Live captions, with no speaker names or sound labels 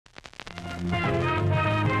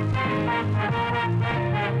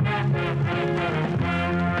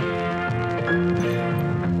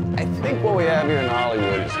think what we have here in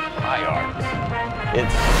Hollywood is high art.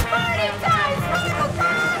 It's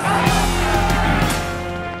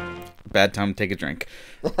bad time to take a drink.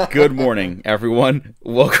 Good morning, everyone.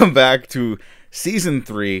 Welcome back to Season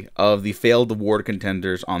 3 of the failed award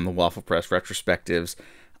contenders on the Waffle Press Retrospectives.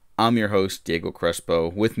 I'm your host, Diego Crespo.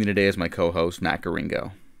 With me today is my co-host, Matt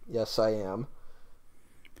Garingo. Yes, I am.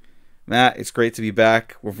 Matt, it's great to be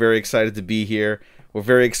back. We're very excited to be here. We're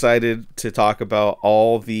very excited to talk about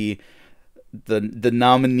all the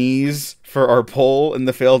nominees for our poll in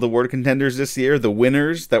the failed award contenders this year, the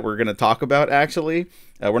winners that we're going to talk about, actually.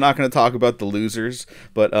 We're not going to talk about the losers,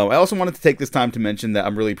 but I also wanted to take this time to mention that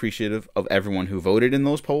I'm really appreciative of everyone who voted in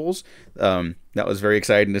those polls. That was very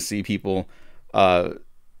exciting to see people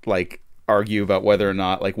argue about whether or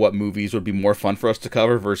not what movies would be more fun for us to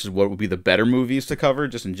cover versus what would be the better movies to cover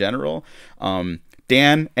just in general.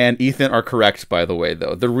 Dan and Ethan are correct, by the way,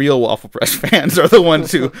 though. The real Waffle Press fans are the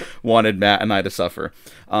ones who wanted Matt and I to suffer.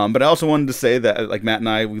 But I also wanted to say that, Matt and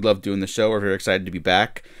I, we love doing the show. We're very excited to be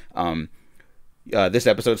back. This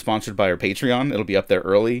episode is sponsored by our Patreon. It'll be up there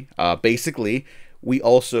early. Basically, we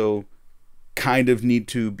also kind of need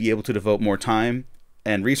to be able to devote more time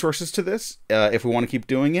and resources to this if we want to keep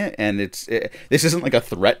doing it. And this isn't like a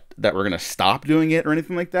threat that we're going to stop doing it or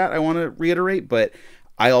anything like that, I want to reiterate. But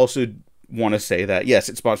I also want to say that, yes,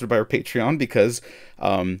 it's sponsored by our Patreon because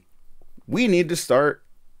we need to start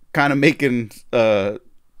kind of making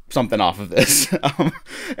something off of this.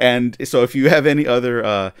 And so if you have any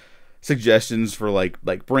other suggestions for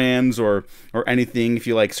like brands or anything, if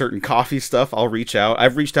you like certain coffee stuff, I'll reach out.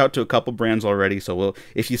 I've reached out to a couple brands already, so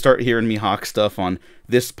if you start hearing me hawk stuff on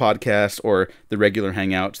this podcast or the regular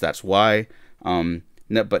hangouts, that's why.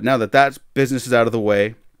 But now that business is out of the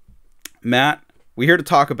way, Matt, we're here to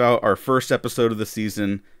talk about our first episode of the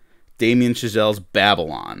season, Damien Chazelle's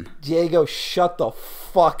Babylon. Diego, shut the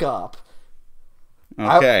fuck up.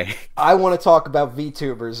 Okay. I want to talk about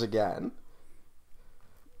VTubers again.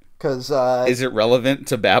 Cause, is it relevant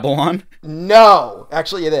to Babylon? No,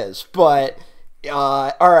 actually it is. But,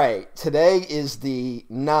 alright, today is the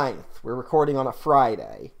 9th. We're recording on a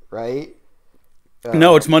Friday, right?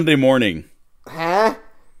 No, it's Monday morning. Huh?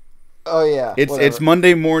 Oh, yeah. It's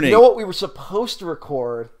Monday morning. You know what? We were supposed to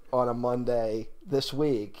record on a Monday this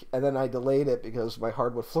week, and then I delayed it because my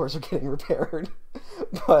hardwood floors are getting repaired.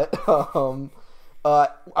 But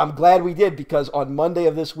I'm glad we did, because on Monday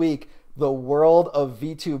of this week, the world of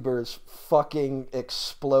VTubers fucking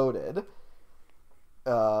exploded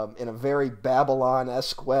in a very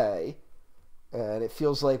Babylon-esque way. And it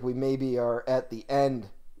feels like we maybe are at the end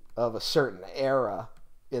of a certain era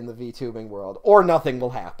in the VTubing world, or nothing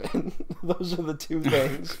will happen. Those are the two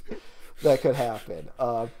things that could happen.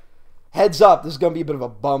 Heads up, this is going to be a bit of a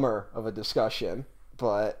bummer of a discussion,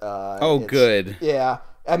 but good. Yeah,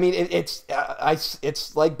 I mean it's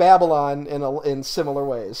like Babylon in similar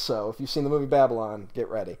ways. So if you've seen the movie Babylon, get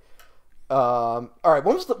ready. All right,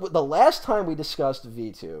 when was the last time we discussed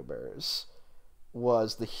VTubers?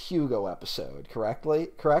 Was the Hugo episode, correct?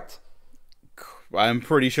 I'm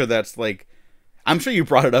pretty sure that's I'm sure you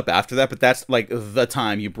brought it up after that, but that's the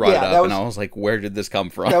time you brought it up, and I was like, where did this come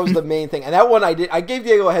from? That was the main thing. And that one I gave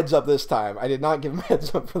Diego a heads up this time. I did not give him a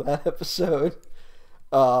heads up for that episode.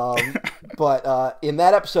 But in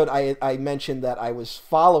that episode, I mentioned that I was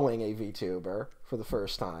following a VTuber for the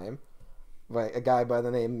first time, a guy by the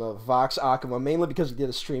name of Vox Akuma, mainly because he did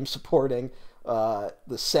a stream supporting the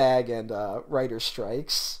SAG and writer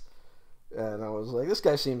strikes. And I was like, this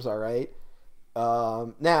guy seems all right.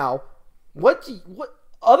 Now, what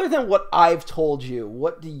other than what I've told you,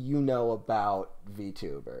 what do you know about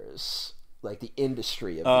VTubers? Like the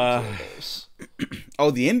industry of VTubers?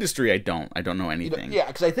 The industry, I don't know anything. Yeah,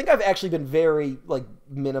 because I think I've actually been very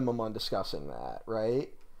minimum on discussing that, right?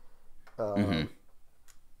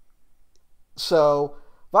 So,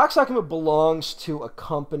 Vox Akuma belongs to a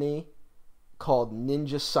company called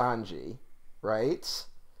Ninja Sanji, right?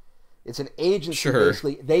 It's an agency, sure.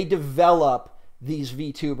 Basically. They develop these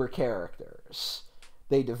VTuber characters.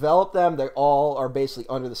 They develop them. They all are basically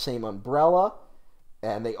under the same umbrella,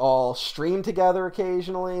 and they all stream together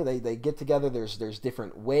occasionally. They get together. There's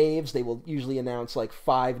different waves. They will usually announce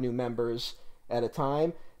 5 new members at a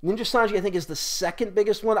time. Ninja Sanji, I think, is the second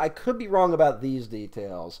biggest one. I could be wrong about these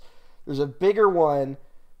details. There's a bigger one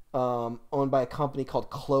owned by a company called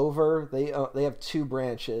Clover. They have 2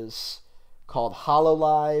 branches called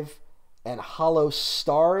HoloLive and Hollow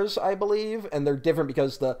Stars, I believe, and they're different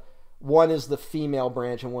because one is the female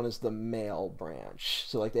branch and one is the male branch.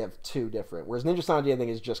 So they have 2 different. Whereas Ninja Sanji, I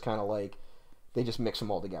think, is just kind of they just mix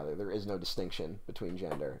them all together. There is no distinction between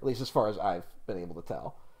gender, at least as far as I've been able to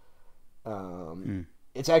tell.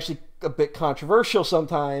 it's actually a bit controversial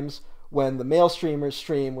sometimes when the male streamers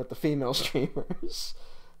stream with the female streamers.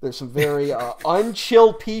 There's some very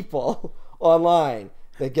unchill people online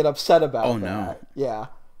that get upset about that. No.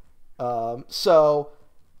 Yeah. So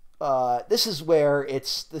this is where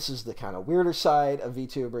this is the kind of weirder side of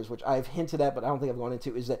VTubers, which I've hinted at, but I don't think I've gone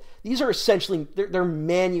into, is that these are essentially, they're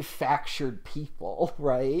manufactured people,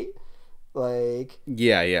 right? Like,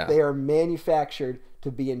 yeah. They are manufactured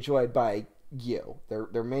to be enjoyed by you.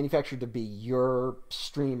 They're manufactured to be your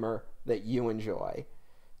streamer that you enjoy.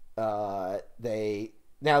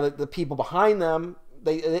 Now that the people behind them,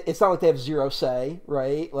 it's not like they have zero say,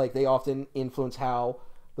 right? Like, they often influence how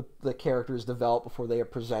the characters develop before they are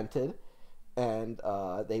presented, and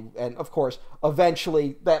of course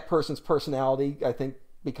eventually that person's personality, I think,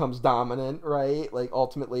 becomes dominant, right? Like,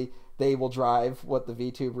 ultimately they will drive what the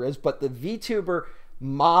VTuber is, but the VTuber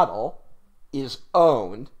model is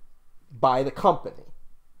owned by the company.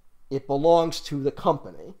 It belongs to the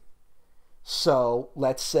company. So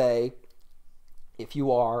let's say if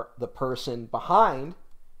you are the person behind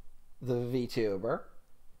the VTuber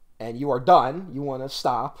and you are done, you want to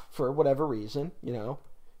stop for whatever reason, you're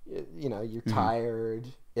tired,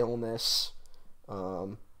 illness,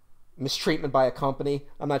 mistreatment by a company.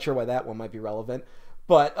 I'm not sure why that one might be relevant,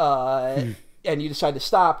 but and you decide to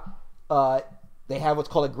stop. They have what's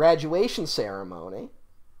called a graduation ceremony.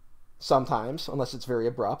 Sometimes, unless it's very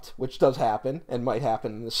abrupt, which does happen and might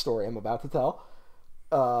happen in the story I'm about to tell.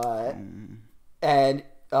 And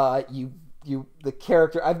the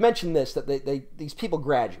character, I've mentioned this, that these people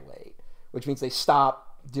graduate, which means they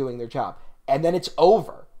stop doing their job, and then it's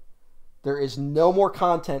over. There is no more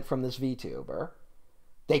content from this VTuber.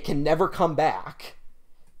 They can never come back.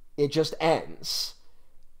 It just ends.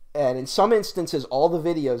 And in some instances, all the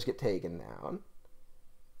videos get taken down,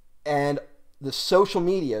 and the social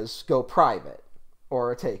medias go private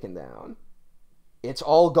or are taken down. It's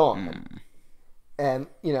all gone. And,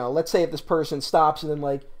 let's say if this person stops and then,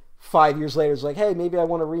 like, 5 years later is like, hey, maybe I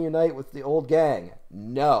want to reunite with the old gang.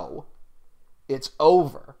 No. It's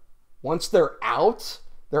over. Once they're out,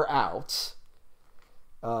 they're out.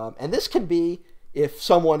 And this can be if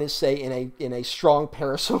someone is, say, in a strong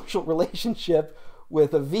parasocial relationship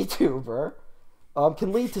with a VTuber,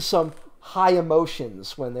 can lead to some high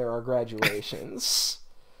emotions when there are graduations,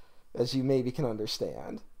 as you maybe can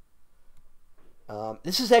understand.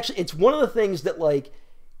 This is actually, it's one of the things that, like,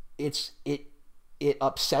 it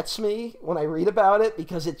upsets me when I read about it,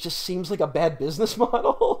 because it just seems like a bad business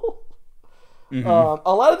model.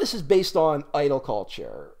 A lot of this is based on idol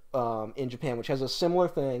culture in Japan, which has a similar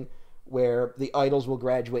thing where the idols will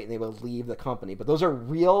graduate and they will leave the company. But those are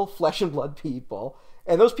real flesh and blood people,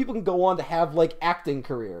 and those people can go on to have, like, acting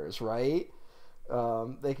careers, right?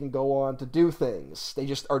 They can go on to do things. They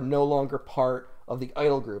just are no longer part of the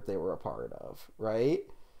idol group they were a part of, right?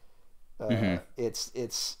 But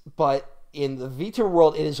in the VTuber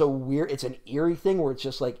world, it's an eerie thing where it's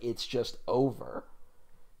just like, it's just over,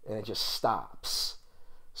 and it just stops.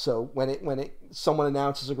 So when someone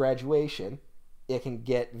announces a graduation, it can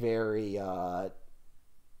get very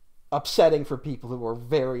upsetting for people who are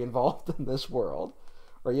very involved in this world.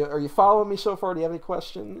 Are you following me so far? Do you have any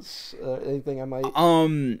questions? Anything I might?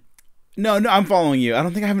 No, I'm following you. I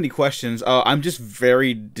don't think I have any questions. I'm just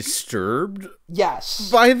very disturbed.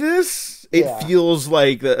 Yes. By this, it feels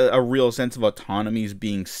like a real sense of autonomy is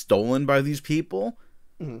being stolen by these people,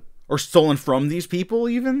 or stolen from these people,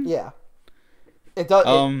 even. Yeah. It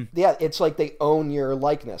does. It's like they own your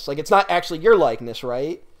likeness. Like, it's not actually your likeness,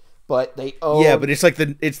 right? But they own... Yeah, but it's like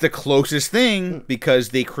it's the closest thing, because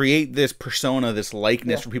they create this persona, this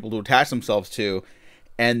likeness for people to attach themselves to,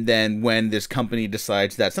 and then when this company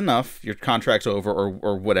decides that's enough, your contract's over,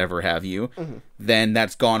 or whatever have you, then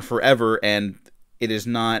that's gone forever, and it is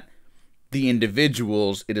not the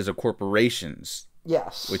individuals, it is a corporations.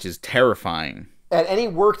 Yes. Which is terrifying. And any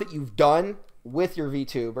work that you've done with your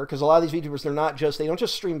VTuber, because a lot of these VTubers, they don't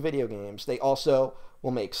just stream video games, they also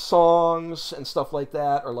will make songs and stuff like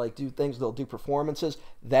that, or like do things, they'll do performances.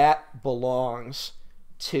 That belongs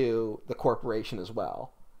to the corporation as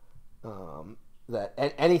well. That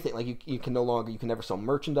anything, like, you can never sell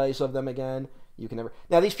merchandise of them again. You can never.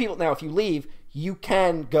 Now these people, if you leave, you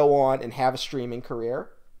can go on and have a streaming career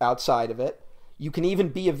outside of it. You can even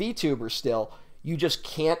be a VTuber still. You just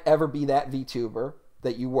can't ever be that VTuber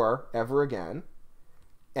that you were ever again.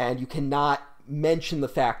 And you cannot mention the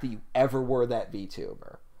fact that you ever were that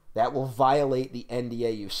VTuber. That will violate the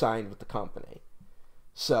NDA you signed with the company.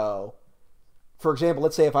 So, for example,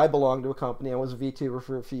 let's say if I belonged to a company, I was a VTuber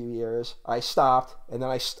for a few years, I stopped, and then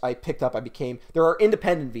I picked up, there are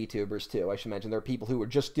independent VTubers too, I should mention. There are people who would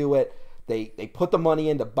just do it, They put the money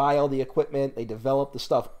in to buy all the equipment. They develop the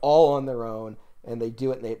stuff all on their own, and they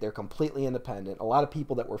do it. And they're completely independent. A lot of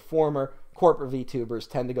people that were former corporate VTubers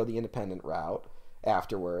tend to go the independent route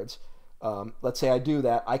afterwards. Let's say I do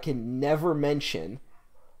that. I can never mention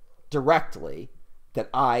directly that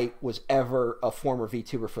I was ever a former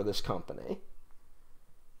VTuber for this company.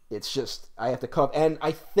 It's just, I have to come. And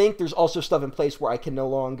I think there's also stuff in place where I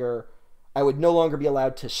would no longer be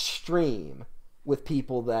allowed to stream with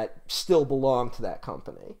people that still belong to that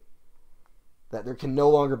company. That there can no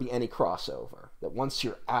longer be any crossover. That once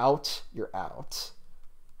you're out, you're out.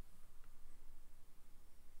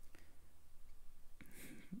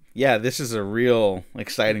 Yeah, this is a real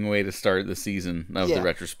exciting way to start the season of the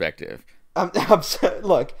retrospective.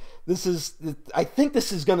 Look, this is. I think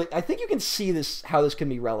this is gonna. I think you can see this, how this can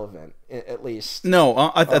be relevant, at least. No,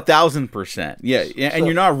 1,000%. Yeah, and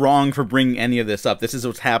you're not wrong for bringing any of this up. This is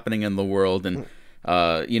what's happening in the world, and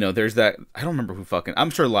there's that. I don't remember who fucking. I'm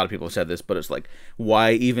sure a lot of people have said this, but it's like,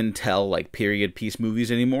 why even tell like period piece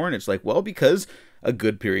movies anymore? And it's like, well, because a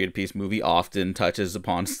good period piece movie often touches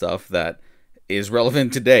upon stuff that is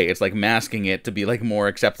relevant today. It's like masking it to be like more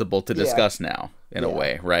acceptable to discuss now in a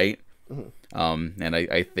way, right? Mm-hmm. And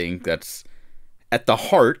I think that's at the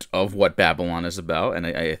heart of what Babylon is about, and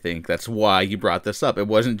I think that's why you brought this up. It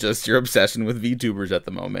wasn't just your obsession with VTubers at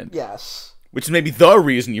the moment. Yes. Which is maybe the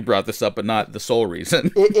reason you brought this up, but not the sole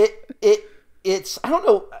reason. It's I don't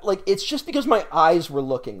know, like, it's just because my eyes were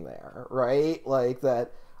looking there, right? Like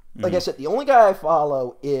that, like I said, the only guy I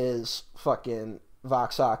follow is fucking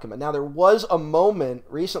Vox Akuma. Now, there was a moment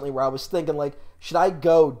recently where I was thinking, like, should I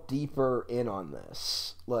go deeper in on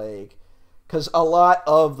this? Like, because a lot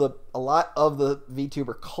of the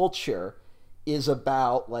VTuber culture is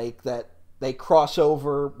about, like, that they cross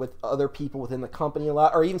over with other people within the company a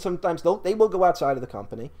lot, or even sometimes they will go outside of the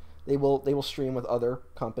company. They will stream with other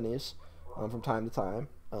companies from time to time.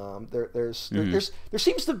 There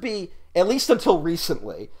seems to be, at least until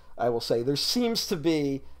recently, I will say, there seems to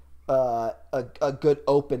be a good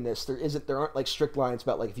openness. There aren't like strict lines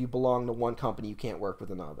about, like, if you belong to one company you can't work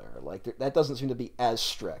with another. Like, that doesn't seem to be as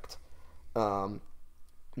strict. Now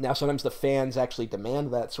sometimes the fans actually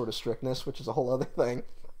demand that sort of strictness, which is a whole other thing.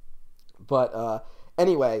 But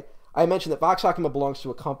anyway, I mentioned that Vox Akuma belongs to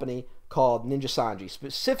a company called Ninja Sanji,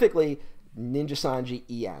 specifically Ninja Sanji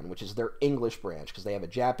EN, which is their English branch, because they have a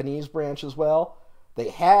Japanese branch as well. They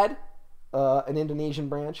had an Indonesian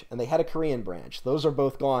branch, and they had a Korean branch. Those are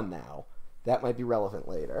both gone now. That might be relevant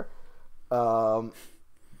later.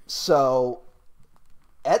 So,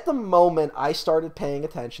 at the moment I started paying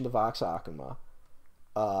attention to Vox Akuma,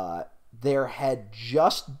 there had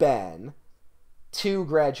just been 2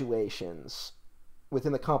 graduations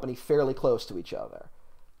within the company fairly close to each other.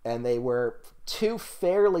 And they were 2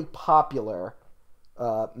 fairly popular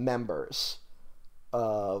members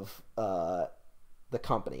of the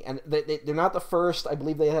company, and they're not the first. I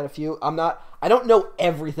believe they had a few. I don't know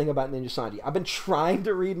everything about Ninja Sanji. I've been trying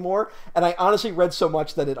to read more, and I honestly read so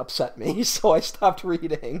much that it upset me, so I stopped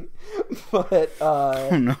reading. But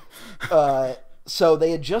so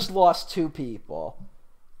they had just lost 2 people,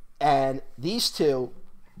 and these 2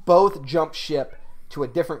 both jumped ship to a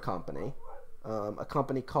different company, a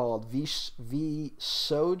company called V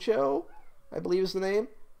Sojo, I believe is the name,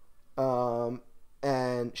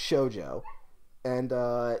 and Shoujo. And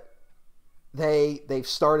they've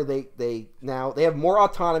started. They have more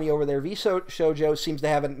autonomy over there. Shoujo seems to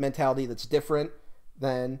have a mentality that's different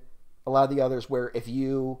than a lot of the others, where if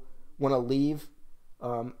you want to leave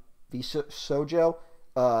Shoujo,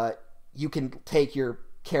 you can take your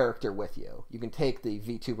character with you. You can take the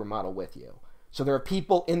VTuber model with you. So there are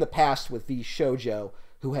people in the past with Shoujo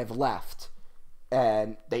who have left,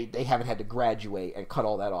 and they haven't had to graduate and cut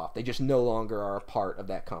all that off. They just no longer are a part of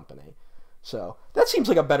that company. So that seems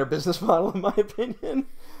like a better business model, in my opinion.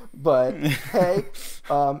 But hey,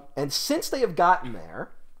 and since they have gotten there,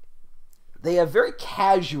 they have very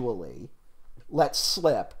casually let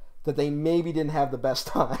slip that they maybe didn't have the best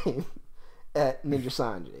time at Ninja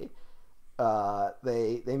Sanji.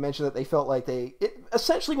 They mentioned that they felt like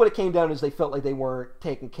essentially what it came down to is they felt like they weren't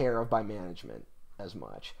taken care of by management as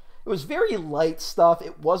much. It was very light stuff.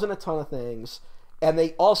 It wasn't a ton of things. And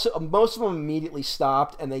they also, most of them immediately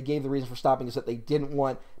stopped, and they gave the reason for stopping is that they didn't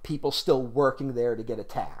want people still working there to get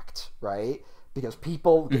attacked, right? Because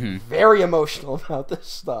people get very emotional about this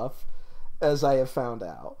stuff, as I have found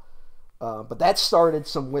out. But that started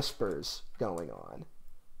some whispers going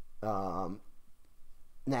on.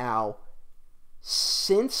 Now,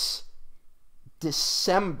 since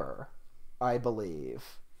December, I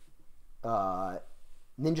believe, Ninja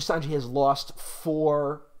Sanji has lost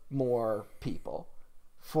 4 more people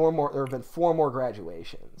There have been 4 more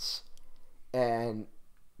graduations, and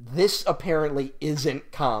this apparently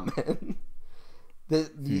isn't common.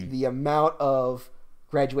 The amount of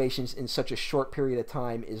graduations in such a short period of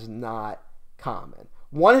time is not common.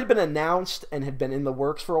 One had been announced and had been in the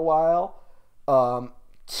works for a while.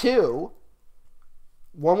 2,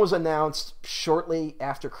 one was announced shortly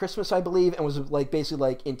after Christmas, I believe, and was like basically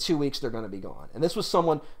like in 2 weeks they're going to be gone. And this was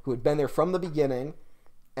someone who had been there from the beginning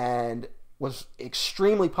and was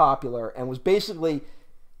extremely popular and was basically,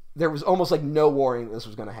 there was almost like no warning that this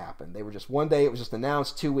was going to happen. They were just, one day it was just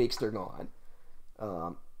announced, 2 weeks they're gone.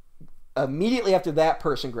 Immediately after that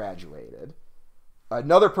person graduated,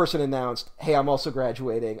 another person announced, hey, I'm also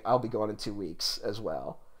graduating. I'll be gone in 2 weeks as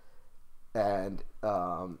well. And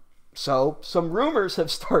so some rumors have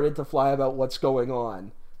started to fly about what's going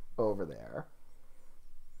on over there.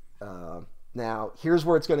 Now, here's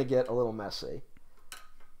where it's going to get a little messy.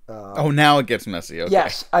 Now it gets messy. Okay.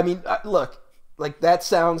 Yes. I mean, look, like that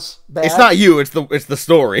sounds bad. It's not you. It's the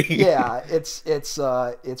story. Yeah,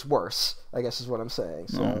 it's worse, I guess is what I'm saying.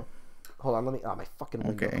 So, hold on, my fucking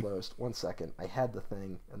window closed. 1 second. I had the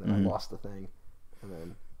thing, and then I lost the thing, and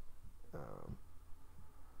then,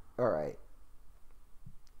 all right.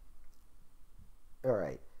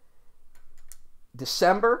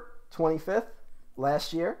 December 25th,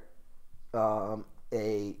 last year,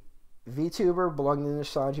 a VTuber belonging to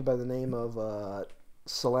Sanji by the name of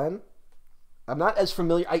Selene. I'm not as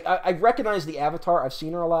familiar. I recognize the avatar. I've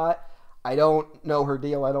seen her a lot. I don't know her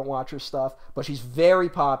deal. I don't watch her stuff. But she's very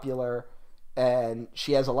popular, and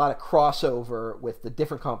she has a lot of crossover with the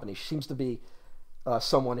different companies. She seems to be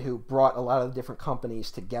someone who brought a lot of the different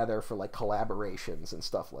companies together for like collaborations and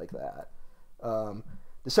stuff like that.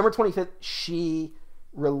 December 25th, she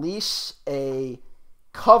released a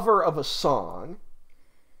cover of a song,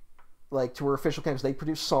 like to her official campus. They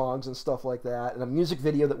produce songs and stuff like that, and a music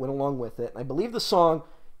video that went along with it. And I believe the song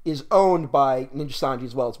is owned by Ninja Sanji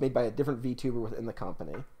as well. It's made by a different VTuber within the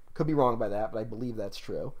company. Could be wrong by that, but I believe that's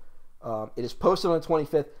true. It is posted on the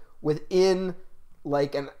 25th. Within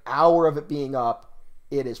like an hour of it being up,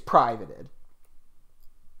 it is privated,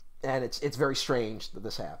 and it's very strange that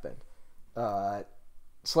this happened.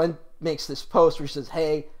 Selene makes this post where she says,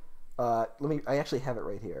 "Hey, I actually have it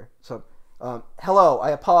right here. So, hello,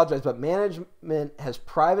 I apologize, but management has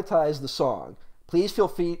privatized the song. Please feel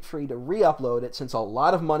free to re-upload it since a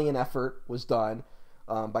lot of money and effort was done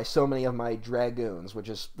by so many of my dragoons," which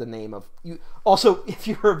is the name of you. Also, if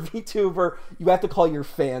you're a VTuber, you have to call your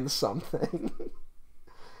fans something.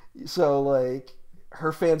 So, like,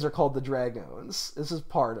 her fans are called the Dragoons. This is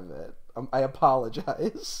part of it. I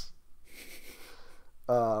apologize.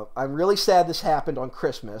 I'm really sad this happened on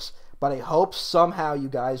Christmas, but I hope somehow you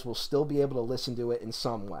guys will still be able to listen to it in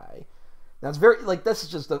some way. Now, it's very, like, this is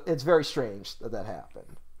just, it's very strange that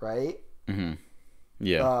happened, right? Mm-hmm.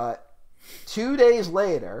 Yeah. 2 days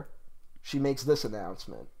later, she makes this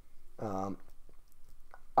announcement.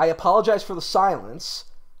 I apologize for the silence.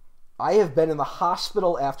 I have been in the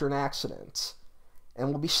hospital after an accident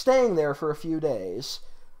and will be staying there for a few days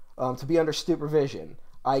to be under supervision.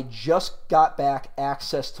 I just got back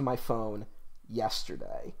access to my phone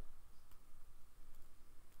yesterday.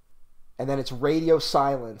 And then it's radio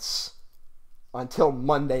silence until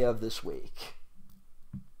Monday of this week.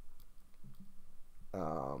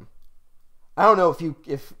 I don't know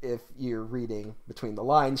if you're reading between the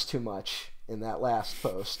lines too much in that last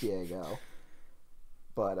post, Diego.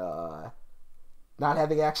 But not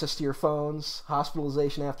having access to your phones,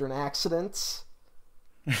 hospitalization after an accident.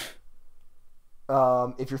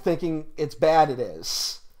 If you're thinking it's bad, it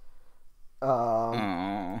is.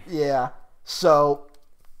 Yeah. So,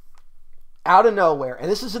 out of nowhere,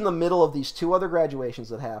 and this is in the middle of these 2 other graduations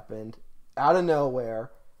that happened, out of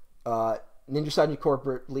nowhere, Ninja Sanji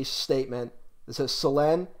Corporate released a statement that says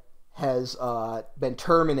Selene has been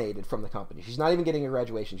terminated from the company. She's not even getting a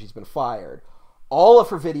graduation. She's been fired. All of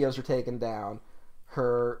her videos are taken down.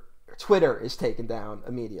 Her Twitter is taken down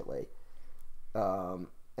immediately.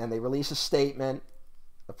 And they release a statement,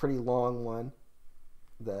 a pretty long one,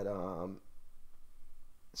 that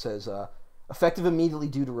says, effective immediately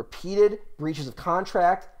due to repeated breaches of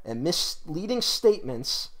contract and misleading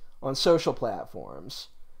statements on social platforms.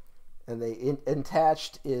 And they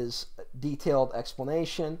attached is a detailed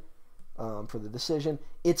explanation for the decision.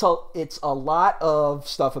 It's a lot of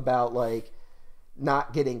stuff about, like,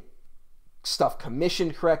 not getting stuff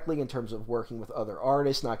commissioned correctly in terms of working with other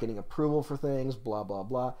artists, not getting approval for things, blah, blah,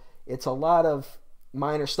 blah. It's a lot of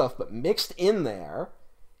minor stuff, but mixed in there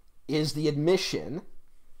is the admission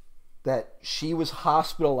that she was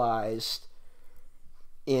hospitalized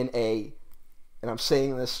in a and I'm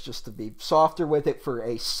saying this just to be softer with it, for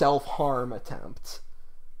a self-harm attempt.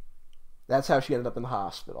 That's how she ended up in the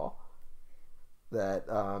hospital.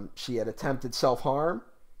 That she had attempted self-harm,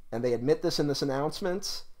 and they admit this in this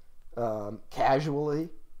announcement, casually,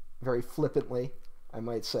 very flippantly, I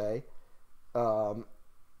might say, and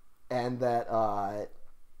that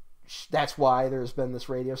that's why there's been this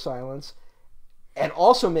radio silence. And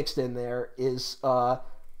also mixed in there is the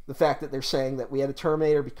fact that they're saying that we had to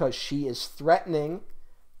terminate her because she is threatening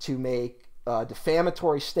to make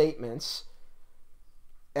defamatory statements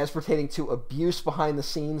as pertaining to abuse behind the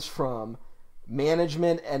scenes from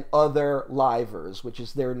management and other livers, which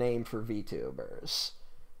is their name for VTubers.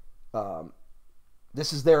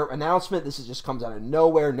 This is their announcement. This just comes out of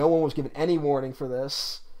nowhere. No one was given any warning for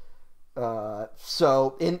this. But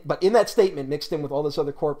in that statement, mixed in with all this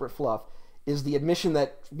other corporate fluff, is the admission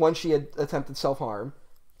that, one, she had attempted self-harm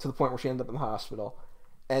to the point where she ended up in the hospital,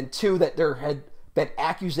 and two, that there had been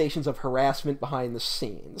accusations of harassment behind the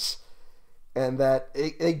scenes. And that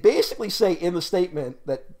they basically say in the statement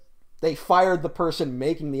that they fired the person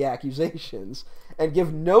making the accusations and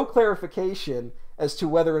give no clarification as to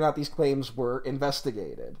whether or not these claims were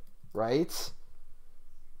investigated, right?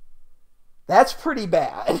 That's pretty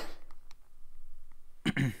bad.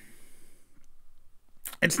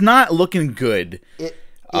 It's not looking good. It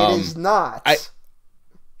is not.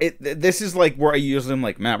 This is like where I usually am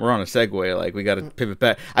like, Matt, we're on a segue. Like, we got to pivot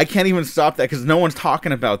back. I can't even stop that because no one's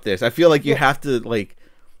talking about this. I feel like you have to, like,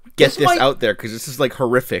 get this out there because this is, like,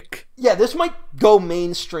 horrific. Yeah, this might go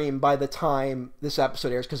mainstream by the time this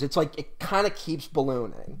episode airs because it's like, it kind of keeps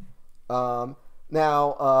ballooning.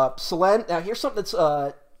 Now, Selene, now here's something that's,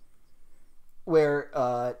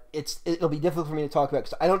 where it'll be difficult for me to talk about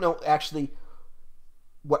because I don't know actually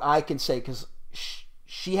what I can say because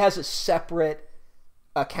she has a separate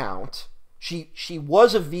account. She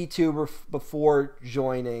was a VTuber before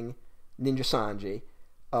joining Ninja Sanji,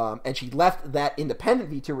 and she left that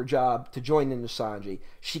independent VTuber job to join Ninja Sanji.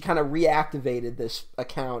 She kind of reactivated this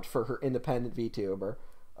account for her independent VTuber,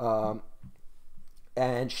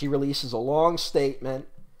 and she releases a long statement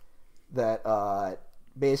that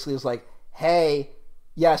basically is like, hey,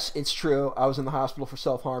 yes, it's true, I was in the hospital for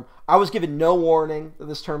self-harm. I was given no warning that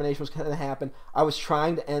this termination was going to happen. I was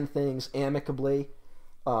trying to end things amicably.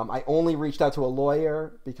 I only reached out to a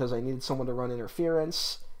lawyer because I needed someone to run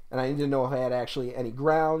interference, and I needed to know if I had actually any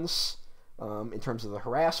grounds in terms of the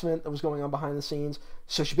harassment that was going on behind the scenes.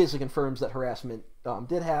 So she basically confirms that harassment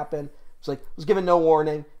did happen. It's like, was given no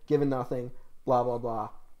warning, given nothing, blah, blah,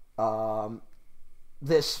 blah.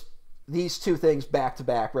 These two things back to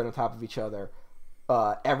back, right on top of each other,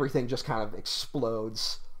 everything just kind of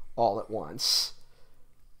explodes all at once.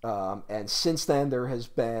 And since then, there has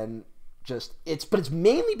been but it's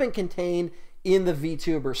mainly been contained in the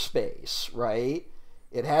VTuber space, right?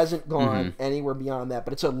 It hasn't gone anywhere beyond that,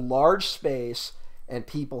 but it's a large space, and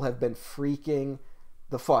people have been freaking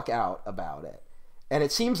the fuck out about it. And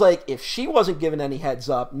it seems like if she wasn't given any heads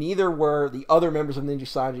up, neither were the other members of Ninja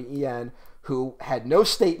Sanji EN, who had no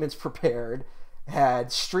statements prepared,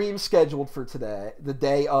 had streams scheduled for today, the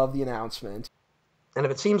day of the announcement. And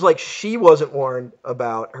if it seems like she wasn't warned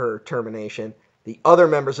about her termination, the other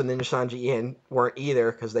members of Ninja Sanji EN weren't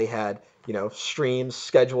either, because they had, streams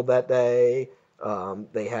scheduled that day.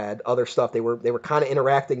 They had other stuff. They were kind of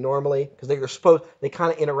interacting normally because they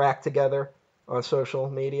kind of interact together on social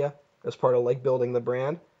media as part of like building the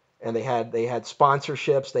brand. And they had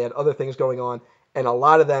sponsorships. They had other things going on, and a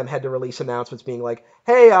lot of them had to release announcements being like,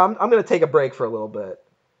 "Hey, I'm going to take a break for a little bit."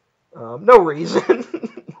 No reason,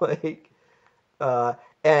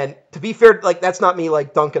 and to be fair, like that's not me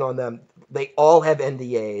like dunking on them. They all have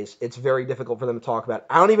NDAs. It's very difficult for them to talk about.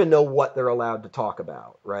 I don't even know what they're allowed to talk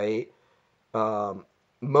about, right?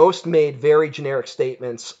 Most made very generic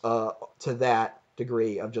statements to that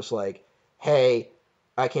degree of just like, hey,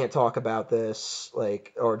 I can't talk about this,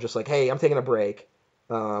 or just like, hey, I'm taking a break.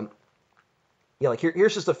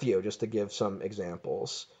 Here's just a few, just to give some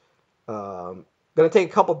examples. Gonna take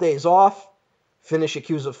a couple days off, finish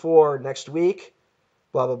Yakuza 4 next week,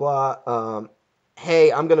 blah, blah, blah.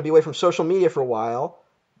 Hey, I'm going to be away from social media for a while,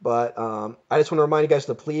 but I just want to remind you guys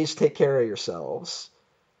to please take care of yourselves.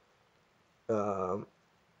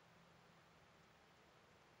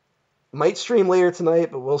 Might stream later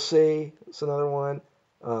tonight, but we'll see. It's another one.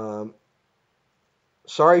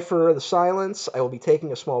 Sorry for the silence. I will be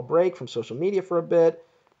taking a small break from social media for a bit,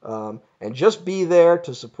 and just be there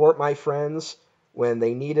to support my friends when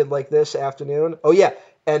they need it like this afternoon. Oh yeah,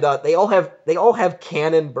 and they all have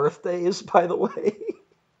canon birthdays, by the way.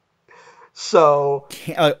 So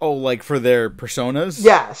like for their personas?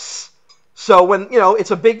 Yes. So when, it's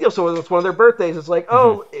a big deal. So when it's one of their birthdays, it's like,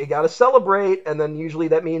 oh, you got to celebrate. And then usually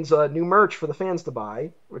that means new merch for the fans to buy,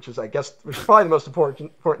 which is probably the most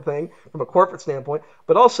important thing from a corporate standpoint.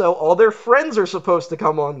 But also all their friends are supposed to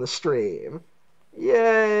come on the stream.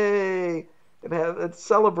 Yay! And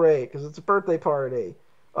celebrate because it's a birthday party.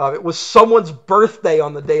 It was someone's birthday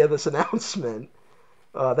on the day of this announcement.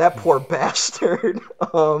 That poor bastard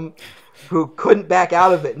who couldn't back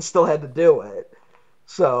out of it and still had to do it.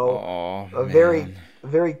 So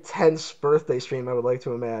very tense birthday stream, I would like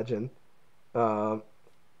to imagine.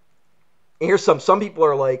 Here's some people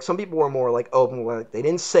were more like open, like they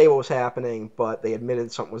didn't say what was happening, but they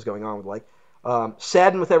admitted something was going on. Like,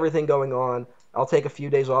 saddened with everything going on. I'll take a few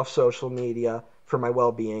days off social media for my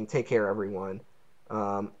well-being. Take care, everyone.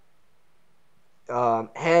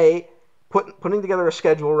 Hey, putting together a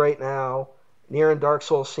schedule right now. Nier and Dark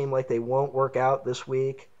Souls seem like they won't work out this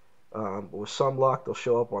week. But with some luck, they'll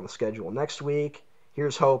show up on the schedule next week.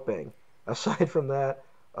 Here's hoping. Aside from that,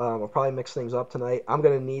 I'll probably mix things up tonight. I'm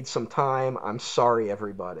going to need some time. I'm sorry,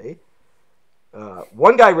 everybody.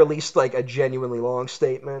 One guy released like a genuinely long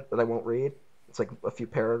statement that I won't read. It's like a few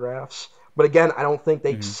paragraphs. But again, I don't think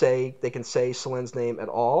they can say Selene's name at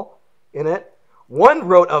all in it. One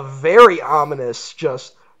wrote a very ominous,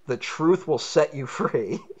 just, the truth will set you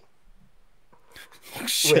free. Oh,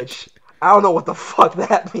 shit. Which, I don't know what the fuck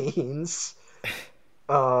that means.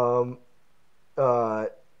 Yeah,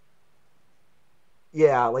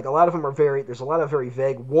 like a lot of them are there's a lot of very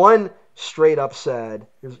vague. One straight up said,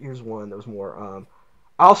 here's one that was more,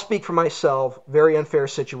 I'll speak for myself, very unfair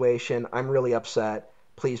situation, I'm really upset,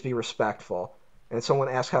 please be respectful. And someone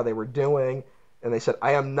asked how they were doing, and they said,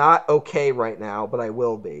 I am not okay right now, but I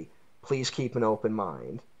will be. Please keep an open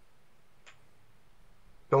mind.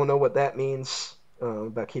 Don't know what that means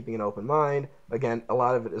about keeping an open mind. Again, a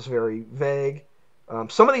lot of it is very vague.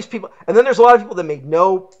 Some of these people, and then there's a lot of people that made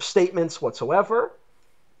no statements whatsoever,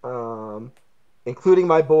 including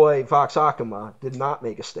my boy Vox Akuma did not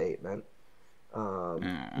make a statement.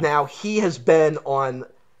 Now, he has been on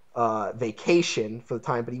vacation for the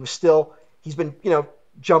time, but he's been,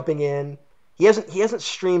 jumping in. He hasn't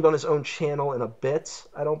streamed on his own channel in a bit,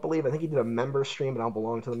 I don't believe. I think he did a member stream, but I don't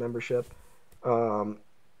belong to the membership.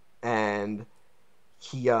 And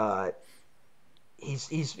he's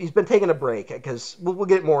been taking a break because we'll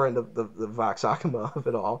get more into the Vox Akuma of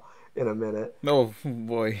it all in a minute. Oh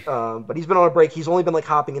boy! But he's been on a break. He's only been like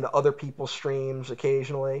hopping into other people's streams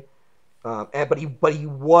occasionally. But he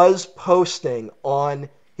was posting on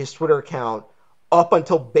his Twitter account up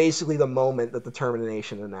until basically the moment that the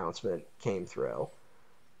termination announcement came through.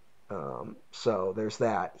 So there's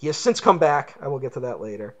that. He has since come back. I will get to that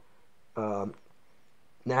later.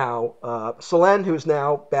 Now, Selene, who's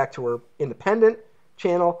now back to her independent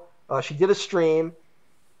channel, she did a stream,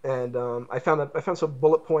 and I found some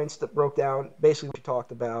bullet points that broke down basically what she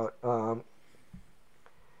talked about.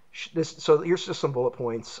 So here's just some bullet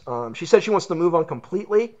points. She said she wants to move on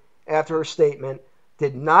completely after her statement.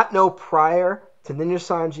 Did not know prior to Ninja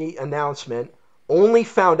Sanji announcement. Only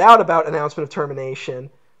found out about announcement of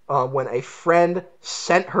termination when a friend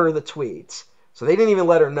sent her the tweets. So they didn't even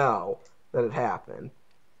let her know that it happened.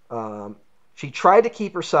 She tried to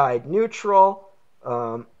keep her side neutral.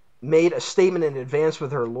 Made a statement in advance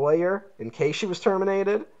with her lawyer in case she was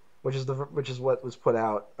terminated, which is what was put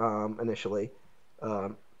out initially.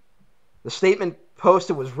 The statement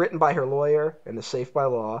posted was written by her lawyer and is safe by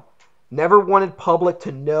law. Never wanted public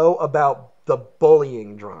to know about the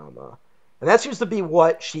bullying drama. And that seems to be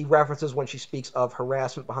what she references when she speaks of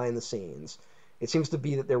harassment behind the scenes. It seems to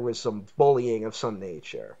be that there was some bullying of some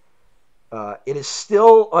nature. It is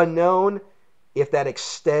still unknown if that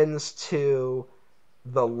extends to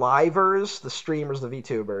the livers, the streamers, the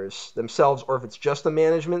VTubers themselves, or if it's just a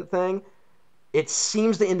management thing. It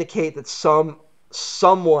seems to indicate that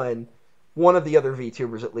someone, one of the other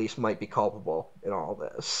VTubers at least, might be culpable in all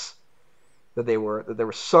this. That there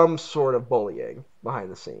was some sort of bullying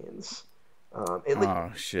behind the scenes.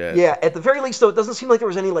 Shit. Yeah, at the very least, though, it doesn't seem like there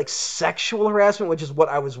was any like sexual harassment, which is what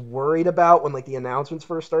I was worried about when like the announcements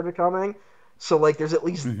first started coming. So like, there's at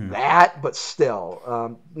least that, but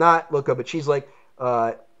still, not Luca. But she's like,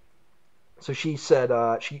 so she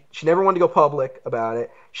said she never wanted to go public about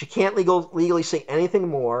it. She can't legally say anything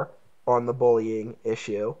more on the bullying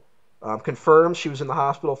issue. Confirms she was in the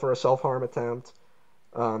hospital for a self-harm attempt.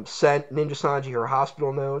 Sent Ninja Sanji her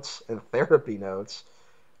hospital notes and therapy notes.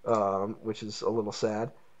 Which is a little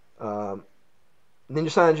sad. Ninja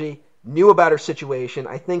Sanji knew about her situation,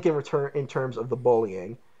 I think in terms of the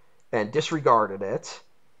bullying, and disregarded it.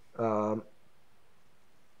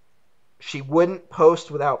 she wouldn't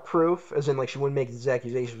post without proof, as in like she wouldn't make these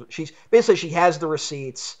accusations. She's basically she has the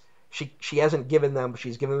receipts. She hasn't given them, but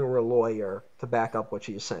she's given them to her lawyer to back up what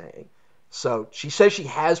she's saying. So she says she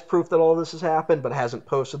has proof that all this has happened, but hasn't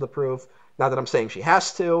posted the proof. Not that I'm saying she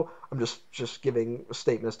has to. I'm just giving a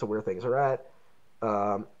statement as to where things are at.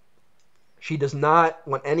 She does not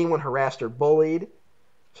want anyone harassed or bullied.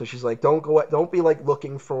 So she's like, don't be like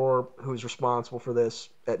looking for who's responsible for this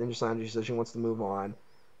at Ninja Sanji. She says she wants to move on.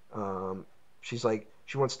 She's like,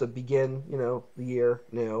 she wants to begin, the year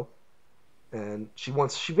new. And she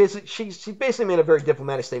basically made a very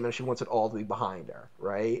diplomatic statement. She wants it all to be behind her,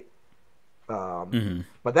 right?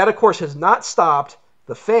 But that, of course, has not stopped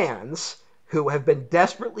the fans who have been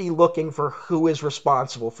desperately looking for who is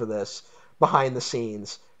responsible for this behind the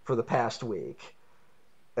scenes for the past week.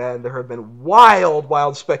 And there have been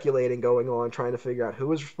wild speculating going on, trying to figure out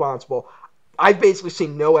who is responsible. I've basically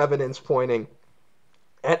seen no evidence pointing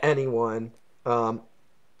at anyone.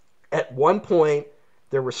 At one point,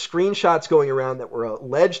 there were screenshots going around that were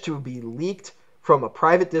alleged to be leaked from a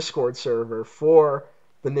private Discord server for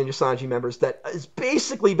the Ninja Sanji members that has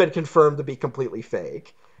basically been confirmed to be completely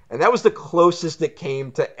fake. And that was the closest it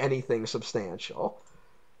came to anything substantial.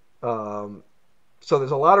 So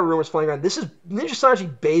there's a lot of rumors flying around. Ninja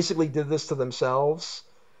Sanji basically did this to themselves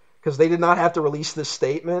because they did not have to release this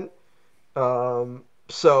statement.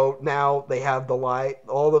 So now they have the lie.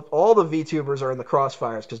 All the VTubers are in the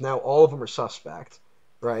crossfires because now all of them are suspect,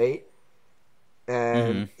 right?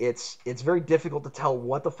 And it's very difficult to tell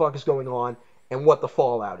what the fuck is going on and what the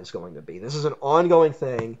fallout is going to be. This is an ongoing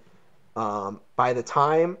thing. By the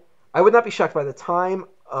time I would not be shocked by the time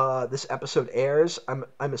this episode airs. I'm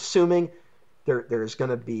assuming there's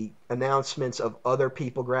going to be announcements of other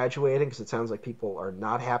people graduating because it sounds like people are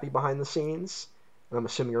not happy behind the scenes. And I'm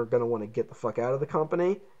assuming you're going to want to get the fuck out of the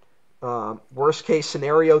company. Worst case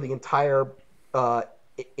scenario, the entire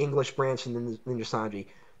English branch in Ninja Sanji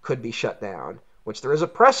could be shut down, which there is a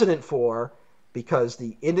precedent for because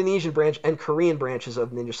the Indonesian branch and Korean branches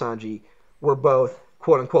of Ninja Sanji were both,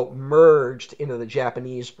 quote-unquote, merged into the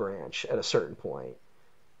Japanese branch at a certain point.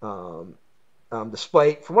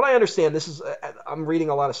 Despite, from what I understand, I'm reading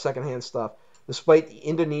a lot of secondhand stuff, despite the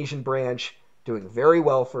Indonesian branch doing very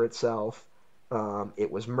well for itself, it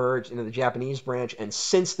was merged into the Japanese branch, and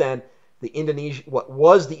since then, what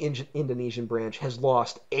was the Indonesian branch has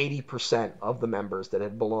lost 80% of the members that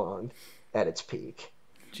had belonged at its peak.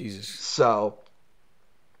 Jesus. So,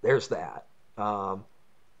 there's that. And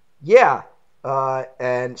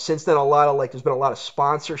since then, there's been a lot of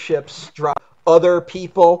sponsorships dropped. Other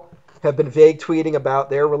people have been vague tweeting about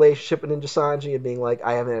their relationship with Ninja Sanji and being like,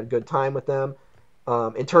 I haven't had a good time with them.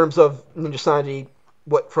 In terms of Ninja Sanji,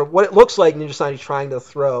 what it looks like, Ninja Sanji trying to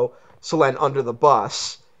throw Selene under the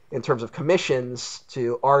bus in terms of commissions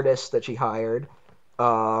to artists that she hired.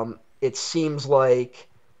 It seems like,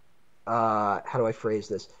 how do I phrase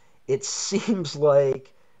this? It seems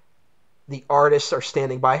like the artists are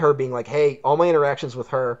standing by her being like, hey, all my interactions with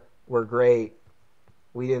her were great.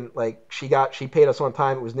 We didn't, she paid us on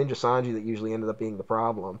time. It was Ninja Sanji that usually ended up being the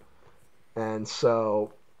problem. And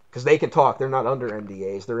so, because they can talk, they're not under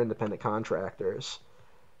NDAs, they're independent contractors.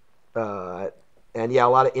 A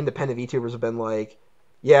lot of independent VTubers have been like,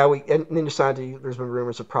 and Ninja Sanji, there's been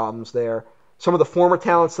rumors of problems there. Some of the former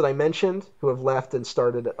talents that I mentioned who have left and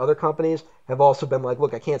started at other companies have also been like,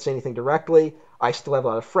 look, I can't say anything directly. I still have a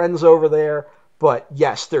lot of friends over there. But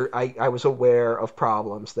yes, I was aware of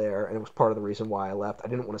problems there, and it was part of the reason why I left. I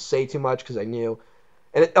didn't want to say too much because I knew.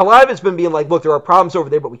 And a lot of it's been being like, look, there are problems over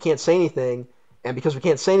there, but we can't say anything. And because we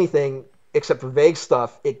can't say anything except for vague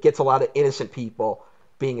stuff, it gets a lot of innocent people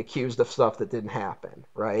being accused of stuff that didn't happen,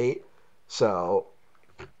 right? So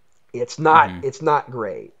it's not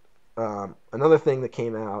great. Another thing that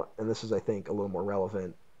came out, and this is, I think, a little more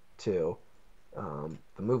relevant to the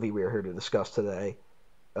movie we are here to discuss today.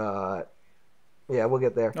 We'll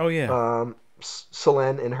get there. Oh, yeah.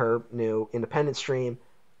 Selene, in her new independent stream,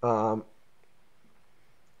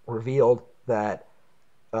 revealed that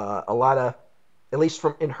a lot of, at least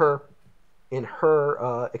from in her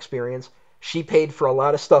experience, she paid for a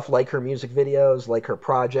lot of stuff like her music videos, like her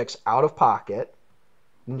projects, out of pocket.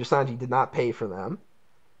 Ninja Sanji did not pay for them.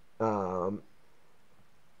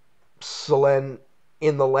 Selene,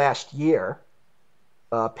 in the last year,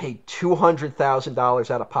 paid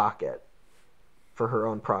 $200,000 out of pocket for her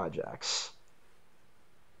own projects.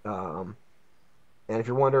 And if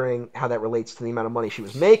you're wondering how that relates to the amount of money she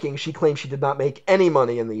was making, she claims she did not make any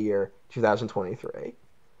money in the year 2023.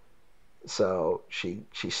 So she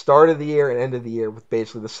started the year and ended the year with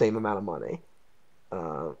basically the same amount of money.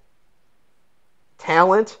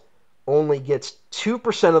 Talent only gets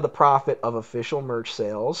 2% of the profit of official merch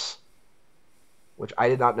sales, which I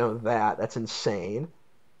did not know that. That's insane.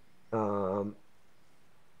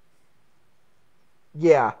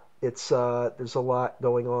 Yeah, it's there's a lot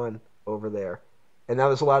going on over there, and now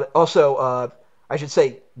there's a lot. Also, I should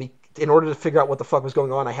say, in order to figure out what the fuck was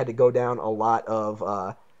going on, I had to go down a lot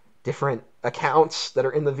of different accounts that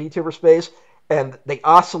are in the VTuber space, and they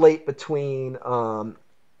oscillate between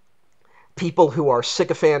people who are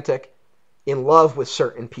sycophantic, in love with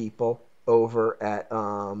certain people over at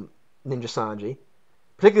Ninja Sanji.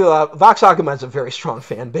 Particularly, Vox Akuma has a very strong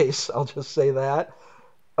fan base. I'll just say that.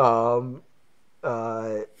 Um,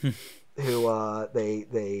 who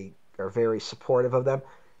they are very supportive of them.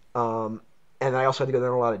 And I also had to go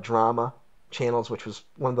down a lot of drama channels, which was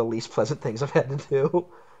one of the least pleasant things I've had to do.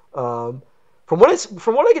 From what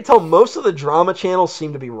I can tell, most of the drama channels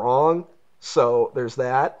seem to be wrong. So there's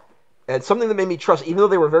that. And something that made me trust, even though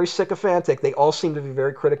they were very sycophantic, they all seemed to be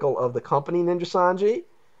very critical of the company Ninja Sanji.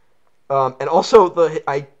 And also,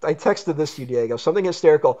 I texted this to you, Diego, something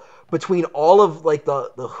hysterical. Between all of like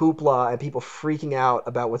the hoopla and people freaking out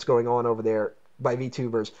about what's going on over there by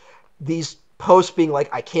VTubers, these posts being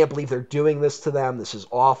like, I can't believe they're doing this to them. This is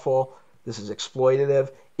awful. This is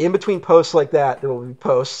exploitative. In between posts like that, there will be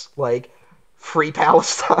posts like, Free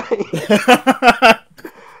Palestine.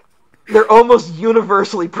 They're almost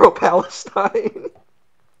universally pro-Palestine.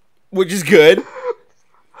 Which is good.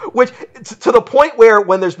 Which, to the point where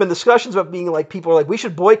when there's been discussions about being like, people are like, we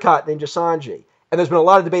should boycott Ninja Sanji. And there's been a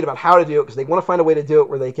lot of debate about how to do it because they want to find a way to do it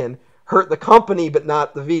where they can hurt the company but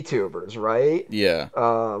not the VTubers, right? Yeah.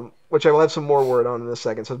 Which I will have some more word on in a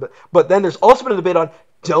second. So, but then there's also been a debate on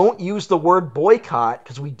don't use the word boycott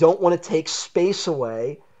because we don't want to take space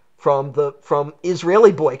away from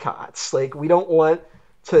Israeli boycotts. Like, we don't want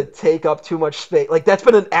to take up too much space. Like, that's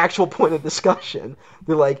been an actual point of discussion.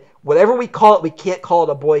 They're like, whatever we call it, we can't call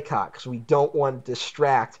it a boycott because we don't want to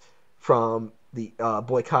distract from the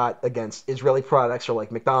boycott against Israeli products or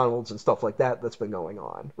like McDonald's and stuff like that that's been going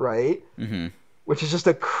on, right? Mm-hmm. Which is just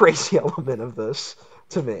a crazy element of this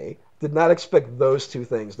to me. Did not expect those two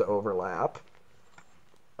things to overlap.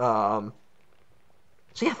 So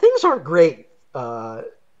yeah, things aren't great. There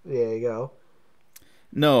you go.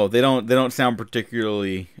 No, they don't sound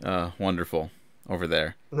particularly wonderful over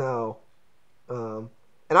there. No. And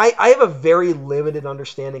I have a very limited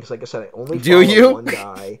understanding because, like I said, I only follow one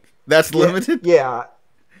guy. That's limited? Yeah.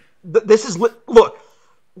 This is... Look,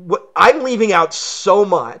 I'm leaving out so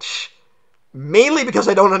much, mainly because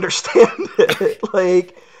I don't understand it.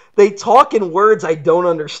 Like, they talk in words I don't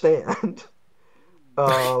understand.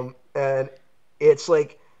 And it's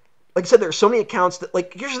like I said, there are so many accounts that,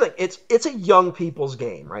 like, here's the thing. It's a young people's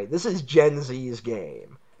game, right? This is Gen Z's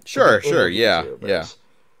game. Sure, yeah.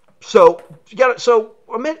 So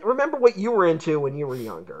remember what you were into when you were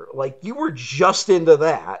younger. Like, you were just into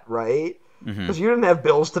that, right? Because you didn't have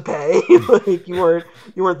bills to pay. Like, you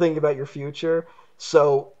weren't thinking about your future.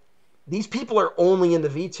 So these people are only into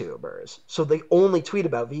VTubers. So they only tweet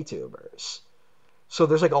about VTubers. So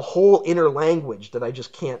there's like a whole inner language that I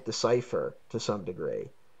just can't decipher to some degree.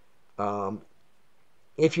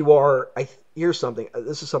 If you are, here's something.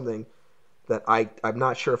 This is something that I'm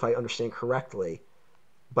not sure if I understand correctly,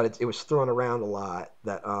 but it was thrown around a lot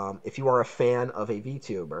that if you are a fan of a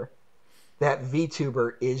VTuber, that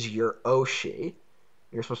VTuber is your Oshi.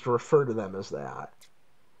 You're supposed to refer to them as that.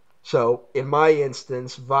 So in my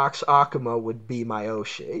instance, Vox Akuma would be my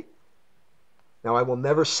Oshi. Now, I will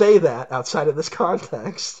never say that outside of this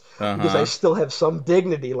context because I still have some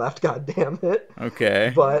dignity left, goddammit.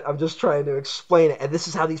 Okay. But I'm just trying to explain it. And this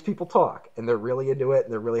is how these people talk. And they're really into it,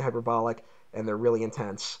 and they're really hyperbolic, and they're really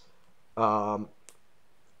intense. So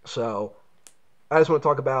I just want to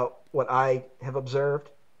talk about what I have observed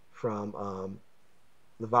from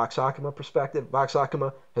the Vox Akuma perspective. Vox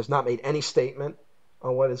Akuma has not made any statement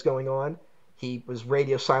on what is going on. He was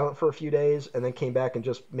radio silent for a few days and then came back and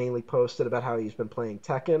just mainly posted about how he's been playing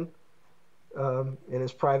Tekken in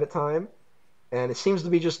his private time. And it seems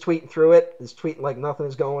to be just tweeting through it. He's tweeting like nothing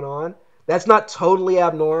is going on. That's not totally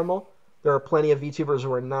abnormal. There are plenty of VTubers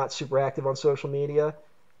who are not super active on social media.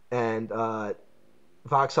 And Vox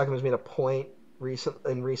Akuma has made a point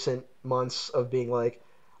in recent months of being like,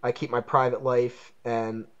 I keep my private life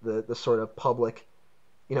and the sort of public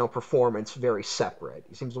performance very separate.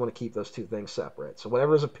 He seems to want to keep those two things separate. So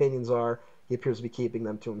whatever his opinions are, he appears to be keeping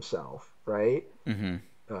them to himself, right?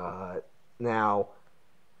 Now,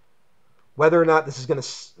 whether or not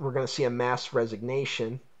we're gonna see a mass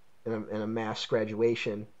resignation and a mass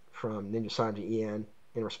graduation from Ninja Sanji En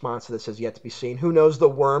in response to this has yet to be seen. Who knows? The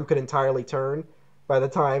worm could entirely turn by the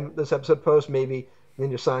time this episode posts. Maybe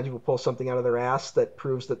Ninja Sanji will pull something out of their ass that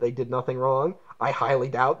proves that they did nothing wrong. I highly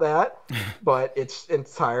doubt that, but it's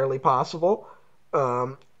entirely possible.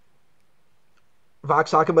 Vox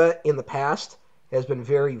Akuma in the past has been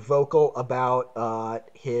very vocal about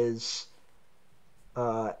his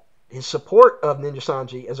support of Ninja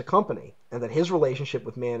Sanji as a company, and that his relationship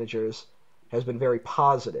with managers has been very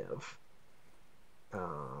positive.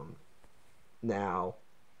 Now,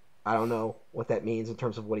 I don't know what that means in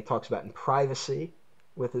terms of what he talks about in privacy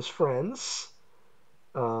with his friends.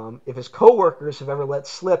 If his coworkers have ever let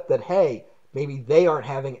slip that, hey, maybe they aren't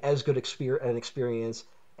having as good an experience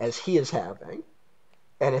as he is having,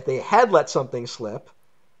 and if they had let something slip,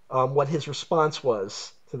 what his response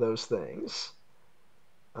was to those things.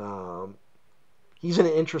 He's in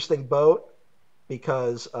an interesting boat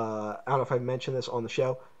because I don't know if I mentioned this on the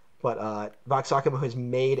show, but Vox Akuma has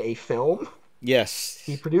made a film. Yes.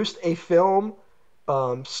 He produced a film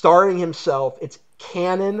starring himself. It's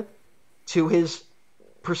canon to his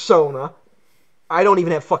persona. I don't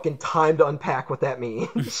even have fucking time to unpack what that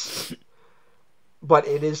means. But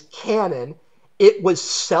it is canon. It was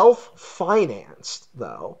self-financed,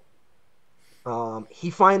 though.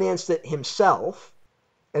 He financed it himself,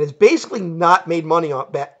 and has basically not made money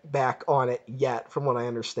back on it yet, from what I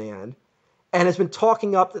understand. And has been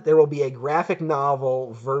talking up that there will be a graphic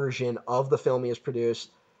novel version of the film he has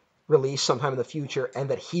produced, released sometime in the future, and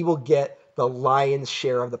that he will get the lion's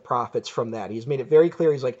share of the profits from that. He's made it very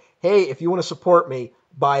clear. He's like, hey, if you want to support me,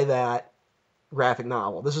 buy that graphic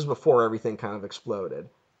novel. This is before everything kind of exploded,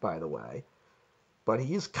 by the way. But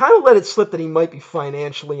he's kind of let it slip that he might be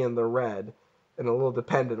financially in the red and a little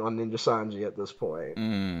dependent on Ninja Sanji at this point.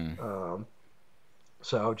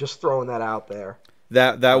 So just throwing that out there.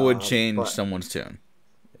 That would change someone's tune.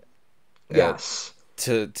 Yes.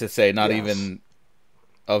 To say not even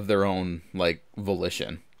of their own like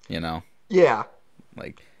volition, you know. Yeah.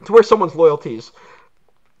 Like to where someone's loyalties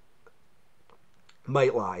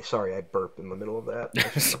might lie. Sorry, I burped in the middle of that.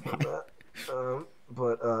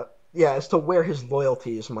 Yeah, as to where his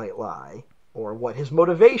loyalties might lie or what his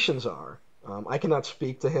motivations are. I cannot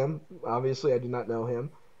speak to him. Obviously, I do not know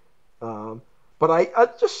him. But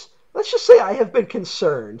let's just say I have been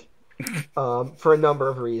concerned for a number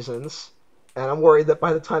of reasons, and I'm worried that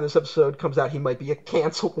by the time this episode comes out, he might be a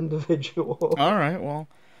canceled individual. All right, well,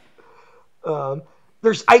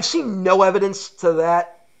 I've seen no evidence to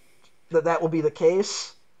that will be the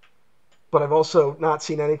case, but I've also not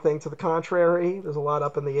seen anything to the contrary. There's a lot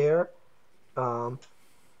up in the air,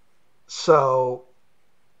 so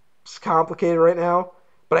it's complicated right now.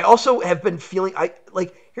 But I also have been feeling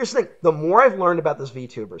here's the thing: the more I've learned about this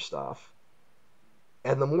VTuber stuff,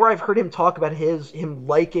 and the more I've heard him talk about him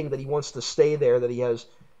liking that he wants to stay there, that he has,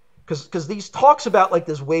 because these talks about like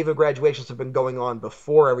this wave of graduations have been going on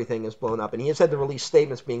before everything is blown up, and he has had to release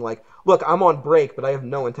statements being like, "Look, I'm on break, but I have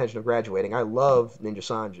no intention of graduating. I love Ninja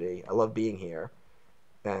Sanji. I love being here,"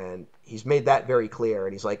 and he's made that very clear.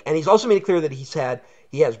 And he's also made it clear that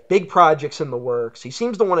he has big projects in the works. He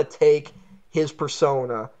seems to want to take his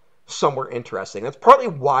persona somewhere interesting. That's partly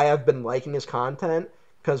why I've been liking his content,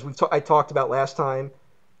 because I talked about last time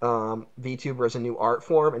VTuber as a new art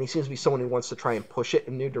form, and he seems to be someone who wants to try and push it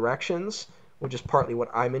in new directions, which is partly what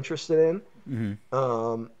I'm interested in.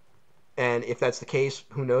 Mm-hmm. And if that's the case,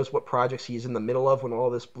 who knows what projects he's in the middle of when all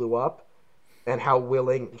this blew up, and how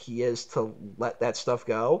willing he is to let that stuff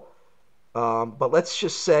go. But let's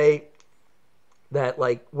just say that,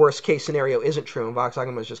 like, worst case scenario isn't true, and Vox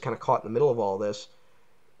Akuma is just kind of caught in the middle of all this.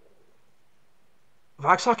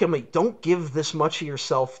 Vox Akuma, don't give this much of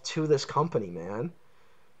yourself to this company, man.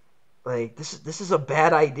 Like, this is a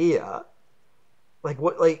bad idea. Like,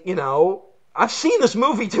 what, like, you know, I've seen this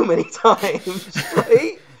movie too many times,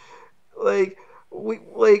 right?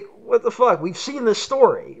 What the fuck? We've seen this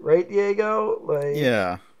story, right, Diego? Like,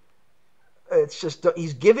 yeah. It's just,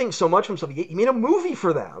 he's giving so much of himself. He made a movie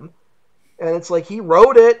for them. And it's like he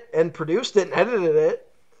wrote it and produced it and edited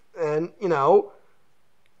it, and, you know,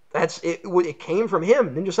 that's it. It came from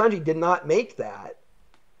him. Ninja Sanji did not make that.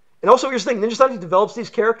 And also, here's the thing: Ninja Sanji develops these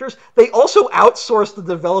characters. They also outsource the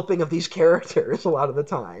developing of these characters a lot of the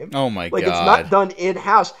time. Oh my god! Like, it's not done in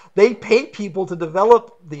house. They pay people to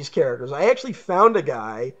develop these characters. I actually found a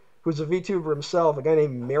guy who's a VTuber himself, a guy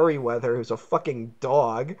named Merryweather, who's a fucking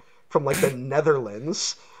dog from like the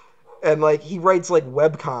Netherlands. And, like, he writes, like,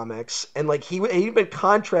 webcomics. And, like, he'd been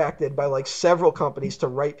contracted by, like, several companies to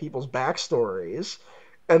write people's backstories.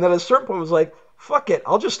 And then at a certain point was like, fuck it,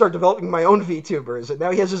 I'll just start developing my own VTubers. And now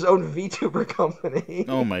he has his own VTuber company.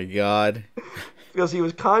 Oh, my God. Because he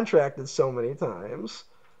was contracted so many times.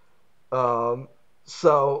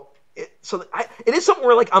 So, it is something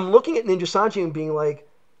where like I'm looking at Ninja Sanji and being like,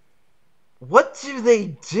 what do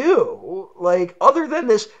they do? Like, other than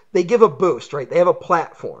this, they give a boost, right? They have a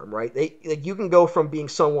platform, right? They like you can go from being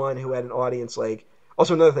someone who had an audience like.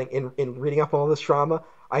 Also, another thing in reading up all this drama,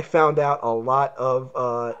 I found out a lot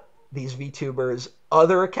of these VTubers'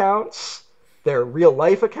 other accounts, their real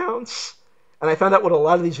life accounts, and I found out what a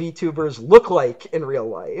lot of these VTubers look like in real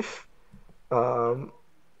life. And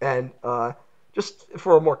just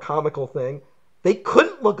for a more comical thing, they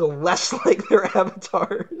couldn't look less like their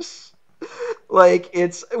avatars. Like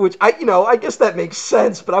which I guess that makes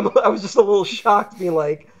sense, but I was just a little shocked, being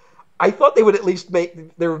like, I thought they would at least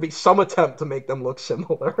there would be some attempt to make them look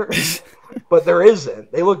similar, but there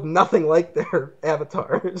isn't. They look nothing like their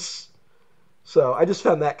avatars. So I just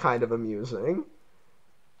found that kind of amusing.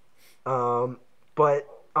 But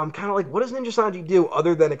I'm kind of like, what does Ninja Sanji do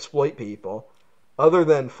other than exploit people? Other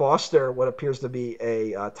than foster what appears to be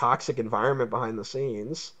a toxic environment behind the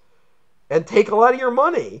scenes, and take a lot of your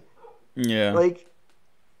money. Yeah. Like,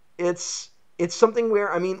 it's something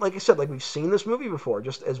where, I mean, like I said, like we've seen this movie before,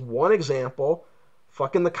 just as one example,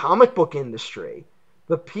 fucking the comic book industry.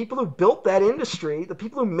 The people who built that industry, the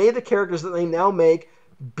people who made the characters that they now make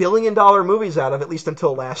billion-dollar movies out of, at least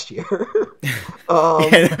until last year.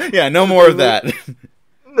 Yeah, no more of that.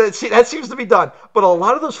 See, that seems to be done. But a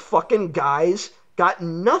lot of those fucking guys got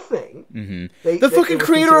nothing. Mm-hmm. The fucking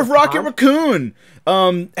creator of Rocket Raccoon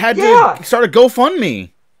had to start a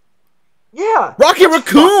GoFundMe. Yeah. Rocket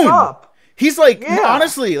Raccoon! He's like,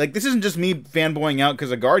 honestly, like, this isn't just me fanboying out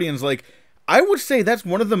because of Guardians. Like, I would say that's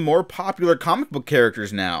one of the more popular comic book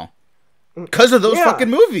characters now. Because of those fucking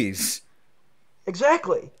movies.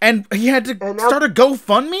 Exactly. And he had to start a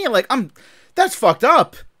GoFundMe? Like, that's fucked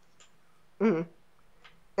up. Mm-hmm.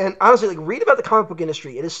 And honestly, like, read about the comic book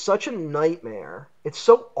industry. It is such a nightmare. It's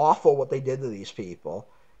so awful what they did to these people.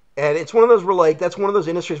 And it's one of those where, like, that's one of those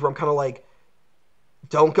industries where I'm kind of like,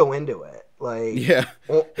 don't go into it. Like,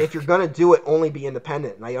 if you're going to do it, only be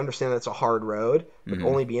independent. And I understand that's a hard road, but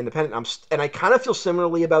only be independent. And I kind of feel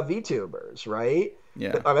similarly about VTubers, right?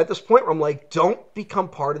 Yeah. I'm at this point where I'm like, don't become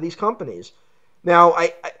part of these companies. Now,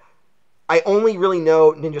 I only really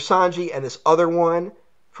know Ninja Sanji and this other one.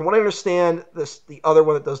 From what I understand, the other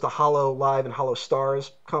one that does the Hollow Live and Hollow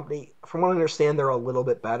Stars company, from what I understand, they're a little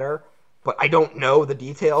bit better. But I don't know the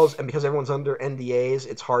details, and because everyone's under NDAs,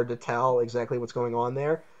 it's hard to tell exactly what's going on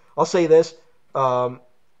there. I'll say this, Hollow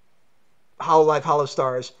Live, Hollow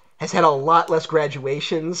Stars has had a lot less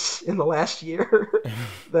graduations in the last year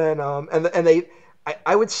than,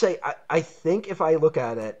 I would say, I think if I look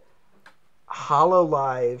at it, Hollow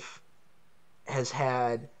Live,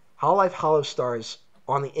 Hollow Stars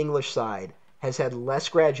on the English side has had less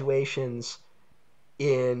graduations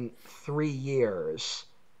in 3 years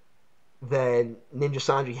than Ninja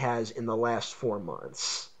Sanji has in the last 4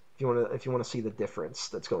 months. If you want to see the difference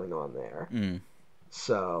that's going on there.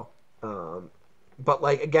 So, but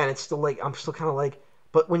like, again, it's still like, I'm still kind of like,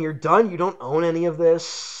 but when you're done, you don't own any of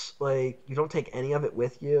this. Like, you don't take any of it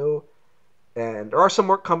with you. And there are some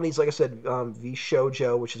more companies, like I said, V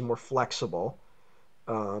Shoujo, which is more flexible,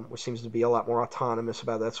 which seems to be a lot more autonomous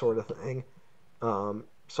about that sort of thing. So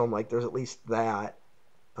I'm like, there's at least that.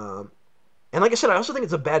 And like I said, I also think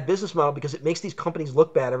it's a bad business model because it makes these companies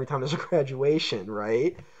look bad every time there's a graduation,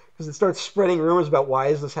 right? Because it starts spreading rumors about why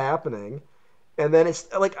is this happening. And then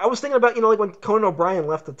it's like, I was thinking about, like when Conan O'Brien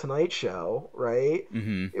left the Tonight Show, right?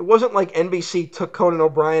 It wasn't like NBC took Conan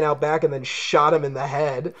O'Brien out back and then shot him in the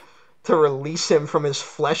head to release him from his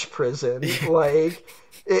flesh prison. Like,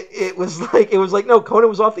 it was like, no, Conan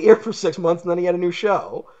was off the air for 6 months and then he had a new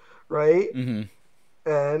show, right?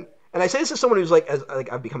 And I say this as someone who's like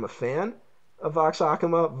I've become a fan of Vox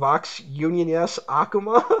Akuma, Vox Union, yes,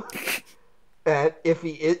 Akuma. And if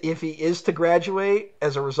he is to graduate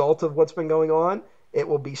as a result of what's been going on, it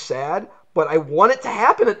will be sad. But I want it to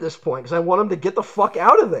happen at this point because I want him to get the fuck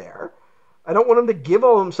out of there. I don't want him to give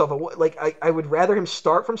all of himself. Like, I would rather him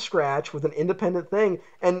start from scratch with an independent thing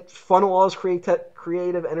and funnel all his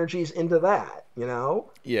creative energies into that, you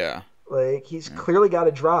know? Yeah. Like, he's clearly got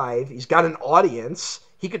a drive. He's got an audience.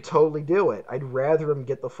 He could totally do it. I'd rather him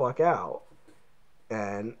get the fuck out.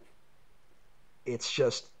 And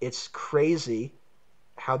it's crazy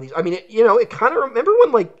how these, I mean, it kind of, remember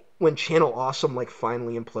when Channel Awesome, like,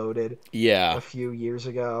 finally imploded? Yeah. A few years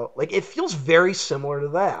ago? Like, it feels very similar to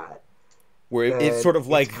that. Where it's sort of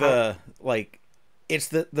like it's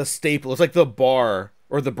the staple. It's like the bar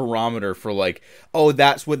or the barometer for like, oh,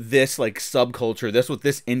 that's what this like subculture, that's what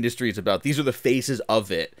this industry is about. These are the faces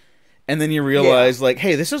of it. And then you realize like,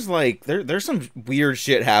 hey, this is like, there's some weird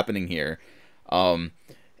shit happening here.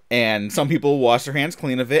 And some people wash their hands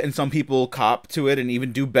clean of it, and some people cop to it and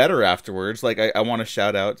even do better afterwards. Like I want to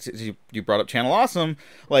shout out. You brought up Channel Awesome,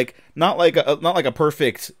 like not like a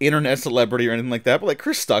perfect internet celebrity or anything like that, but like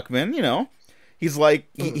Chris Stuckman, you know, he's like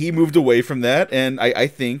he moved away from that, and I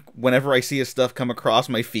think whenever I see his stuff come across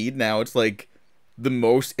my feed now, it's like the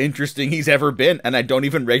most interesting he's ever been, and I don't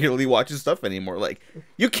even regularly watch his stuff anymore. Like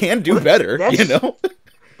you can do better, you know.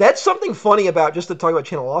 That's something funny about, just to talk about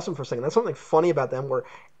Channel Awesome for a second, that's something funny about them where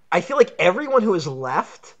I feel like everyone who has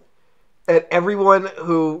left and everyone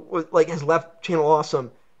who like has left Channel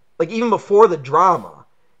Awesome, like even before the drama,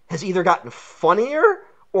 has either gotten funnier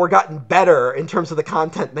or gotten better in terms of the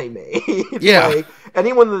content they made. Yeah. Like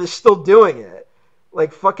anyone that is still doing it,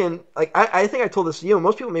 like fucking, like I think I told this to you,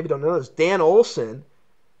 most people maybe don't know this, Dan Olson,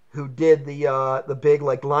 who did the big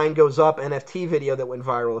like Line Goes Up NFT video that went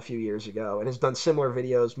viral a few years ago and has done similar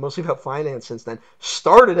videos, mostly about finance since then,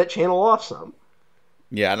 started at Channel Awesome.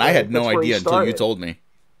 Yeah, and I had no idea until you told me.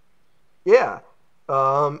 Yeah.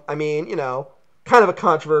 I mean, you know, kind of a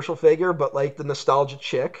controversial figure, but like the nostalgia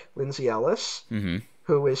chick, Lindsay Ellis,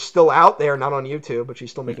 who is still out there, not on YouTube, but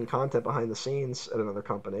she's still making content behind the scenes at another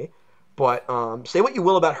company. But say what you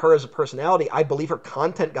will about her as a personality, I believe her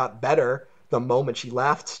content got better the moment she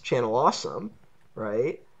left Channel Awesome,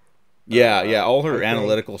 right? Yeah, all her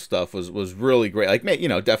analytical stuff was really great. Like, you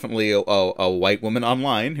know, definitely a white woman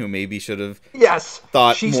online who maybe should have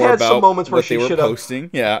thought she's more had about some moments where what they were posting.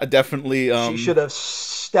 Yeah, definitely. She should have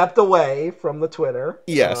stepped away from the Twitter.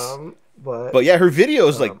 Yes, but yeah, her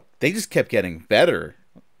videos like they just kept getting better.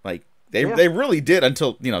 Like they really did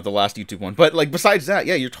until, you know, the last YouTube one. But like besides that,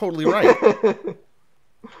 yeah, you're totally right.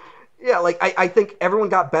 Yeah, like I think everyone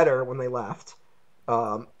got better when they left,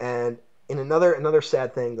 and in another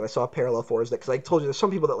sad thing that I saw a parallel for is that, because I told you there's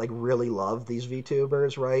some people that like really love these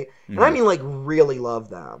VTubers, right? And I mean like really love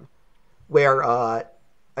them. Where like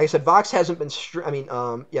I said, Vox hasn't been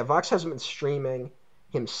Vox hasn't been streaming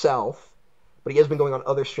himself, but he has been going on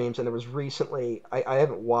other streams. And there was recently, I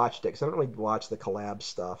haven't watched it because I don't really watch the collab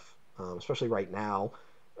stuff, especially right now,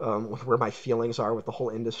 with where my feelings are with the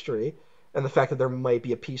whole industry and the fact that there might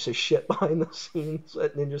be a piece of shit behind the scenes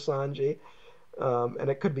at Ninja Sanji. And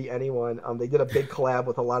it could be anyone. They did a big collab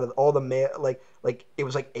with all the male, like it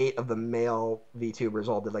was like 8 of the male VTubers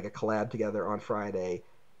all did like a collab together on Friday,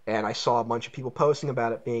 and I saw a bunch of people posting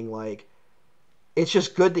about it, being like, it's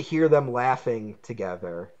just good to hear them laughing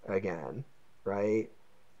together again, right?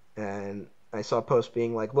 And I saw a post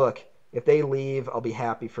being like, look, if they leave, I'll be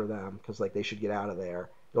happy for them because like they should get out of there.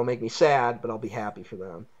 It'll make me sad, but I'll be happy for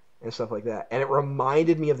them. And stuff like that. And it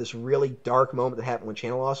reminded me of this really dark moment that happened when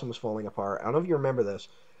Channel Awesome was falling apart. I don't know if you remember this,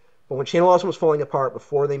 but when Channel Awesome was falling apart,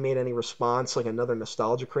 before they made any response, like another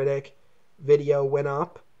Nostalgia Critic video went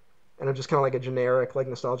up, and it was just kind of like a generic like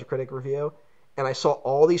Nostalgia Critic review. And I saw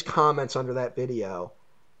all these comments under that video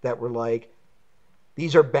that were like,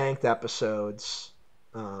 these are banked episodes.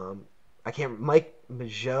 Mike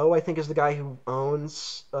Mageau, I think, is the guy who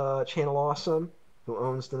owns Channel Awesome, who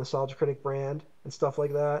owns the Nostalgia Critic brand and stuff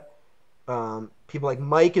like that. People like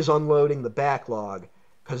Mike is unloading the backlog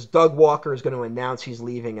because Doug Walker is going to announce he's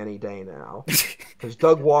leaving any day now. Because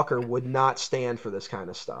Doug Walker would not stand for this kind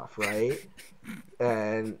of stuff, right?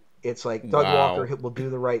 And it's like Doug Walker will do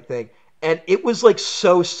the right thing. And it was like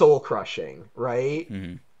so soul-crushing, right?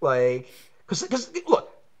 Mm-hmm. Like, because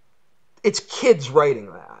look, it's kids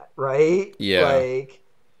writing that, right? Yeah. Like,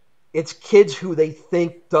 it's kids who they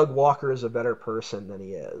think Doug Walker is a better person than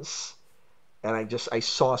he is. And I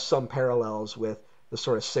saw some parallels with the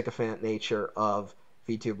sort of sycophant nature of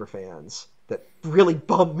VTuber fans that really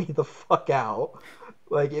bummed me the fuck out.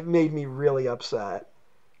 Like, it made me really upset.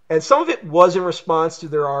 And some of it was in response to,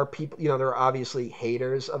 there are people, you know, there are obviously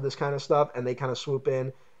haters of this kind of stuff, and they kind of swoop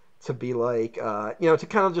in to be like, you know, to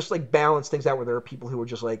kind of just like balance things out, where there are people who are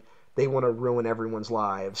just like, they want to ruin everyone's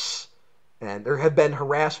lives. And there have been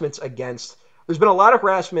harassments there's been a lot of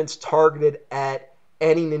harassments targeted at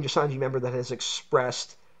any Ninja Sanji member that has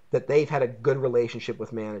expressed that they've had a good relationship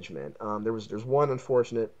with management. There's one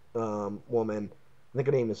unfortunate woman, I think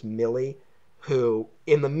her name is Millie, who,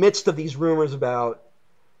 in the midst of these rumors about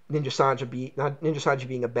Ninja Sanji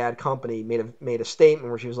being a bad company, made a statement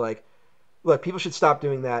where she was like, look, people should stop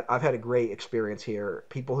doing that. I've had a great experience here.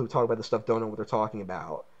 People who talk about this stuff don't know what they're talking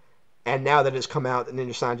about. And now that it's come out that Ninja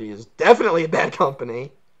Sanji is definitely a bad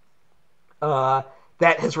company,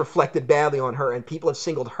 that has reflected badly on her, and people have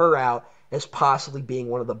singled her out as possibly being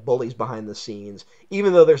one of the bullies behind the scenes,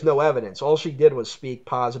 even though there's no evidence. All she did was speak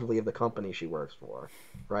positively of the company she works for,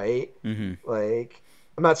 right? Mm-hmm. Like,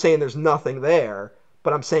 I'm not saying there's nothing there,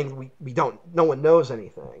 but I'm saying we don't, no one knows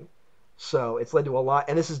anything. So it's led to a lot,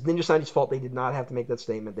 and this is Ninja Society's fault. They did not have to make that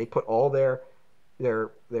statement. They put all their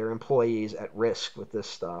employees at risk with this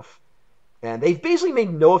stuff, and they've basically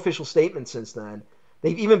made no official statement since then.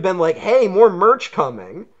 They've even been like, "Hey, more merch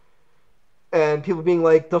coming," and people being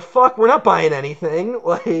like, "The fuck, we're not buying anything."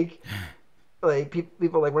 Like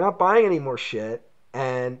people are like, "We're not buying any more shit,"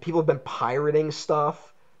 and people have been pirating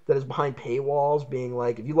stuff that is behind paywalls, being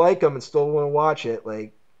like, "If you like them and still want to watch it,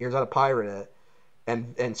 like, here's how to pirate it."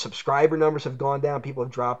 And subscriber numbers have gone down. People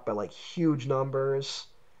have dropped by like huge numbers.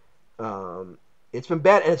 It's been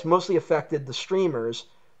bad, and it's mostly affected the streamers,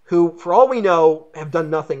 who, for all we know, have done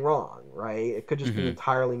nothing wrong. Right? It could just be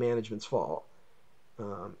entirely management's fault.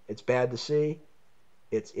 It's bad to see.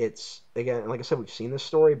 It's again, like I said, we've seen this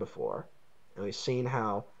story before, and we've seen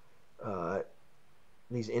how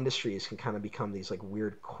these industries can kind of become these like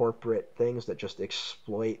weird corporate things that just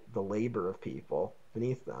exploit the labor of people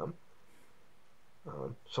beneath them.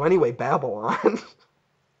 So anyway, Babylon.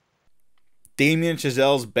 Damien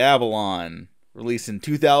Chazelle's Babylon, released in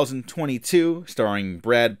 2022, starring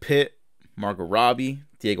Brad Pitt, Margot Robbie,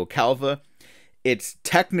 Diego Calva. It's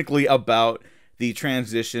technically about the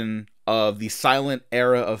transition of the silent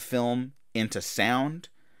era of film into sound.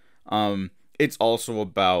 It's also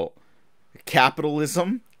about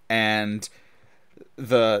capitalism and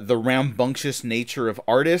the rambunctious nature of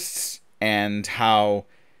artists, and how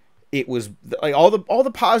it was like all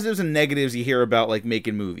the positives and negatives you hear about like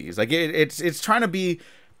making movies. Like it's trying to be.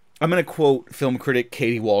 I'm gonna quote film critic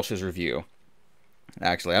Katie Walsh's review.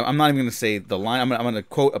 Actually, I'm not even gonna say the line. I'm gonna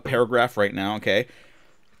quote a paragraph right now. Okay,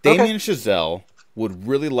 Damien Chazelle would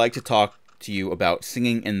really like to talk to you about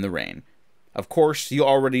Singing in the Rain. Of course, you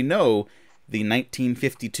already know the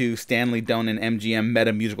 1952 Stanley Donen MGM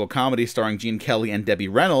meta musical comedy starring Gene Kelly and Debbie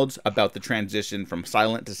Reynolds about the transition from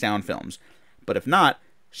silent to sound films. But if not,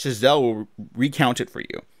 Chazelle will recount it for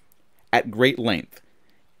you at great length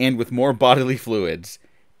and with more bodily fluids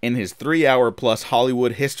in his 3-hour-plus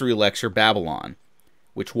Hollywood history lecture Babylon,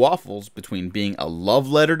 which waffles between being a love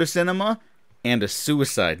letter to cinema and a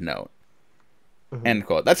suicide note. End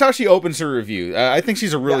quote. That's how she opens her review. I think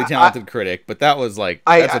she's a really talented critic, but that was like,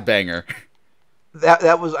 that's a banger.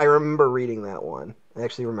 That was, I remember reading that one. I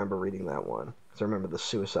actually remember reading that one, because I remember the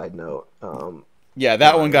suicide note. Yeah,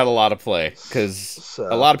 that one got a lot of play, because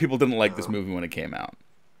a lot of people didn't like this movie when it came out.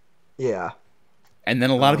 Yeah. And then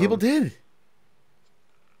a lot of people did.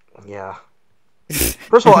 Yeah.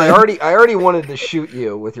 First of all, I already wanted to shoot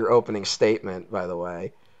you with your opening statement, by the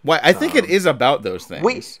way. Why? I think it is about those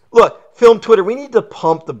things. Look, film Twitter, we need to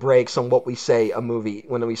pump the brakes on what we say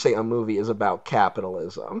when we say a movie is about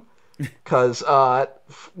capitalism. Because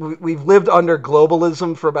we've lived under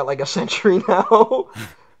globalism for about like a century now.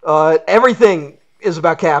 Everything is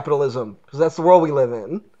about capitalism, because that's the world we live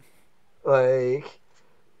in. Like,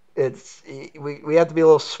 we have to be a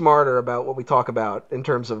little smarter about what we talk about in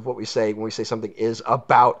terms of what we say when we say something is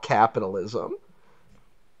about capitalism.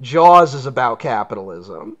 Jaws is about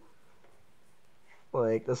capitalism.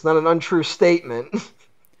 Like, that's not an untrue statement.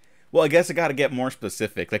 Well, I guess I got to get more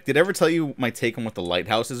specific. Like, did I ever tell you my take on what The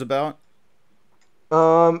Lighthouse is about?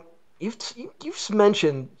 You've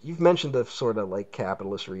mentioned the sort of like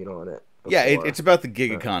capitalist read on it before. Yeah, it's about the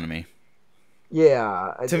gig economy.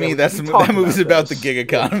 Yeah, to me, that movie's about the gig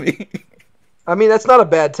economy. I mean, that's not a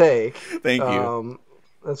bad take. Thank you.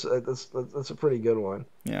 That's a pretty good one.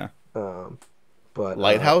 Yeah. But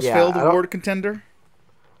Lighthouse failed award contender.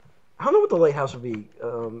 I don't know what The Lighthouse would be.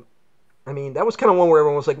 I mean, that was kind of one where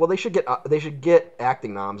everyone was like, "Well, they should get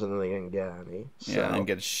acting noms," and then they didn't get any. So, yeah, they didn't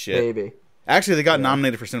get shit. Maybe. Actually, they got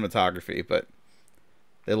nominated for cinematography, but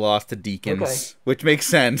they lost to Deakins, which makes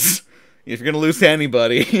sense if you're gonna lose to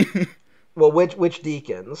anybody. Well, which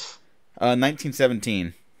Deakins?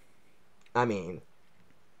 1917. I mean,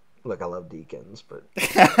 look, I love Deakins, but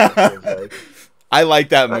I like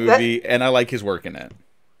that movie, and I like his work in it.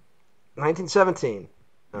 1917,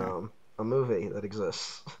 a movie that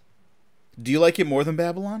exists. Do you like it more than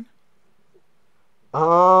Babylon?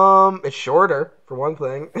 It's shorter, for one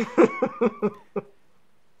thing.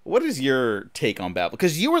 What is your take on Babylon?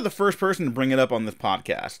 Because you were the first person to bring it up on this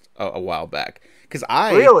podcast a while back. Because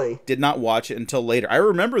I did not watch it until later. I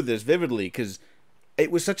remember this vividly because it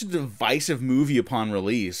was such a divisive movie upon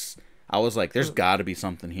release. I was like, there's got to be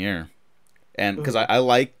something here. And because I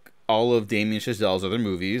like all of Damien Chazelle's other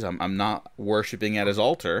movies. I'm not worshiping at his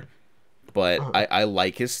altar, but I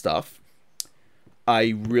like his stuff.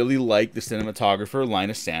 I really like the cinematographer,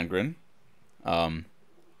 Linus Sandgren.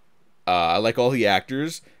 I like all the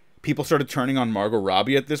actors. People started turning on Margot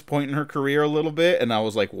Robbie at this point in her career a little bit, and I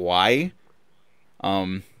was like, why?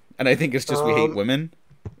 And I think it's just we hate women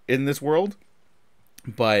in this world.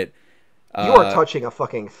 But You are touching a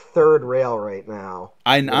fucking third rail right now.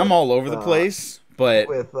 I'm all over the place, but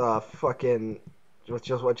with fucking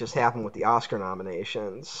what just happened with the Oscar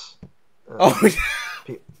nominations.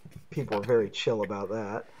 People are very chill about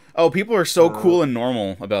that. Oh, people are so cool and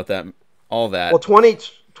normal about that. All that. Well,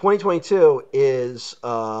 2022 is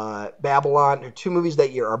Babylon. 2 movies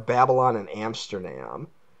that year are Babylon and Amsterdam.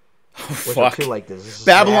 Which Fuck. Are 2, like,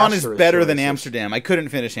 Babylon is better choices. than Amsterdam. I couldn't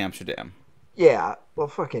finish Amsterdam. Yeah, well,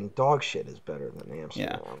 fucking dog shit is better than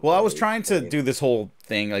Amsterdam. Yeah. Well, I was trying to do this whole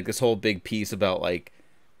thing, like this whole big piece about like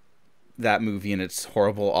that movie and its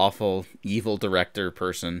horrible, awful, evil director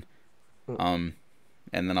person. And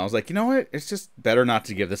then I was like, you know what? It's just better not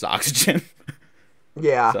to give this oxygen.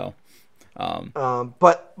 Yeah. So.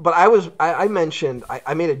 But I mentioned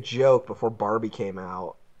I made a joke before Barbie came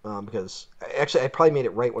out because actually I probably made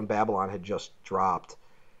it right when Babylon had just dropped.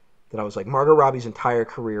 That I was like, Margot Robbie's entire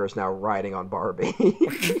career is now riding on Barbie.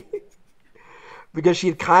 Because she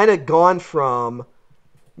had kind of gone from,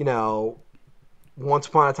 Once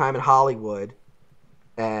Upon a Time in Hollywood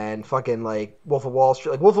and fucking like Wolf of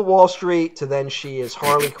Wall Street to then she is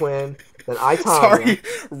Harley Quinn, then I, Tonya. Sorry,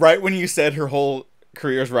 right when you said her whole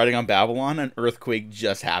career is riding on Babylon, an earthquake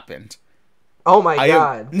just happened. Oh my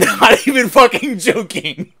god. I'm not even fucking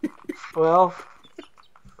joking. Well,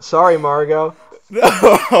 sorry, Margot.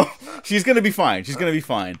 No, she's gonna be fine. She's gonna be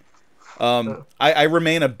fine. I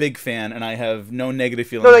remain a big fan, and I have no negative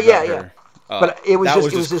feelings about her. But it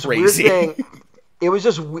was just this crazy. weird thing. It was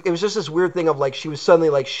just this weird thing of like she was suddenly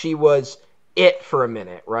like she was it for a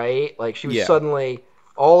minute, right? Like she was suddenly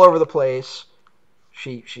all over the place.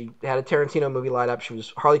 She had a Tarantino movie lined up. She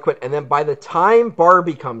was Harley Quinn, and then by the time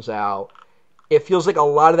Barbie comes out, it feels like a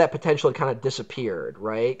lot of that potential had kind of disappeared,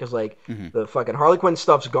 right? Because like the fucking Harley Quinn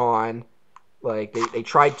stuff's gone. Like, they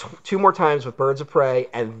tried 2 more times with Birds of Prey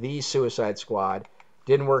and The Suicide Squad.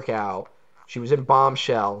 Didn't work out. She was in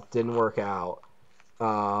Bombshell. Didn't work out.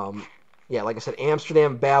 Like I said,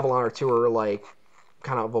 Amsterdam, Babylon are 2 are, like,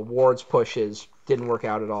 kind of awards pushes. Didn't work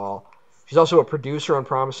out at all. She's also a producer on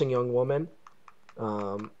Promising Young Woman.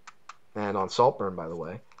 And on Saltburn, by the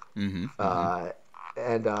way. And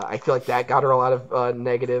I feel like that got her a lot of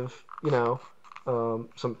negative,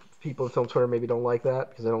 some people in film Twitter maybe don't like that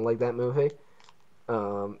because they don't like that movie.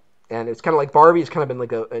 And it's kind of like Barbie's kind of been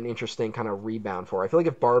like an interesting kind of rebound for her. I feel like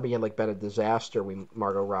if Barbie had like been a disaster,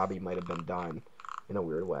 Margot Robbie might have been done in a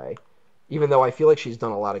weird way. Even though I feel like she's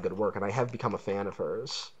done a lot of good work, and I have become a fan of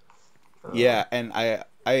hers. Yeah, and I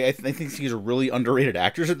think she's a really underrated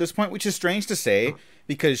actress at this point, which is strange to say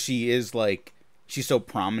because she's so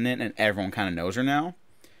prominent and everyone kind of knows her now,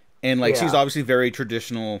 and like she's obviously very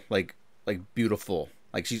traditional, like beautiful.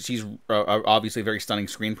 Like she's obviously a very stunning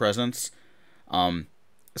screen presence.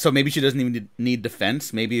 So maybe she doesn't even need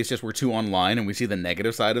defense. Maybe it's just we're too online and we see the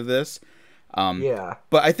negative side of this. But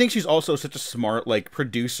I think she's also such a smart like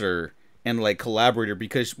producer and like collaborator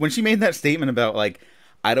because when she made that statement about like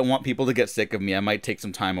I don't want people to get sick of me, I might take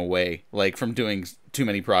some time away like from doing too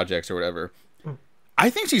many projects or whatever. I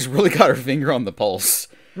think she's really got her finger on the pulse.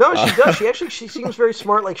 No, she does. She seems very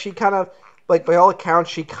smart. Like she kind of. Like, by all accounts,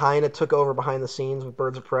 she kind of took over behind the scenes with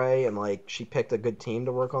Birds of Prey, and, like, she picked a good team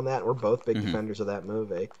to work on that. We're both big defenders of that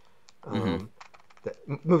movie. The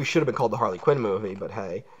movie should have been called the Harley Quinn movie, but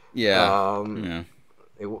hey. Yeah.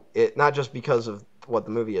 It not just because of what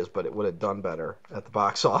the movie is, but it would have done better at the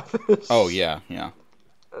box office. Oh, yeah.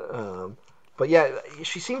 But, yeah,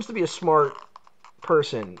 she seems to be a smart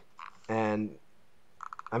person, and...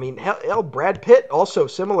 I mean, hell, Brad Pitt also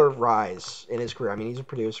similar rise in his career. I mean, he's a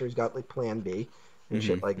producer. He's got like Plan B and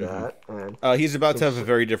shit like that. And he's about to have a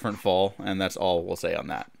very different fall, and that's all we'll say on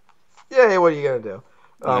that. Yeah, what are you gonna do?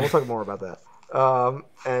 We'll talk more about that.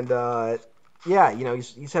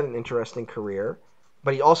 He's had an interesting career,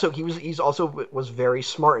 but he also was very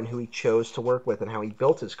smart in who he chose to work with and how he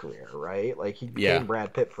built his career. Right, like he became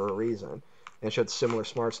Brad Pitt for a reason, and showed similar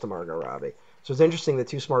smarts to Margot Robbie. So it's interesting that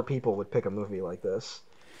 2 smart people would pick a movie like this.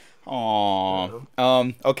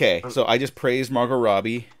 Aww. Okay, so I just praised Margot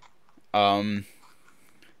Robbie. And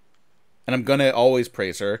I'm gonna always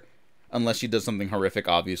praise her, unless she does something horrific,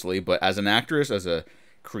 obviously. But as an actress, as a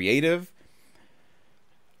creative,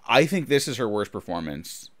 I think this is her worst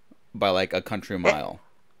performance by like a country mile.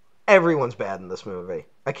 Everyone's bad in this movie.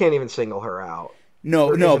 I can't even single her out.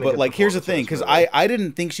 No, but like here's the thing, because I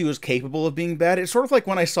didn't think she was capable of being bad. It's sort of like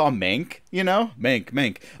when I saw Mank,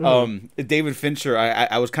 Mank. David Fincher.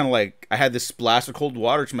 I was kind of like I had this splash of cold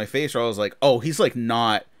water to my face, where I was like, oh, he's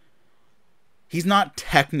not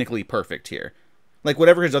technically perfect here. Like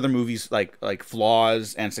whatever his other movies like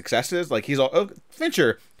flaws and successes, like he's all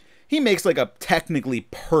Fincher. He makes like a technically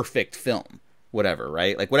perfect film. whatever,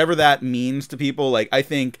 right? Like, whatever that means to people, like, I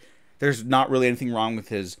think there's not really anything wrong with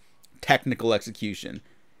his technical execution.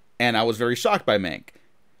 And I was very shocked by Mank.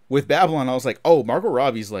 With Babylon, I was like, oh, Margot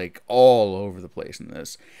Robbie's, like, all over the place in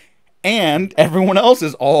this. And everyone else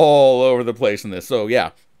is all over the place in this. So,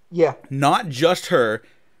 yeah. Yeah. Not just her.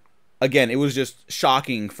 Again, it was just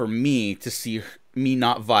shocking for me to see me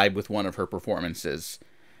not vibe with one of her performances.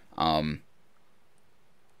 And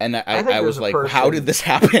I was like, how did this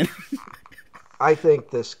happen? I think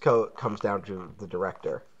this comes down to the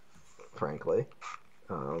director, frankly.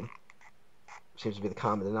 Seems to be the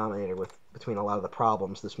common denominator between a lot of the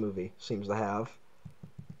problems this movie seems to have.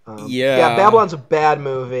 Yeah, Babylon's a bad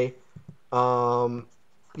movie.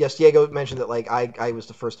 Yes, Diego mentioned that, like, I was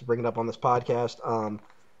the first to bring it up on this podcast.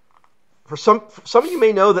 For some of you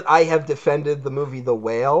may know that I have defended the movie The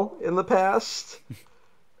Whale in the past.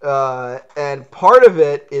 And part of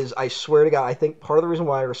it is, I swear to God, I think part of the reason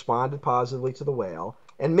why I responded positively to The Whale,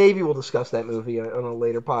 and maybe we'll discuss that movie on a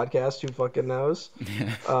later podcast, who fucking knows.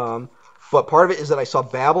 But part of it is that I saw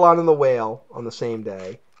Babylon and The Whale on the same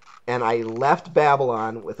day, and I left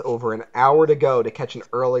Babylon with over an hour to go to catch an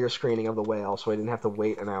earlier screening of The Whale, so I didn't have to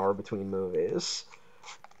wait an hour between movies.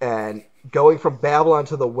 And going from Babylon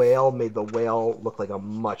to The Whale made The Whale look like a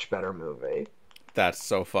much better movie. That's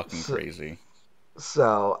so fucking crazy.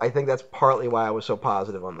 So I think that's partly why I was so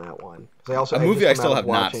positive on that one. A movie I still have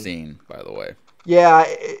not seen, by the way. Yeah,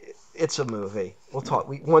 it's a movie. We'll talk.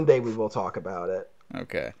 One day we will talk about it.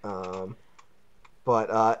 Okay.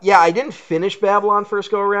 But yeah, I didn't finish Babylon first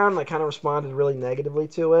go around, and I kind of responded really negatively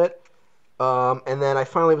to it. And then I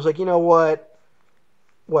finally was like, you know what?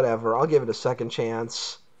 Whatever. I'll give it a second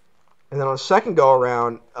chance. And then on a second go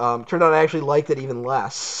around, turned out I actually liked it even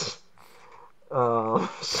less.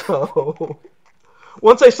 So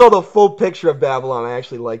once I saw the full picture of Babylon, I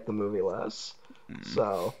actually liked the movie less.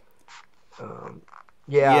 So,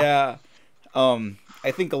 yeah. Yeah. I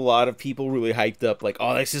think a lot of people really hyped up, like,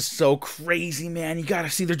 oh, this is so crazy, man. You gotta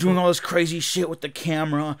see they're doing all this crazy shit with the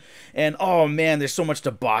camera. And, oh, man, there's so much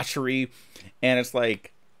debauchery. And it's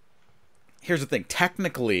like, here's the thing.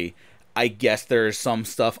 Technically, I guess there's some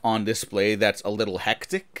stuff on display that's a little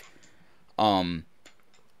hectic.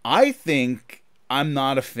 I think I'm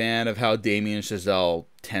not a fan of how Damien Chazelle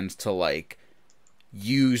tends to, like,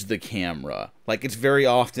 use the camera. Like, it's very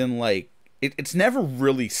often, like, it's never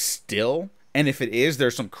really still. And if it is,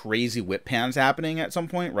 there's some crazy whip pans happening at some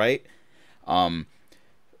point, right?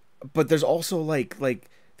 But there's also, like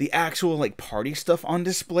the actual, like, party stuff on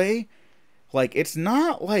display. Like, it's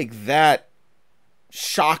not, like, that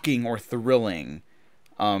shocking or thrilling.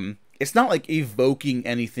 It's not, like, evoking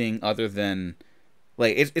anything other than,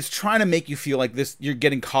 like, it's trying to make you feel like this, you're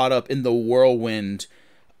getting caught up in the whirlwind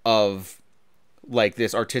of, like,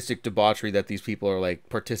 this artistic debauchery that these people are, like,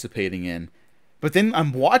 participating in. But then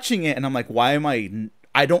I'm watching it and I'm like, why am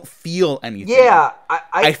I don't feel anything. Yeah,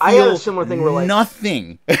 I feel had a similar thing where, like,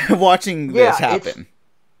 nothing watching this happen.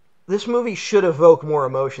 This movie should evoke more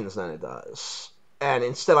emotions than it does. And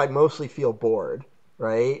instead I mostly feel bored,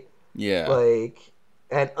 right? Yeah. Like,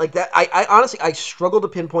 and like that, I honestly, I struggle to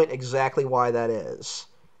pinpoint exactly why that is.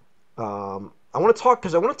 I want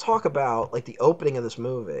to talk about, like, the opening of this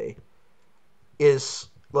movie is,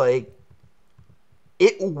 like,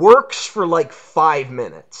 it works for, like, 5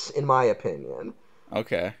 minutes, in my opinion.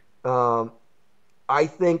 Okay. I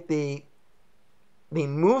think the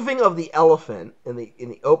moving of the elephant in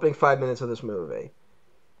the opening 5 minutes of this movie,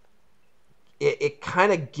 it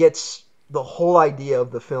kind of gets the whole idea of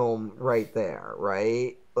the film right there,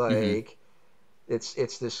 right? Like, it's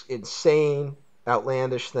this insane,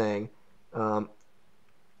 outlandish thing, and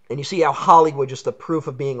you see how Hollywood, just the proof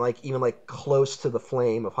of being, like, even, like, close to the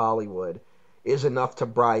flame of Hollywood, is enough to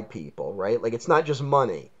bribe people, right? Like, it's not just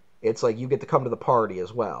money. It's like you get to come to the party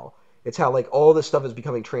as well. It's how, like, all this stuff is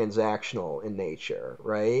becoming transactional in nature,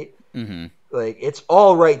 right? Mm-hmm. Like, it's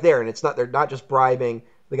all right there, and they're not just bribing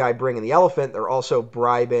the guy bringing the elephant, they're also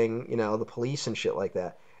bribing, the police and shit like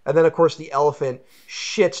that. And then, of course, the elephant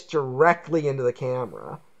shits directly into the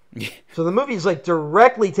camera. So the movie's, like,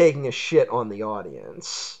 directly taking a shit on the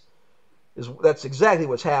audience. That's exactly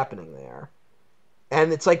what's happening there.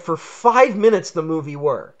 And it's like, for 5 minutes, the movie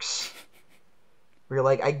works. Where you're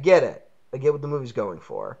like, I get it. I get what the movie's going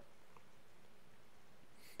for.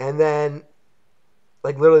 And then,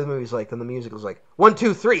 like, literally the movie's like, then the music is like, 1,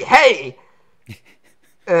 2, 3, hey!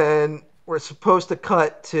 And we're supposed to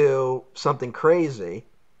cut to something crazy.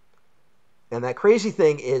 And that crazy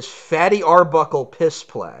thing is Fatty Arbuckle piss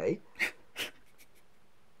play.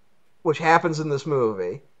 Which happens in this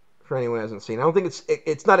movie. For anyone who hasn't seen, I don't think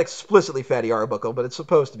it's not explicitly Fatty Arbuckle, but it's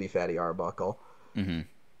supposed to be Fatty Arbuckle.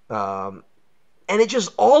 Mm-hmm. and it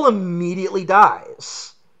just all immediately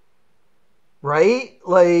dies. Right?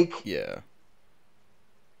 Like, Yeah.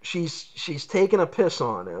 she's taking a piss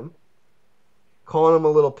on him, calling him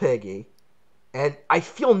a little piggy, and I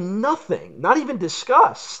feel nothing, not even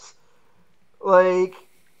disgust. Like,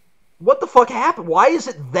 what the fuck happened? Why is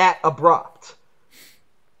it that abrupt?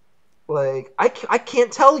 Like, I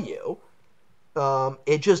can't tell you.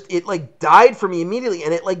 It like died for me immediately,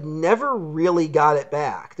 and it like never really got it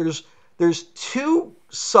back. There's two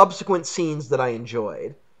subsequent scenes that I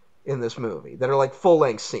enjoyed in this movie that are like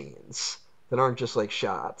full-length scenes that aren't just like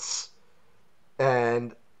shots.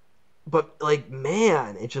 But like,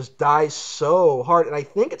 man, it just dies so hard, and I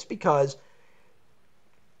think it's because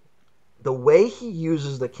the way he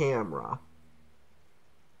uses the camera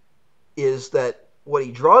is that what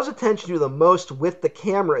he draws attention to the most with the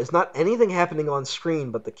camera is not anything happening on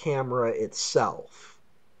screen, but the camera itself.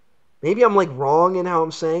 Maybe I'm like wrong in how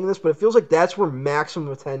I'm saying this, but it feels like that's where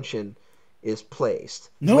maximum attention is placed.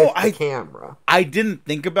 With the camera. I didn't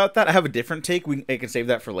think about that. I have a different take. I can save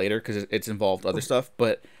that for later because it's involved other stuff,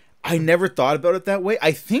 but I never thought about it that way.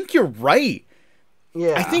 I think you're right.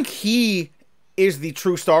 Yeah. I think he is the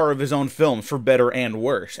true star of his own films, for better and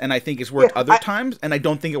worse. And I think it's worked other times, and I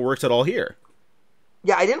don't think it works at all here.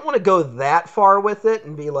 Yeah, I didn't want to go that far with it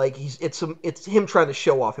and be like, it's him trying to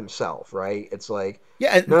show off himself, right? It's like,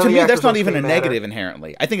 yeah, and to me, that's not even a negative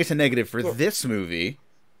inherently. I think it's a negative for this movie,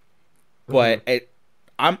 but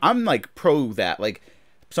I'm like pro that. Like,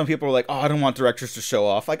 some people are like, oh, I don't want directors to show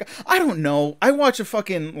off. Like, I don't know. I watch a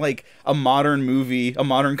fucking, like, a modern movie, a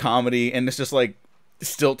modern comedy, and it's just like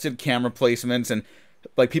stilted camera placements and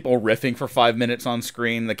like people riffing for 5 minutes on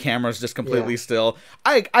screen. The camera's just completely still.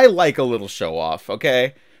 I like a little show off.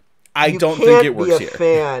 Okay, I don't think it works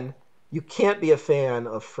here. You can't be a fan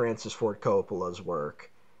of Francis Ford Coppola's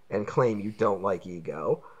work and claim you don't like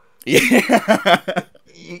Ego. Yeah,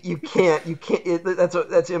 you can't.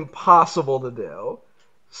 That's impossible to do.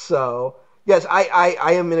 So yes,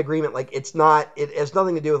 I am in agreement. Like, it has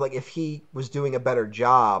nothing to do with, like, if he was doing a better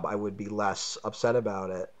job, I would be less upset about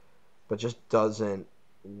it. But just doesn't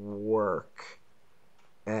work.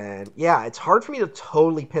 And yeah, it's hard for me to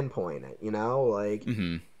totally pinpoint it, you know? Like,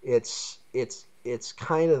 it's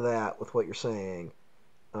kind of that with what you're saying.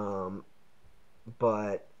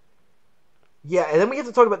 But yeah, and then we have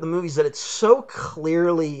to talk about the movies that it's so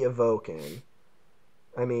clearly evoking.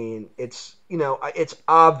 I mean, it's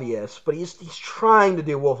obvious, but he's trying to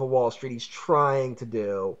do Wolf of Wall Street. He's trying to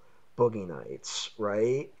do Boogie Nights,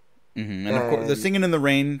 right? And of course, the Singing in the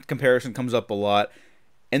Rain comparison comes up a lot,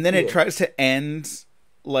 and then it tries to end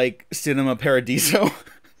like Cinema Paradiso.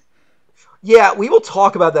 Yeah, we will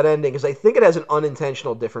talk about that ending because I think it has an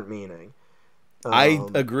unintentional different meaning. I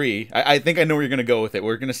agree. I think I know where you're going to go with it.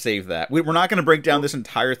 We're going to save that. We're not going to break down this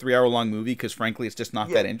entire 3-hour-long movie because, frankly, it's just not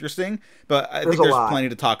that interesting. But I think there's plenty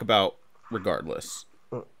to talk about regardless.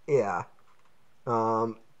 Yeah.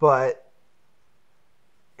 But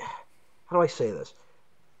how do I say this?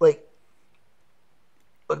 Like,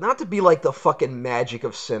 not to be like the fucking magic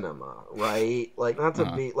of cinema, right? Like, not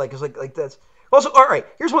to be like, it's like that's also, all right,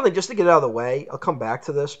 here's one thing just to get it out of the way. I'll come back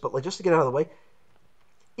to this, but like, just to get it out of the way.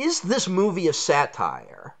 Is this movie a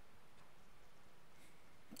satire?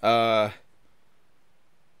 I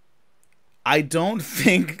don't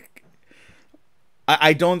think.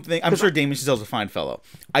 I'm sure Damien Chazelle's a fine fellow.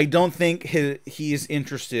 I don't think he is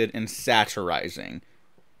interested in satirizing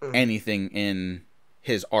anything in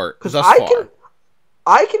his art thus far.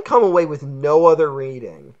 I can come away with no other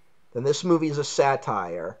reading than this movie is a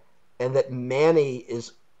satire, and that Manny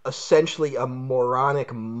is essentially a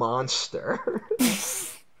moronic monster.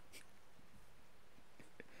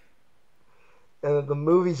 And that the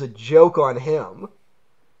movie's a joke on him,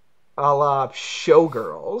 a la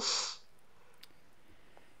Showgirls.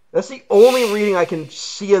 That's the only reading I can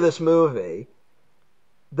see of this movie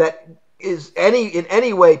that is in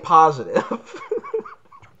any way positive.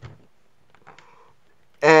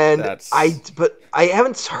 But I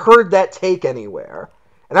haven't heard that take anywhere.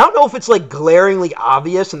 And I don't know if it's like glaringly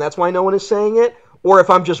obvious and that's why no one is saying it, or if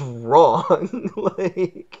I'm just wrong.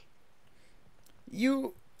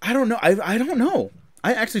 I don't know. I don't know.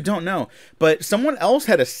 I actually don't know. But someone else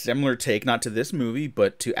had a similar take, not to this movie,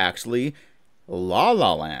 but to actually La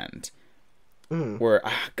La Land. Where,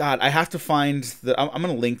 God, I have to find I'm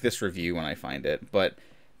going to link this review when I find it. But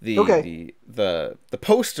the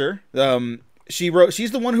poster,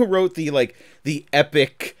 she's the one who wrote the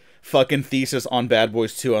epic fucking thesis on Bad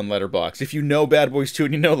Boys 2 on Letterboxd. If you know Bad Boys 2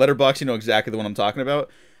 and you know Letterboxd, you know exactly the one I'm talking about.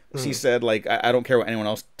 She said, like, I don't care what anyone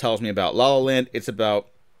else tells me about La La Land. It's about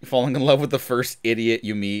falling in love with the first idiot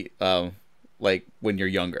you meet, like, when you're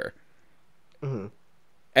younger. Mm-hmm.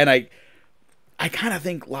 And I kind of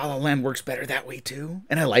think La La Land works better that way too,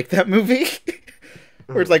 and I like that movie.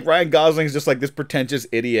 Where it's like Ryan Gosling's just like this pretentious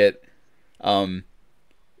idiot,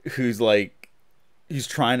 who's like he's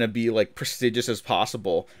trying to be like prestigious as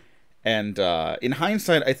possible, and in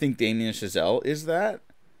hindsight, I think Damien Chazelle is that.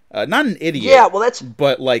 Not an idiot. Yeah, well, that's.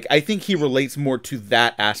 But like I think he relates more to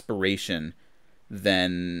that aspiration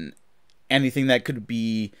than anything that could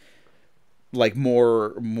be like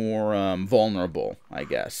more vulnerable, I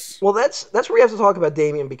guess. Well, that's where we have to talk about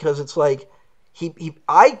Damien, because it's like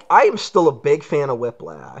I am still a big fan of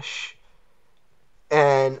Whiplash,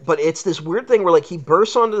 but it's this weird thing where like he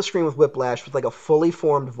bursts onto the screen with Whiplash with like a fully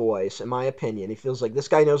formed voice. In my opinion, he feels like this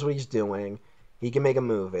guy knows what he's doing. He can make a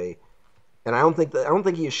movie, and I don't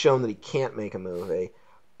think he has shown that he can't make a movie.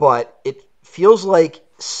 But it feels like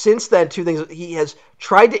since then, two things: he has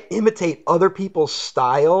tried to imitate other people's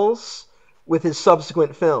styles with his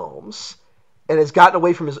subsequent films, and has gotten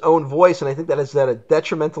away from his own voice, and I think that has had a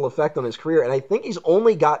detrimental effect on his career, and I think he's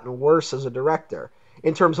only gotten worse as a director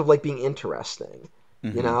in terms of like being interesting.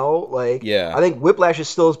 Mm-hmm. You know, like, yeah. I think Whiplash is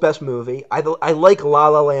still his best movie. I like La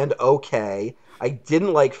La Land okay. I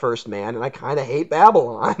didn't like First Man, and I kind of hate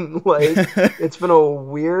Babylon. Like, it's been a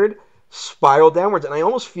weird spiral downwards, and I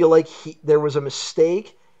almost feel like there was a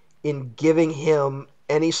mistake in giving him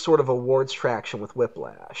any sort of awards traction with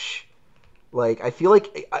Whiplash. Like, I feel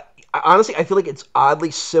like, honestly, I feel like it's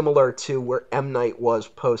oddly similar to where M. Night was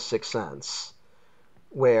post Sixth Sense,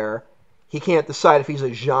 where he can't decide if he's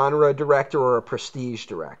a genre director or a prestige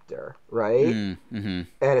director, right? Mm-hmm.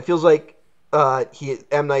 And it feels like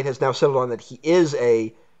M. Night has now settled on that he is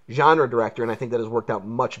a genre director, and I think that has worked out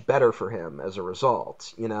much better for him as a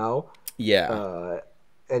result, you know? Yeah.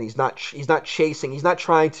 And he's not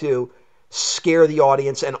trying to scare the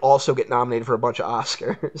audience and also get nominated for a bunch of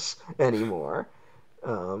Oscars anymore.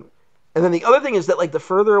 And then the other thing is that, like, the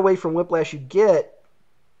further away from Whiplash you get,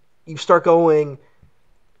 you start going,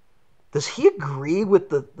 does he agree with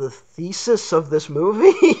the thesis of this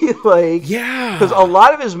movie? Like, yeah. Because a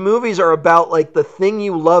lot of his movies are about, like, the thing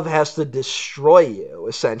you love has to destroy you,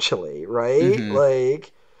 essentially, right? Mm-hmm.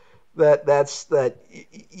 Like,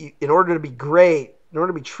 in order to be great, in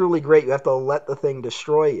order to be truly great, you have to let the thing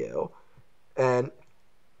destroy you. And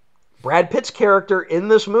Brad Pitt's character in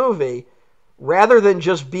this movie, rather than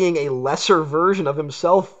just being a lesser version of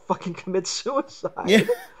himself, fucking commits suicide. Yeah.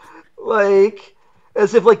 Like,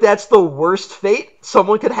 as if like that's the worst fate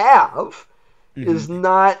someone could have, is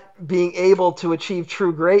not being able to achieve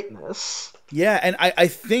true greatness. Yeah, and I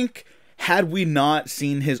think had we not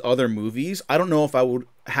seen his other movies, I don't know if I would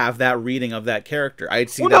have that reading of that character. I'd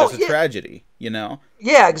see that as a tragedy, you know?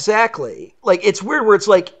 Yeah, exactly. Like, it's weird where it's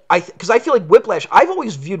like, because I feel like Whiplash, I've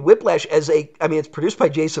always viewed Whiplash as it's produced by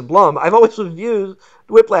Jason Blum. I've always viewed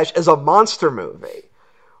Whiplash as a monster movie.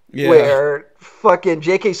 Yeah. Where fucking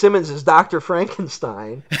J.K. Simmons is Dr.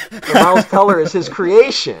 Frankenstein, and Miles Teller is his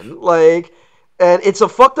creation. Like, and it's a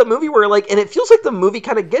fucked up movie where, like, and it feels like the movie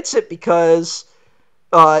kind of gets it because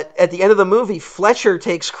at the end of the movie, Fletcher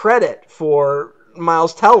takes credit for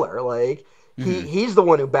Miles Teller. Like, he's the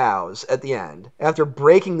one who bows at the end after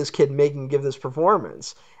breaking this kid, making him give this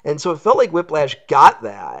performance. And so it felt like Whiplash got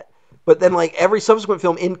that. But then, like, every subsequent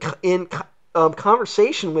film in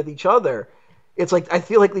conversation with each other, it's like I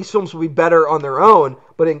feel like these films would be better on their own,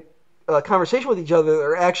 but in conversation with each other,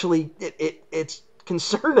 they're actually it's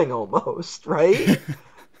concerning almost, right?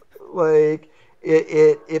 Like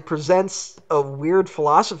it presents a weird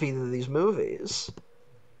philosophy to these movies.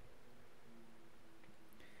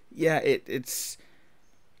 Yeah, it's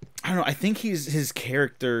I don't know. I think his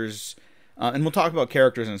characters, and we'll talk about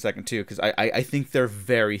characters in a second too, because I think they're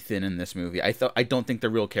very thin in this movie. I don't think they're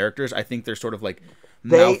real characters. I think they're sort of like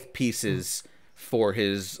mouthpieces for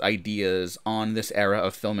his ideas on this era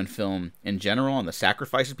of film and film in general, and the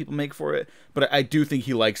sacrifices people make for it. But I do think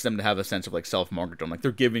he likes them to have a sense of like self-martyrdom, like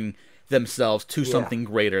they're giving themselves to something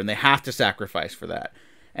greater, and they have to sacrifice for that.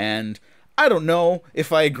 And I don't know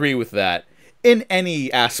if I agree with that in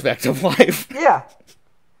any aspect of life. Yeah.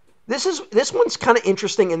 This one's kind of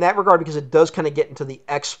interesting in that regard because it does kind of get into the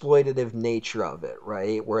exploitative nature of it,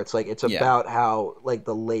 right? Where it's like it's about how like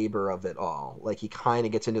the labor of it all. Like he kind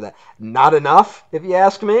of gets into that. Not enough, if you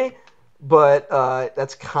ask me, but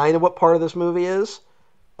that's kind of what part of this movie is.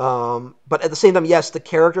 But at the same time, yes, the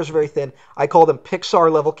characters are very thin. I call them Pixar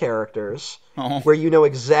level characters, where you know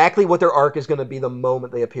exactly what their arc is going to be the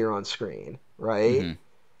moment they appear on screen, right? Mm-hmm.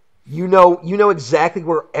 You know exactly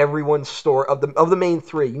where everyone's story of the main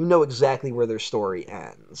three. You know exactly where their story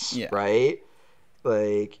ends, right?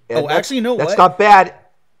 Like, actually, you know that's what? not bad.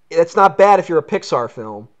 That's not bad if you're a Pixar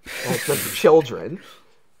film and it's meant for children,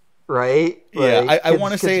 right? Yeah, Like, I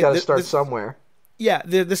want to kids say got to start somewhere. Yeah,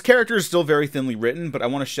 this character is still very thinly written, but I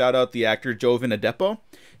want to shout out the actor Jovan Adepo.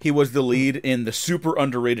 He was the lead in the super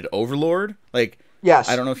underrated Overlord. Like, I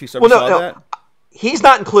Yes. don't know if you Well, saw no, that. he's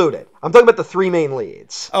not included. I'm talking about the three main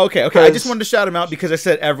leads. Okay. I just wanted to shout him out because I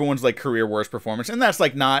said everyone's like career worst performance, and that's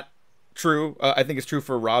like not true. I think it's true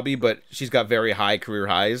for Robbie, but she's got very high career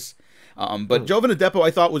highs. But Jovan Adepo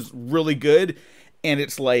I thought was really good, and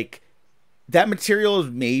it's like that material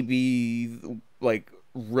is maybe like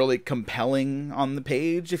really compelling on the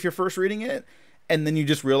page if you're first reading it, and then you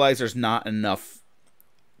just realize there's not enough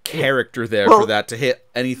character there for that to hit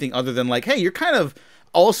anything other than like, hey, you're kind of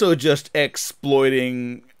also just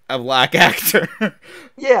exploiting a black actor.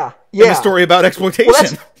 Yeah. In a story about exploitation.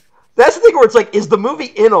 Well, that's the thing where it's like, is the movie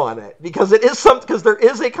in on it? Because it is because there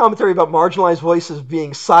is a commentary about marginalized voices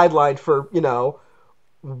being sidelined for,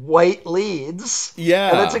 white leads. Yeah.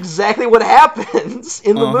 And that's exactly what happens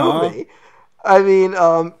in the movie. I mean,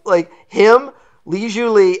 like him, Lee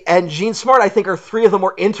Ju-lee, and Jean Smart, I think, are three of the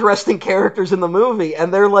more interesting characters in the movie,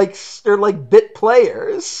 and they're like bit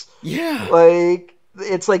players. Yeah. Like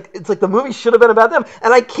it's like the movie should have been about them,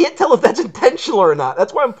 and I can't tell if that's intentional or not.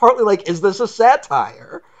 That's why I'm partly like, is this a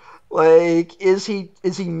satire? Like, is he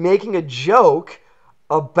making a joke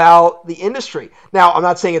about the industry? Now, I'm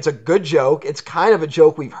not saying it's a good joke. It's kind of a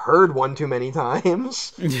joke we've heard one too many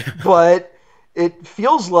times, but it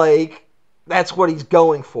feels like that's what he's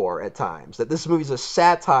going for at times. That this movie's a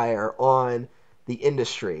satire on the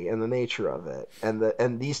industry and the nature of it,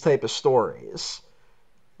 and these type of stories.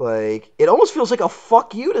 Like, it almost feels like a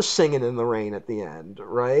fuck you to Singing in the Rain at the end,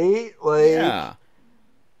 right? Like, yeah.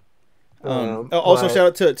 Also,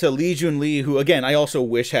 shout out to Lee Jun-lee, who again I also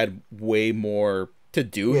wish had way more to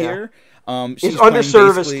do here. She's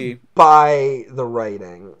underserviced by the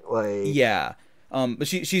writing. Like, yeah. But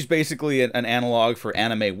she's basically an analog for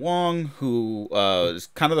Anna May Wong, who is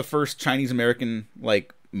kind of the first Chinese American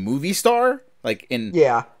like movie star, like in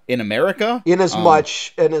America. In as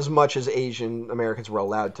much as Asian Americans were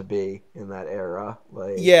allowed to be in that era.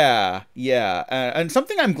 Like, yeah. And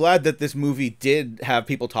something I'm glad that this movie did have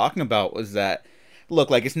people talking about was that, look,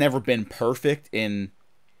 like it's never been perfect in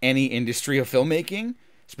any industry of filmmaking,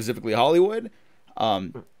 specifically Hollywood.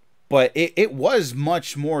 But it was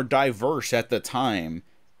much more diverse at the time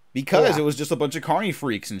because it was just a bunch of carny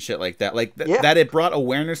freaks and shit like that. Like that it brought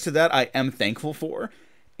awareness to that, I am thankful for.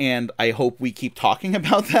 And I hope we keep talking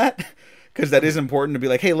about that because that is important to be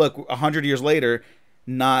like, hey, look, 100 years later,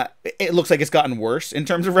 it looks like it's gotten worse in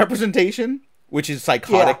terms of representation, which is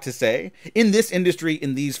psychotic to say. In this industry,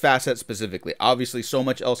 in these facets specifically. Obviously, so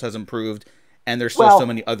much else has improved, and there's still so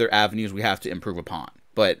many other avenues we have to improve upon.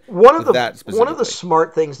 But one of the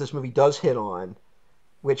smart things this movie does hit on,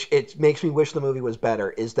 which it makes me wish the movie was better,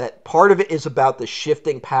 is that part of it is about the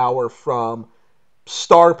shifting power from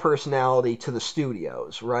star personality to the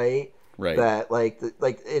studios, right? Right. That like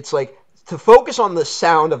it's like to focus on the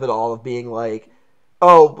sound of it all, of being like,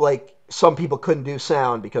 oh, like some people couldn't do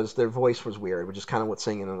sound because their voice was weird, which is kind of what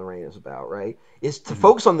Singing in the Rain is about, right? Is to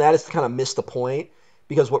focus on that is to kind of miss the point.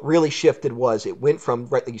 Because what really shifted was it went from,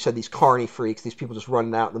 right, like you said, these carny freaks, these people just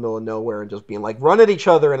running out in the middle of nowhere and just being like, run at each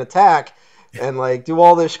other and attack and like do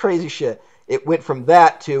all this crazy shit. It went from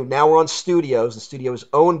that to now we're on studios. The studio is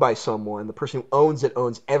owned by someone. The person who owns it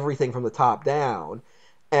owns everything from the top down.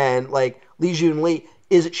 And like Lee Jun-lee,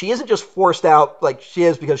 she isn't just forced out like she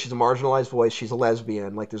is because she's a marginalized voice. She's a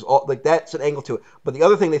lesbian. Like there's all like that's an angle to it. But the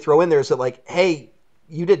other thing they throw in there is that like, hey,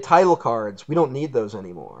 you did title cards. We don't need those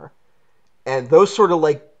anymore. And those sort of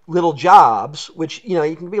like little jobs, which,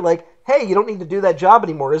 you can be like, hey, you don't need to do that job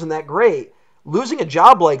anymore. Isn't that great? Losing a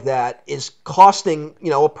job like that is costing,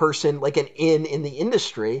 a person like an in the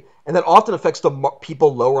industry. And that often affects the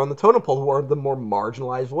people lower on the totem pole, who are the more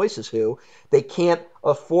marginalized voices, who they can't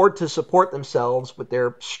afford to support themselves with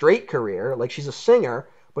their straight career. Like she's a singer,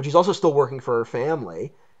 but she's also still working for her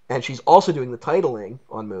family. And she's also doing the titling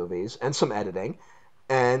on movies and some editing.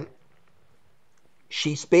 And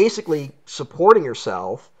she's basically supporting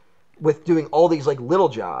herself with doing all these like little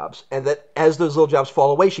jobs, and that as those little jobs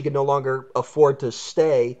fall away, she can no longer afford to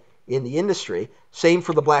stay in the industry. Same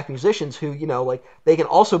for the black musicians who, like they can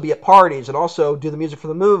also be at parties and also do the music for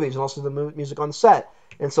the movies and also the music on set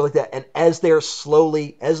and stuff like that. And as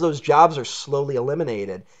those jobs are slowly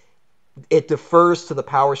eliminated, it defers to the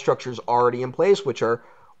power structures already in place, which are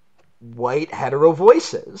white hetero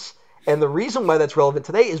voices. And the reason why that's relevant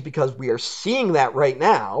today is because we are seeing that right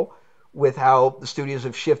now with how the studios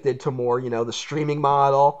have shifted to more, the streaming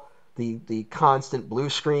model, the constant blue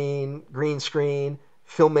screen, green screen,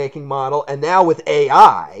 filmmaking model, and now with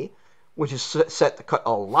AI, which is set to cut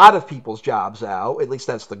a lot of people's jobs out. At least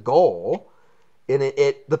that's the goal. And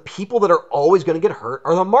the people that are always going to get hurt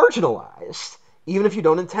are the marginalized, even if you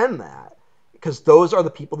don't intend that. Because those are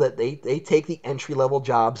the people that they take the entry-level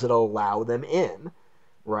jobs that allow them in,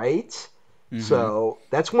 right? Mm-hmm. So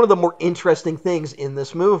that's one of the more interesting things in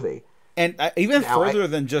this movie. And even further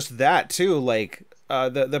than just that, too, like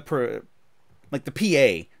the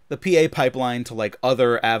PA pipeline to like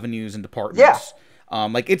other avenues and departments. Yeah.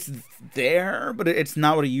 Like it's there, but it's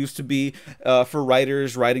not what it used to be. For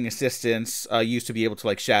writers, writing assistants used to be able to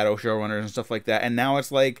like shadow showrunners and stuff like that, and now it's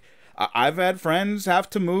like I've had friends have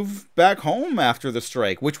to move back home after the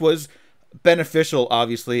strike, which was beneficial,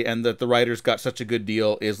 obviously, and that the writers got such a good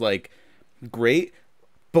deal is like great,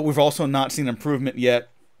 but we've also not seen improvement yet.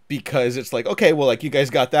 Because it's like, okay, well, like you guys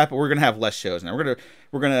got that, but we're gonna have less shows now. We're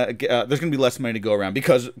gonna there's gonna be less money to go around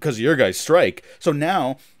because of your guys' strike. So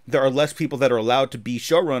now there are less people that are allowed to be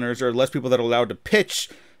showrunners, or less people that are allowed to pitch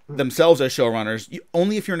themselves as showrunners.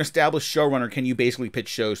 Only if you're an established showrunner can you basically pitch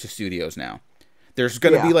shows to studios now. There's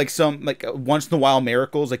gonna be like some like once in a while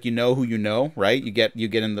miracles, like you know who you know, right? You get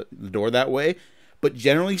in the door that way, but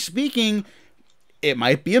generally speaking. It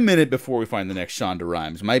might be a minute before we find the next Shonda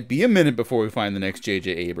Rhimes. Might be a minute before we find the next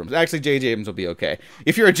J.J. Abrams. Actually, J.J. Abrams will be okay.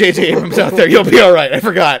 If you're a J.J. Abrams out there, you'll be all right. I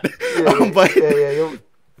forgot.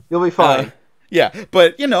 You'll be fine. Yeah,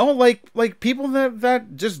 but you know, like people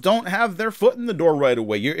that just don't have their foot in the door right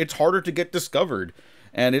away. It's harder to get discovered,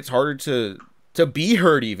 and it's harder to be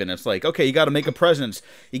heard. Even it's like, okay, you got to make a presence.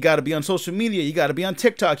 You got to be on social media. You got to be on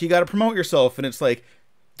TikTok. You got to promote yourself. And it's like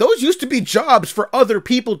those used to be jobs for other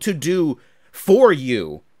people to do. For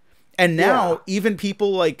you. And now even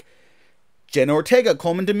people like Jenna Ortega,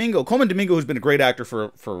 Coleman Domingo, who's been a great actor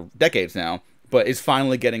for decades now, but is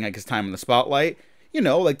finally getting like his time in the spotlight. You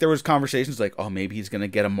know, like there was conversations like, oh, maybe he's gonna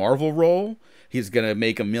get a Marvel role, he's gonna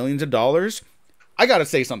make millions of dollars. I gotta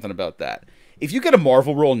say something about that. If you get a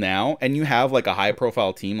Marvel role now and you have like a high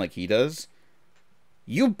profile team like he does,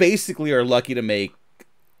 you basically are lucky to make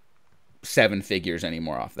 7 figures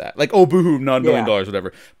anymore off that. Like, oh, boohoo, not $1 million,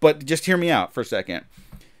 whatever. But just hear me out for a second.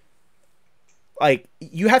 Like,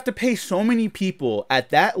 you have to pay so many people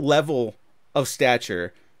at that level of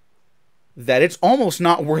stature that it's almost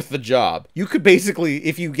not worth the job. You could basically,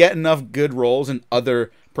 if you get enough good roles in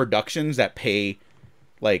other productions that pay,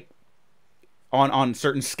 like, on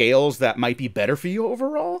certain scales that might be better for you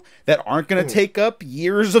overall, that aren't going to take up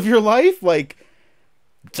years of your life, like,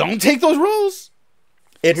 don't take those roles.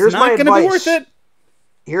 It's not going to be worth it.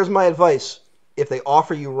 Here's my advice. If they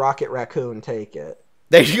offer you Rocket Raccoon, take it.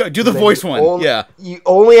 There you go. Do the voice one. You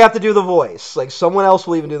only have to do the voice. Like, someone else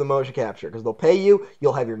will even do the motion capture. Because they'll pay you.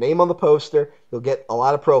 You'll have your name on the poster. You'll get a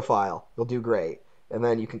lot of profile. You'll do great. And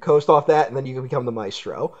then you can coast off that, and then you can become the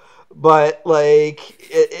maestro. But, like,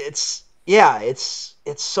 it's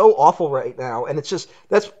so awful right now. And it's just,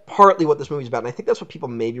 that's partly what this movie's about. And I think that's what people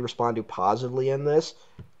maybe respond to positively in this.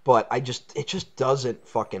 But it just doesn't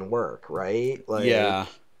fucking work, right? Like,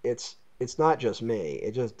 it's not just me.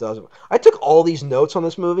 It just doesn't. I took all these notes on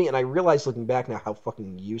this movie, and I realized looking back now how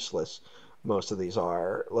fucking useless most of these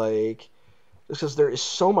are. Like, because there is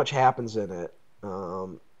so much happens in it,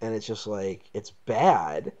 and it's just like it's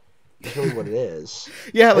bad. That's really what it is.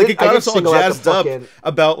 Yeah, like it got us all jazzed up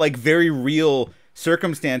about like very real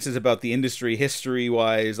circumstances about the industry,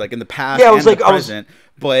 history-wise, like in the past and the present.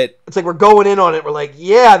 But it's like we're going in on it. We're like,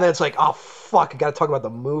 yeah, and then it's like, oh fuck, I got to talk about the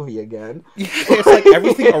movie again. Yeah, it's like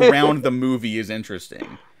everything around the movie is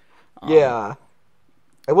interesting. I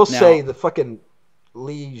will say the fucking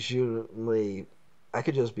Lee Jun Lee. I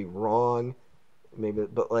could just be wrong, maybe,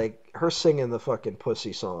 but like her singing the fucking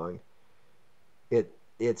pussy song.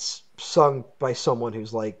 It's sung by someone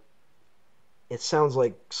who's like. It sounds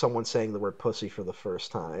like someone saying the word pussy for the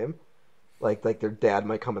first time. Like their dad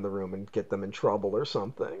might come in the room and get them in trouble or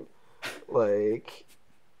something. Like,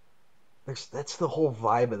 that's the whole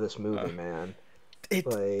vibe of this movie, man.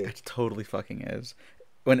 It totally fucking is.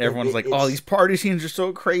 When everyone's like, oh, these party scenes are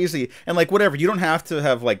so crazy. And like, whatever, you don't have to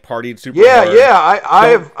have like partied super hard.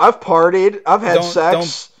 I've partied. I've had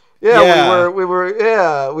sex. We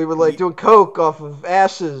were like doing coke off of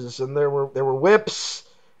asses, and there were whips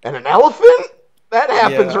and an elephant. That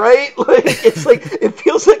happens, right? Like, it's like it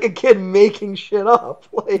feels like a kid making shit up.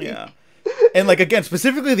 Like, and like again,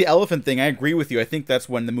 specifically the elephant thing, I agree with you. I think that's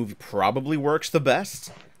when the movie probably works the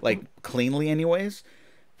best, like cleanly, anyways.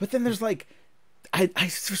 But then there's like, I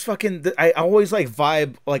always like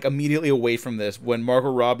vibe like immediately away from this when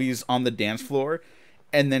Margot Robbie's on the dance floor,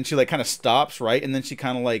 and then she like kind of stops, right, and then she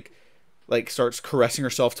kind of like starts caressing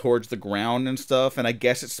herself towards the ground and stuff. And I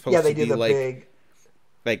guess it's supposed to be like.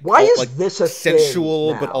 why is like this a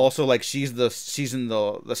sensual, thing but now? also like she's in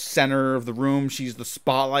the center of the room. She's the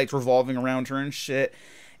spotlights revolving around her and shit,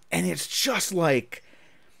 and it's just like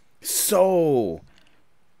so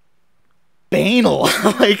banal.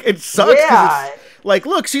 Like it sucks because Yeah, it's like,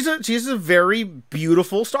 look, she's a very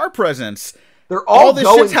beautiful star presence. they're All all this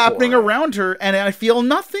going shit's happening for it. around her, and I feel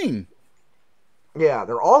nothing. Yeah,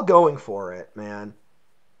 they're all going for it, man.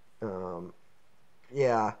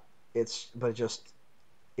 Yeah, but just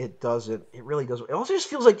it doesn't. It really doesn't. It also just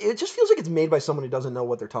feels like it's made by someone who doesn't know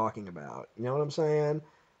what they're talking about. You know what I'm saying?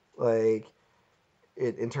 Like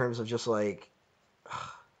in terms of just like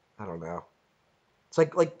I don't know. It's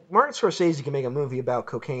like Martin Scorsese can make a movie about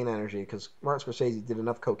cocaine energy because Martin Scorsese did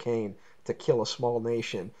enough cocaine to kill a small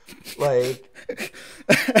nation. Like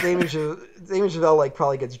Damon Chazelle like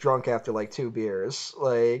probably gets drunk after like 2 beers.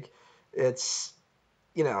 Like it's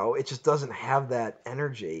it just doesn't have that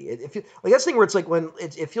energy. Like that's the thing where it's like when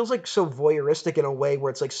it feels like so voyeuristic in a way where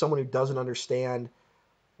it's like someone who doesn't understand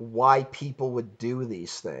why people would do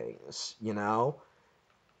these things,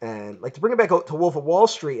 And like to bring it back to Wolf of Wall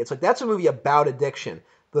Street, it's like that's a movie about addiction.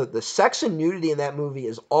 The sex and nudity in that movie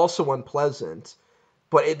is also unpleasant,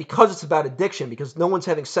 but because it's about addiction, because no one's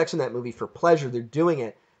having sex in that movie for pleasure, they're doing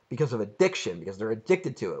it because of addiction, because they're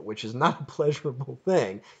addicted to it, which is not a pleasurable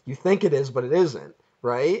thing. You think it is, but it isn't,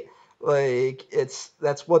 right? Like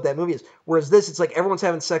that's what that movie is. Whereas this, it's like everyone's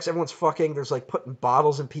having sex, everyone's fucking. There's like putting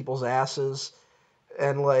bottles in people's asses,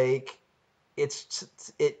 and like it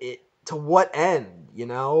to what end,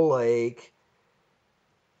 like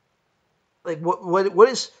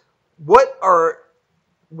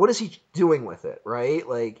what is he doing with it, right?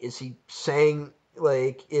 Like, is he saying,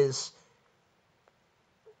 like,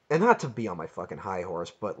 and not to be on my fucking high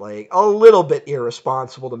horse, but, like, a little bit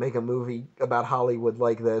irresponsible to make a movie about Hollywood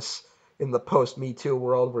like this in the post-Me Too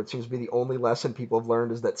world where it seems to be the only lesson people have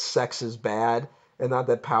learned is that sex is bad and not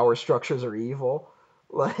that power structures are evil.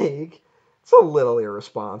 Like, it's a little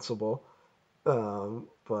irresponsible.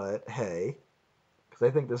 But, hey, because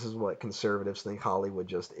I think this is what conservatives think Hollywood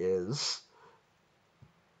just is.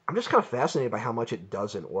 I'm just kind of fascinated by how much it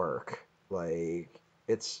doesn't work. Like,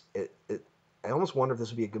 I almost wonder if this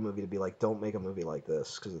would be a good movie to be like, don't make a movie like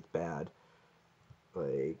this because it's bad.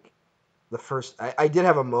 Like, I did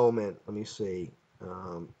have a moment. Let me see.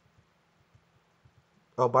 Oh,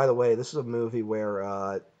 by the way, this is a movie where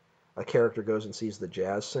a character goes and sees the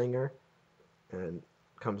jazz singer and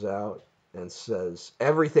comes out and says,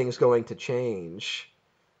 everything's going to change.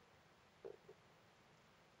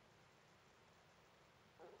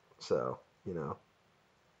 So,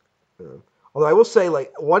 although I will say,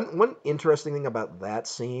 like, one interesting thing about that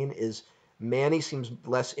scene is Manny seems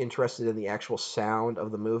less interested in the actual sound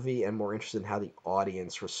of the movie and more interested in how the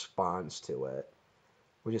audience responds to it,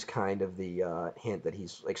 which is kind of the hint that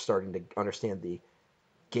he's, like, starting to understand the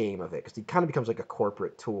game of it, because he kind of becomes like a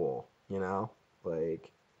corporate tool,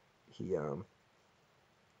 Like, he,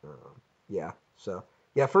 yeah. So,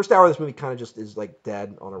 yeah, first hour of this movie kind of just is, like,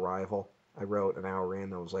 dead on arrival. I wrote an hour in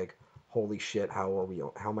and I was like, holy shit, how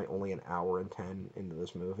am I only an hour and 10 into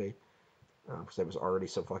this movie? Because I was already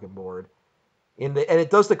so fucking bored. And it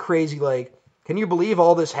does the crazy, like, can you believe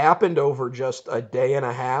all this happened over just a day and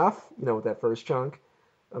a half? With that first chunk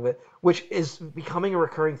of it, which is becoming a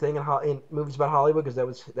recurring thing in movies about Hollywood,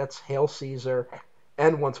 because that's Hail Caesar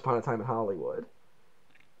and Once Upon a Time in Hollywood.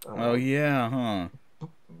 Oh yeah, huh?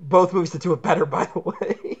 Both movies that do it better, by the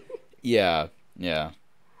way. Yeah.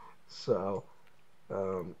 So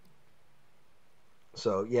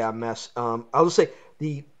yeah, mess. I'll just say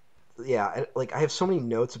like I have so many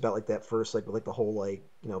notes about like that first like the whole like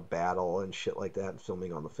battle and shit like that, and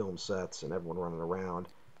filming on the film sets and everyone running around.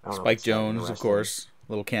 I don't know Spike Jonze, of course,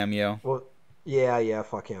 little cameo. Well, yeah,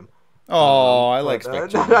 fuck him. Oh, I like Spike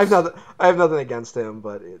Jonze. I have nothing against him,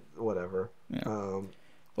 but whatever. Yeah.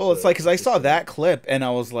 Well, it's like, because I saw that clip and I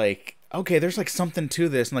was like, okay, there's like something to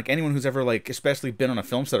this, and like anyone who's ever like especially been on a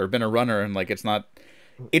film set or been a runner, and like it's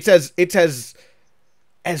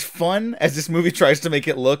as fun as this movie tries to make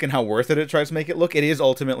it look and how worth it tries to make it look, it is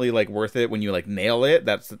ultimately like worth it when you like nail it.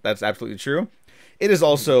 That's absolutely true. It is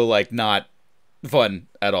also like not fun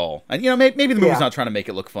at all, and maybe the movie's not trying to make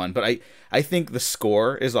it look fun, but I think the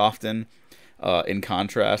score is often in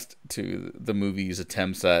contrast to the movie's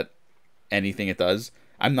attempts at anything it does.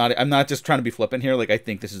 I'm not just trying to be flippant here. Like, I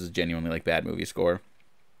think this is a genuinely like bad movie score.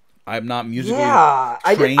 I'm not musically trained,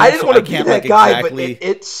 I didn't want to be that guy, exactly... but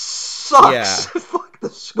it sucks. Yeah. the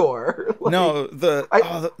score. Like, no,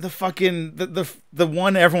 the fucking the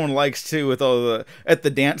one everyone likes too, with all the at the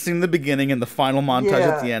dance scene in the beginning and the final montage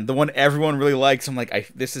at the end. The one everyone really likes. I'm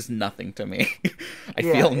like, this is nothing to me. I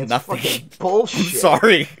feel it's nothing. Fucking bullshit. I'm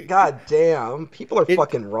sorry. God damn, people are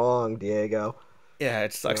fucking wrong, Diego. Yeah,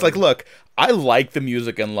 it sucks. Like, look, I like the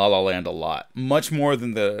music in La La Land a lot, much more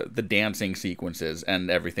than the dancing sequences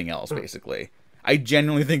and everything else. Basically, I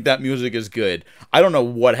genuinely think that music is good. I don't know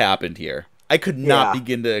what happened here. I could not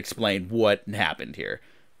begin to explain what happened here.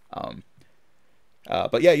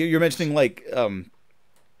 But yeah, you're mentioning like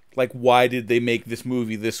why did they make this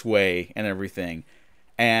movie this way and everything.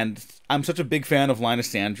 And I'm such a big fan of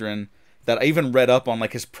Linus Sandgren that I even read up on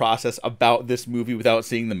like his process about this movie without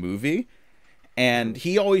seeing the movie. And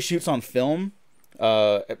he always shoots on film,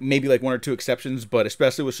 maybe like one or two exceptions, but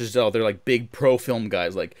especially with Chazelle, they're like big pro film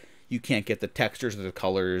guys. Like, you can't get the textures or the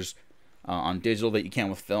colors on digital that you can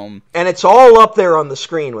with film. And it's all up there on the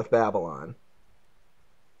screen with Babylon.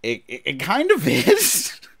 It kind of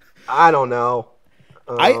is. I don't know.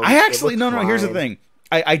 I actually, no, here's the thing.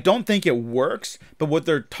 I don't think it works, but what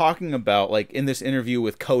they're talking about, like in this interview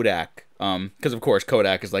with Kodak, because of course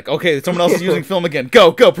Kodak is like, okay, someone else is using film again.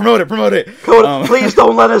 Go, promote it. Kodak, please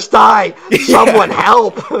don't let us die. Someone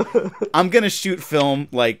help. I'm gonna shoot film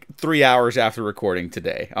like 3 hours after recording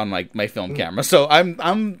today on like my film camera. So I'm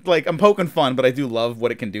poking fun, but I do love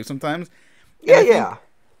what it can do sometimes. Yeah.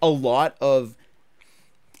 A lot of,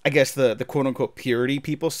 I guess, the quote unquote purity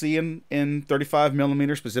people see in 35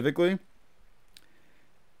 millimeter specifically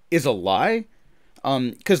is a lie.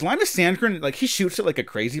 Because Linus Sandgren, like, he shoots it like a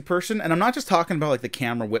crazy person, and I'm not just talking about like the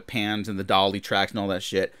camera whip pans and the dolly tracks and all that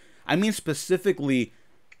shit. I mean specifically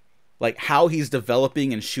like how he's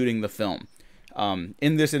developing and shooting the film.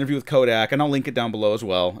 In this interview with Kodak, and I'll link it down below as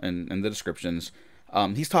well in the descriptions,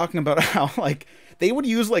 he's talking about how like they would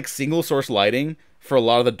use like single source lighting for a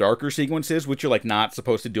lot of the darker sequences, which you're like not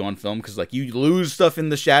supposed to do on film, because like you lose stuff in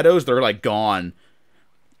the shadows, they're like gone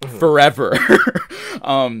forever.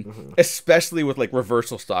 Especially with like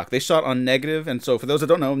reversal stock. They shot on negative, and so for those that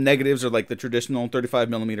don't know, negatives are like the traditional 35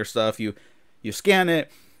 millimeter stuff. You scan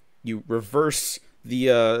it, you reverse the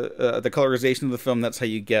colorization of the film. That's how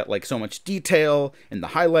you get like so much detail in the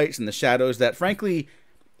highlights and the shadows. That frankly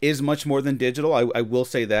is much more than digital. I will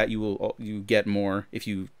say that you get more if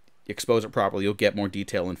you expose it properly. You'll get more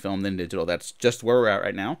detail in film than digital. That's just where we're at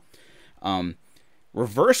right now.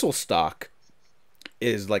 Reversal stock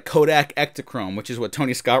is like Kodak Ektachrome, which is what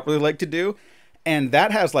Tony Scott really liked to do. And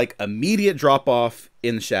that has like immediate drop off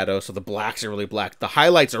in the shadow. So the blacks are really black. The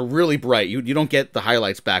highlights are really bright. You don't get the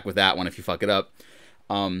highlights back with that one if you fuck it up.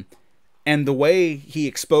 And the way he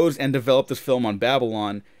exposed and developed this film on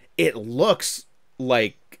Babylon, it looks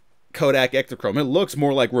like Kodak Ektachrome. It looks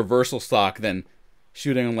more like reversal stock than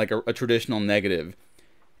shooting on like a traditional negative.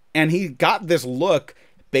 And he got this look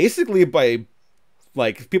basically by,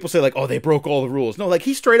 like, people say, like, oh, they broke all the rules. No, like,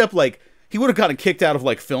 he straight up, like, he would have gotten kicked out of,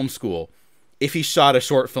 like, film school if he shot a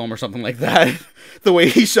short film or something like that, the way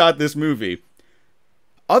he shot this movie.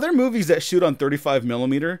 Other movies that shoot on 35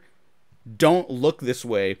 millimeter don't look this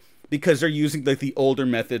way because they're using, like, the older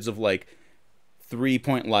methods of, like,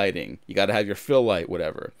 3-point lighting. You gotta have your fill light,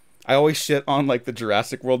 whatever. I always shit on, like, the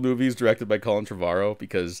Jurassic World movies directed by Colin Trevorrow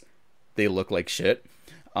because they look like shit.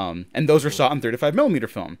 And those are shot on 35 millimeter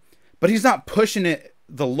film. But he's not pushing it,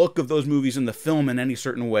 the look of those movies in the film, in any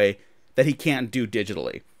certain way that he can't do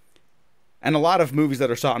digitally. And a lot of movies that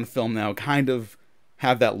are shot on film now kind of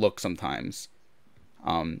have that look sometimes.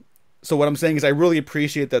 So what I'm saying is I really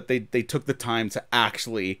appreciate that they took the time to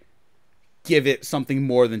actually give it something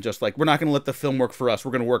more than just like, we're not going to let the film work for us, we're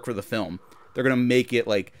going to work for the film. They're going to make it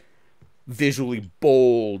like visually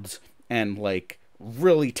bold and like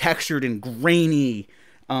really textured and grainy.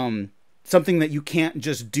 Something that you can't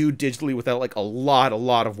just do digitally without like a lot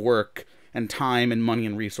of work and time and money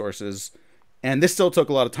and resources. And this still took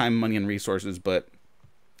a lot of time, money, and resources, but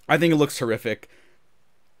I think it looks terrific.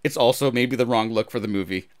 It's also maybe the wrong look for the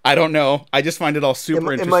movie. I don't know. I just find it all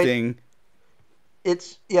super interesting.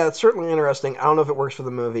 It's certainly interesting. I don't know if it works for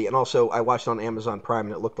the movie. And also, I watched it on Amazon Prime,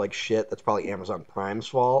 and it looked like shit. That's probably Amazon Prime's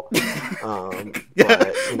fault. Yeah.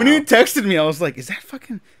 But, when you texted me, I was like, is that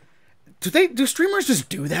fucking... Do streamers just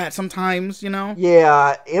do that sometimes, you know?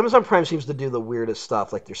 Yeah, Amazon Prime seems to do the weirdest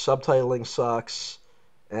stuff. Like, their subtitling sucks.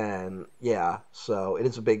 And, yeah, so it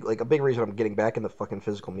is a big reason I'm getting back into fucking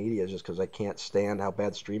physical media is just because I can't stand how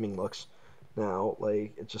bad streaming looks now.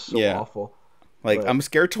 Like, it's just so awful. Like, but I'm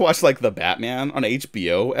scared to watch, like, The Batman on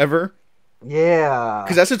HBO ever. Yeah.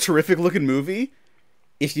 Because that's a terrific looking movie.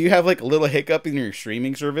 If you have, like, a little hiccup in your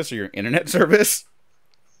streaming service or your internet service,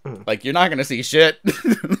 like, you're not going to see shit.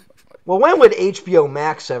 Well, when would HBO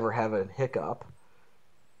Max ever have a hiccup?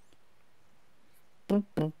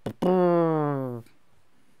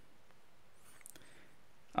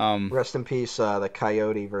 Rest in peace, the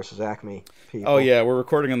Coyote versus Acme people. Oh yeah, we're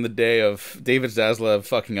recording on the day of David Zaslav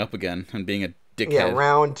fucking up again and being a dickhead. Yeah,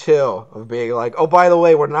 round 2 of being like, oh, by the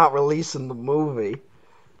way, we're not releasing the movie.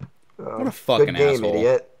 What a fucking good game, asshole.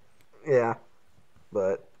 Idiot. Yeah,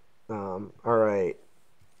 but all right.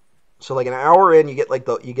 So like an hour in, you get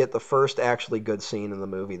the first actually good scene in the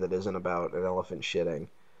movie that isn't about an elephant shitting,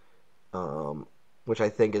 which I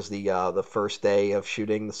think is the first day of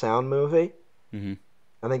shooting the sound movie. Mm-hmm.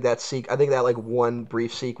 I think that like one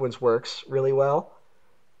brief sequence works really well,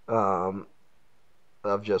 of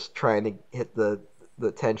just trying to hit the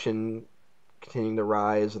tension continuing to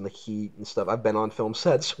rise and the heat and stuff. I've been on film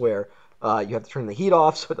sets where you have to turn the heat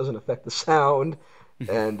off so it doesn't affect the sound,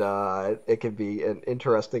 and it can be an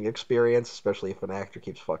interesting experience, especially if an actor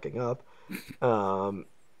keeps fucking up. And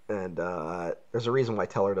there's a reason why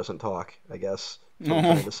Teller doesn't talk, I guess. That's what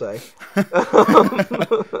I'm trying to say.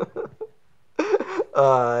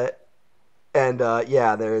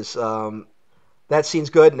 Yeah, there's that scene's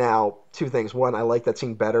good. Now, 2 things. One, I like that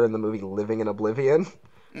scene better in the movie Living in Oblivion.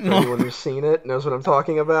 For anyone who's seen it knows what I'm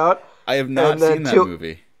talking about. I have not seen that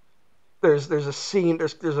movie. There's a scene.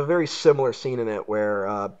 There's a very similar scene in it where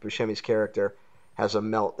Buscemi's character has a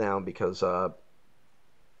meltdown because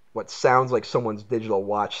what sounds like someone's digital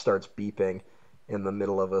watch starts beeping in the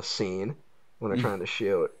middle of a scene when they're trying to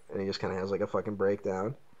shoot, and he just kind of has like a fucking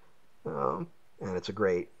breakdown. And it's a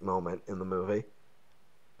great moment in the movie.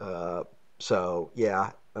 So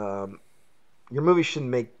yeah, your movie should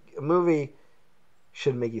make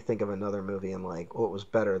you think of another movie and like what was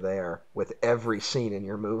better there with every scene in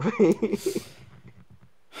your movie.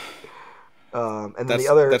 And then that's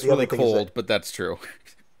the really other cold, but that's true.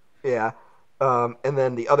 Yeah. And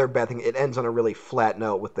then the other bad thing, it ends on a really flat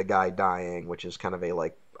note with the guy dying, which is kind of a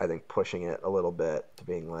like I think pushing it a little bit to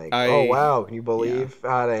being like, oh wow, can you believe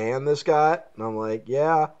how to hand this got? And I'm like,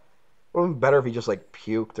 yeah, it would have been better if he just like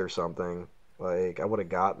puked or something. Like I would have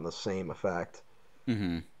gotten the same effect.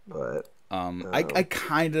 Mm-hmm. But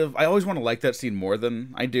I always want to like that scene more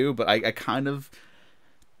than I do, but I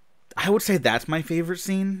would say that's my favorite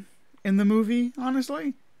scene in the movie,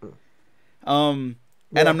 honestly. And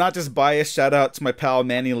I'm not just biased. Shout out to my pal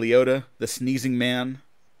Manny Leota, the sneezing man.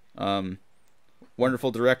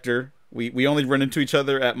 Wonderful director. We only run into each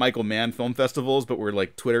other at Michael Mann film festivals, but we're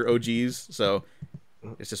like Twitter OGs, so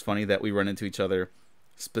it's just funny that we run into each other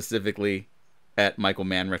specifically at Michael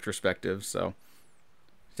Mann Retrospective. So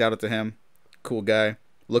shout out to him. Cool guy.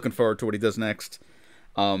 Looking forward to what he does next.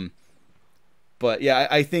 But yeah,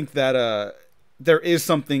 I think that there is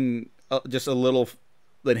something just a little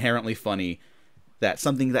inherently funny that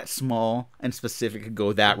something that small and specific could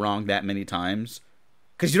go that wrong that many times.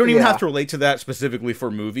 Because you don't even have to relate to that specifically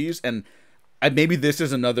for movies. And maybe this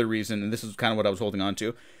is another reason, and this is kind of what I was holding on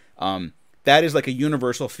to. That is like a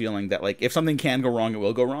universal feeling that like if something can go wrong, it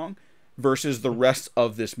will go wrong. Versus the rest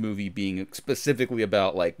of this movie being specifically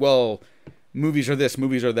about like, well, movies are this,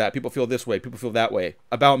 movies are that. People feel this way, people feel that way.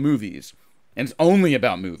 About movies. And it's only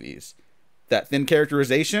about movies. That thin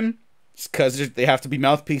characterization, it's because they have to be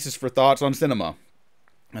mouthpieces for thoughts on cinema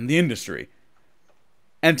and the industry.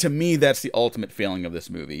 And to me, that's the ultimate failing of this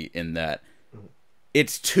movie in that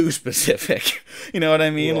it's too specific. You know what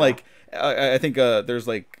I mean? Yeah. Like, I think there's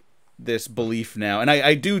like this belief now, and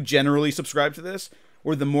I do generally subscribe to this,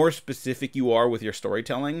 where the more specific you are with your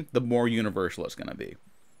storytelling, the more universal it's going to be.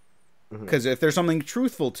 Because if there's something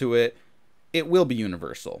truthful to it, it will be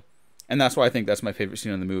universal. And that's why I think that's my favorite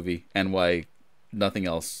scene in the movie, and why nothing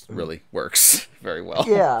else really works very well.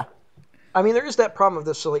 Yeah. I mean, there is that problem of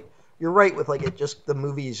this, so like, you're right with like the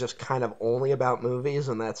movie is just kind of only about movies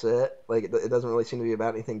and that's it. Like it doesn't really seem to be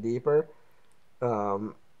about anything deeper,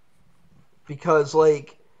 because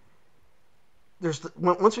like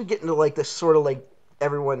once we get into like this sort of like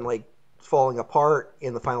everyone like falling apart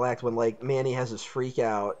in the final act when like Manny has his freak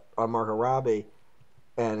out on Margot Robbie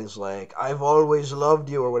and is like I've always loved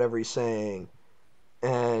you or whatever he's saying,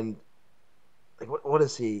 and like what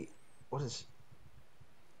is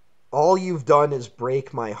all you've done is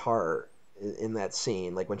break my heart in that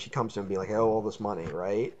scene, like when she comes to him being like, I owe all this money,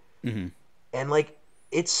 right? Mm-hmm. And like,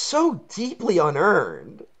 it's so deeply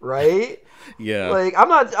unearned, right? Yeah. Like, I'm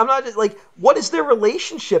not just like, what is their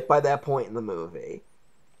relationship by that point in the movie?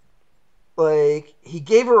 Like, he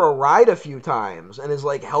gave her a ride a few times and has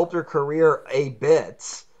like helped her career a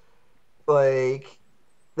bit. Like,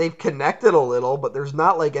 they've connected a little, but there's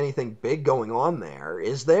not like anything big going on there.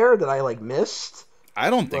 Is there that I like missed? I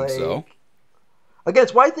don't think so. Again,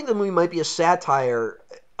 it's why I think the movie might be a satire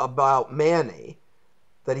about Manny,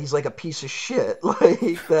 that he's like a piece of shit, like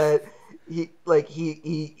that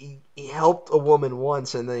he helped a woman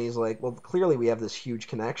once, and then he's like, well, clearly we have this huge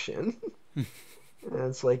connection. And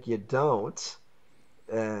it's like, you don't.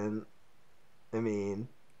 And I mean,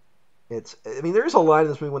 there's a line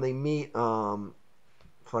in this movie when they meet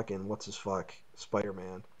fucking what's his fuck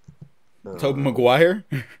Spider-Man. Tobey Maguire?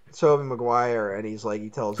 Tobey Maguire, and he's like, he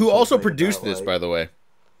tells who us also something produced about, this, like, by the way.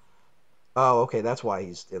 Oh, okay, that's why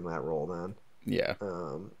he's in that role then. Yeah.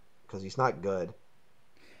 Because he's not good.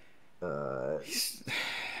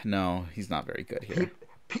 No, he's not very good here.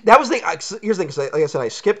 That was the here's the thing. 'Cause like I said, I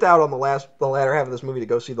skipped out on the latter half of this movie to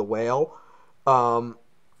go see The Whale.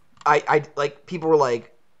 I like, people were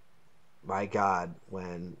like, my God,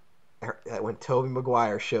 when Tobey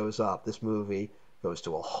Maguire shows up, this movie goes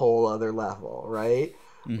to a whole other level, right?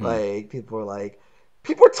 Mm-hmm. Like, people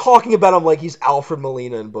are talking about him like he's Alfred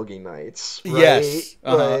Molina in Boogie Nights, right? Yes.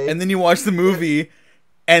 Like, and then you watch the movie,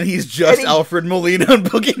 and he's just Alfred Molina in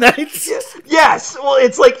Boogie Nights. Yes. Well,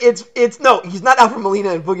 it's like, no, he's not Alfred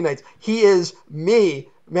Molina in Boogie Nights. He is me,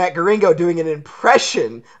 Matt Garingo, doing an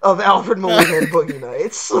impression of Alfred Molina in Boogie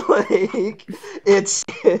Nights. Like, it's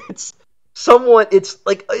someone, it's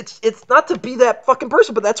like, it's not to be that fucking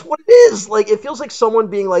person, but that's what it is. Like, it feels like someone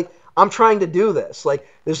being like, I'm trying to do this. Like,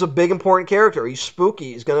 this is a big important character. He's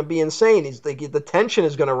spooky. He's going to be insane. He's like, the tension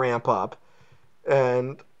is going to ramp up.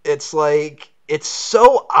 And it's like, it's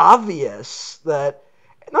so obvious that,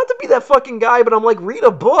 not to be that fucking guy, but I'm like, read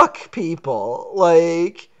a book, people.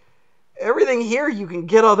 Like, everything here you can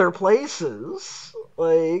get other places.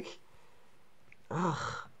 Like, this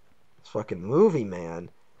fucking movie, man.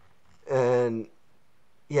 And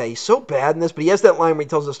yeah, he's so bad in this, but he has that line where he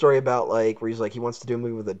tells a story about, like, where he's like, he wants to do a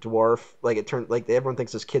movie with a dwarf. Like, it turned, like, everyone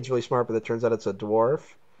thinks this kid's really smart, but it turns out it's a dwarf.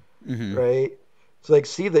 Mm-hmm. Right? It's like,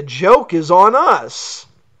 see, the joke is on us.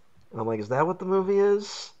 And I'm like, is that what the movie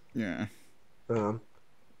is? Yeah. And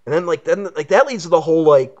then that leads to the whole,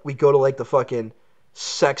 like, we go to, like, the fucking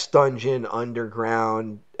sex dungeon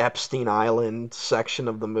underground Epstein Island section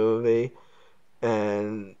of the movie,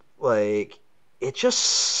 and, like, it just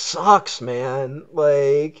sucks, man.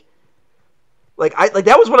 Like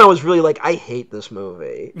that was when I was really like, I hate this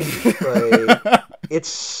movie. Like,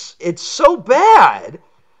 it's so bad.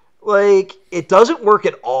 Like, it doesn't work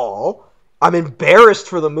at all. I'm embarrassed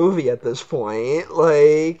for the movie at this point.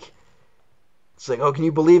 Like, it's like, oh, can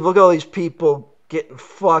you believe? Look at all these people getting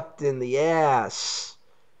fucked in the ass.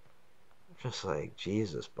 Just like,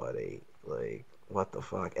 Jesus, buddy. Like, what the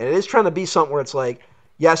fuck? And it is trying to be something where it's like,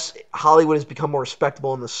 yes, Hollywood has become more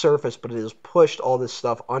respectable on the surface, but it has pushed all this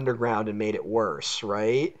stuff underground and made it worse,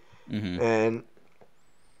 right? Mm-hmm. And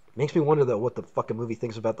it makes me wonder, though, what the fucking movie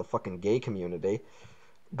thinks about the fucking gay community.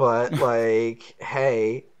 But, like,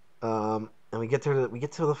 hey, and we get to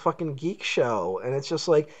the fucking geek show, and it's just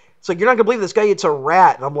like, you're not gonna believe this guy eats a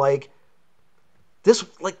rat, and I'm like, this,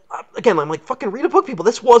 like, again, I'm like, fucking read a book, people.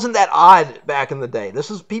 This wasn't that odd back in the day.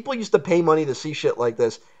 People used to pay money to see shit like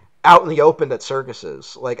this out in the open at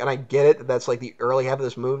circuses. Like, and I get it, that's like the early half of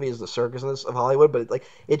this movie is the circusness of Hollywood, but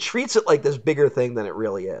it treats it like this bigger thing than it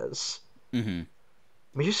really is. Mm-hmm.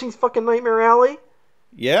 I mean, you seen fucking Nightmare Alley?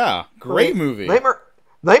 Yeah, great movie.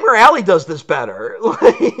 Nightmare Alley does this better.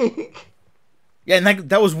 Like, yeah, and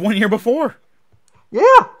that was 1 year before.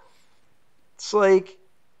 Yeah. It's like,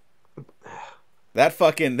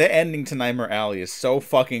 the ending to Nightmare Alley is so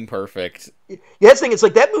fucking perfect. Yeah, that's the thing. It's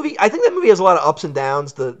like that movie. I think that movie has a lot of ups and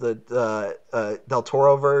downs. The Del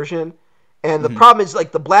Toro version, and the problem is,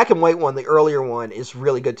 like, the black and white one, the earlier one, is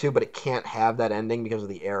really good too, but it can't have that ending because of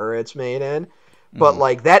the era it's made in. But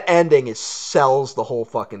like, that ending sells the whole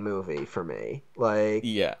fucking movie for me. Like,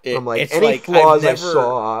 yeah, I'm like, any like, flaws I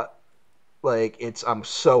saw, like, I'm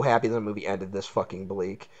so happy the movie ended this fucking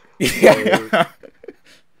bleak. Yeah. Like,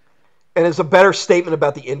 and it's a better statement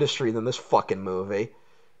about the industry than this fucking movie.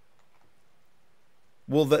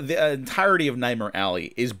 Well, the entirety of Nightmare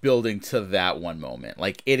Alley is building to that one moment.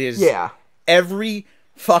 Like, it is... Yeah. Every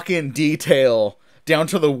fucking detail, down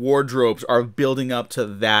to the wardrobes, are building up to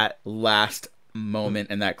that last moment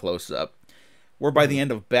and that close-up. Where by the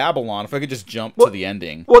end of Babylon, if I could just jump to the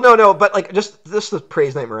ending... Well, no, but, like, just to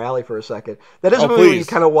praise Nightmare Alley for a second. That is a movie where you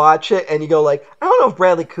kind of watch it, and you go, like, I don't know if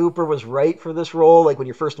Bradley Cooper was right for this role. Like, when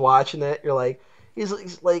you're first watching it, you're like...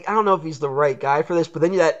 He's like, I don't know if he's the right guy for this, but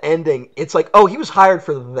then that ending, it's like, oh, he was hired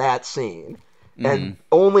for that scene. And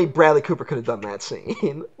only Bradley Cooper could have done that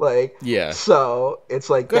scene. Like, yeah. So, it's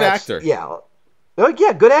like... Good actor. Yeah. Oh,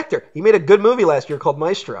 yeah, good actor. He made a good movie last year called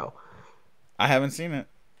Maestro. I haven't seen it.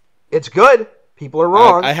 It's good. People are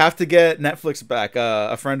wrong. I have to get Netflix back.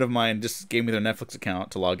 A friend of mine just gave me their Netflix account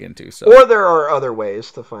to log into. So. Or there are other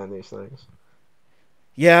ways to find these things.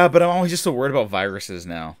 Yeah, but I'm always just so worried about viruses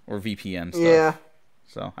now or VPN stuff. Yeah.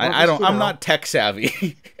 So Well, I don't. just, I'm not tech savvy.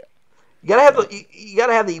 You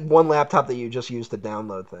gotta have the one laptop that you just use to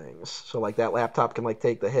download things. So like that laptop can like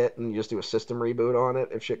take the hit and you just do a system reboot on it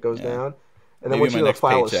if shit goes down. And then Maybe once my you know the next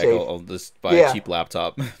file is paycheck, safe, I'll just buy a cheap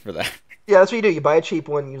laptop for that. yeah, that's what you do. You buy a cheap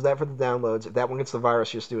one, use that for the downloads. If that one gets the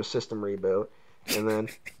virus, you just do a system reboot, and then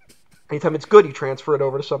anytime it's good, you transfer it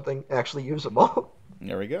over to something actually usable.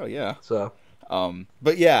 There we go. Yeah. So.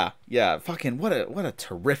 But yeah, fucking what a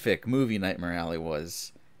terrific movie Nightmare Alley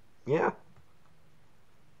was. Yeah.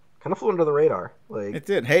 Kind of flew under the radar. Like it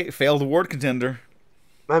did. Hey, failed award contender.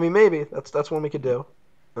 I mean, maybe that's one we could do.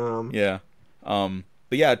 Yeah.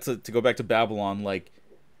 But yeah, to go back to Babylon, like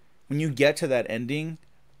when you get to that ending,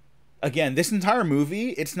 again, this entire movie,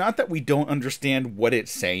 it's not that we don't understand what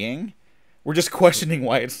it's saying. We're just questioning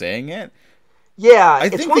why it's saying it. Yeah, I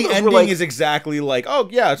think the ending is exactly like, oh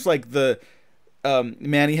yeah, it's like the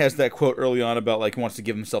Manny has that quote early on about like he wants to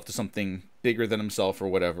give himself to something bigger than himself or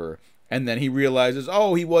whatever, and then he realizes,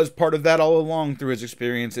 oh, he was part of that all along through his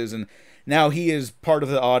experiences, and now he is part of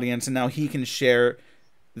the audience, and now he can share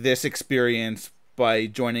this experience by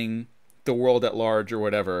joining the world at large or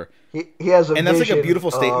whatever. He has a and that's like a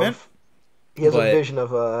beautiful statement. He has a vision of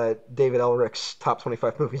David Elric's top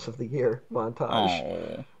 25 movies of the year montage.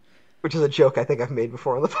 Oh. Which is a joke I think I've made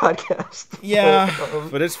before on the podcast. Yeah,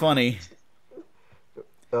 but it's funny.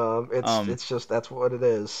 It's just that's what it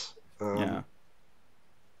is. Yeah.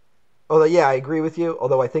 Although, yeah, I agree with you.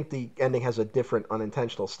 Although I think the ending has a different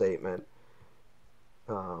unintentional statement.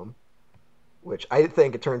 Which I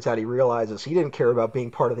think it turns out he realizes he didn't care about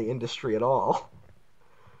being part of the industry at all.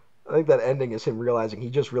 I think that ending is him realizing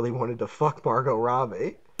he just really wanted to fuck Margot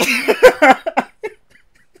Robbie. I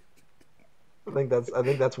think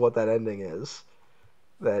that's what that ending is.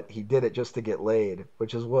 That he did it just to get laid,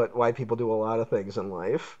 which is why people do a lot of things in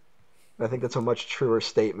life. I think that's a much truer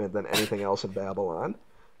statement than anything else in Babylon.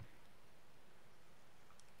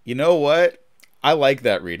 You know what? I like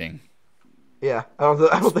that reading. Yeah, I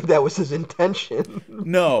don't think that was his intention.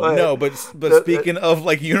 No, but speaking of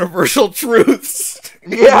like universal truths,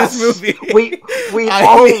 yes, in this movie, we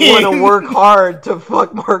all want to work hard to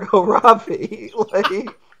fuck Margot Robbie.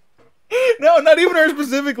 Like, no, not even her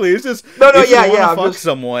specifically. It's just no, if yeah, you want yeah. to fuck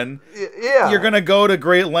someone, yeah, you're gonna go to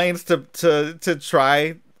great lengths to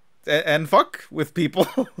try and fuck with people,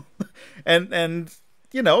 and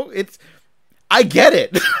you know I get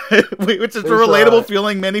it, which is a relatable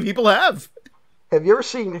feeling many people have. Have you ever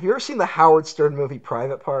seen the Howard Stern movie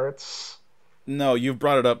Private Parts? No, you've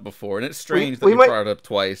brought it up before, and it's strange that you brought it up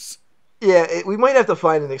twice. Yeah, we might have to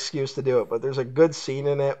find an excuse to do it, but there's a good scene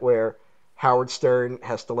in it where Howard Stern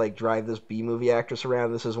has to like drive this B-movie actress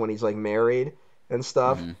around. This is when he's like married and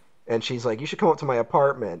stuff. Mm-hmm. And she's like, you should come up to my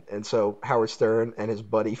apartment. And so Howard Stern and his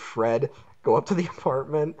buddy Fred go up to the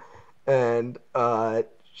apartment, and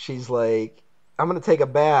she's like, I'm gonna take a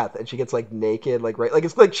bath, and she gets like naked, like right, like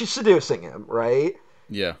it's like she's seducing him, right?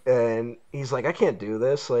 Yeah. And he's like, I can't do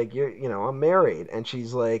this, like I'm married. And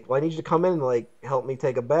she's like, well, I need you to come in and like help me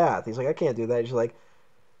take a bath. He's like, I can't do that. And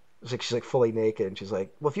she's like fully naked, and she's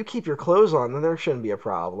like, well, if you keep your clothes on, then there shouldn't be a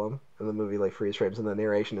problem. And the movie like freeze frames, and the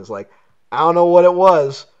narration is like, I don't know what it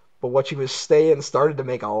was, but what she was saying started to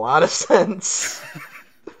make a lot of sense.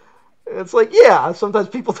 It's like, yeah, sometimes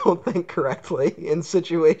people don't think correctly in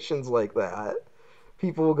situations like that.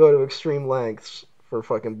 People will go to extreme lengths for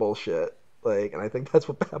fucking bullshit. Like, and I think that's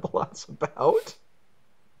what Babylon's about.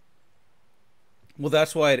 Well,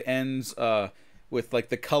 that's why it ends with like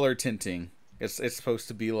the color tinting. It's supposed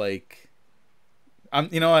to be like,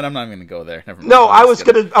 you know what? I'm not even gonna go there. Never mind. No, I was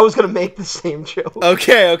gonna make the same joke.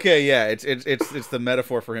 Okay, yeah. It's the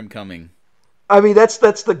metaphor for him coming. I mean, that's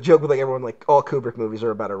the joke with like everyone, like all Kubrick movies are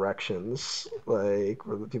about erections. Like,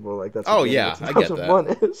 where the people are like, that's what I get that. One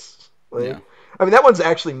is. Like, yeah. I mean, that one's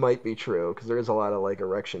actually might be true because there is a lot of like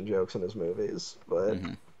erection jokes in his movies, but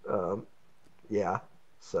yeah.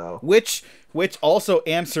 So which also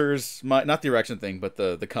answers my, not the erection thing, but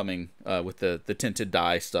the coming with the tinted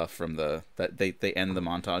dye stuff from that they end the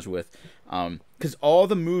montage with, because all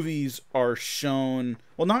the movies are shown,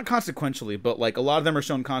 well, not consequentially, but like a lot of them are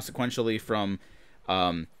shown consequentially from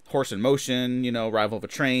Horse in Motion, Rival of a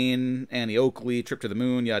Train, Annie Oakley, Trip to the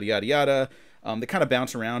Moon, yada yada yada. They kind of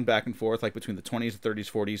bounce around back and forth, like between the 20s,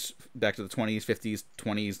 30s, 40s, back to the 20s, 50s,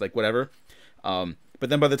 20s, like whatever. But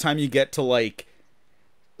then by the time you get to like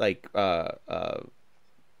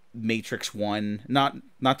Matrix 1, not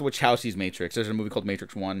the Wachowski's Matrix. There's a movie called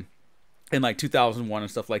Matrix 1. in like 2001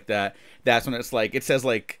 and stuff like that. That's when it's like it says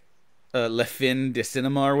like Le Fin de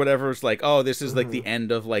Cinema or whatever. It's like, oh, this is like the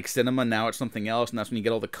end of like cinema. Now it's something else, and that's when you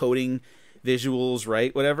get all the coding visuals,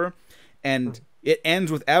 right? Whatever. And it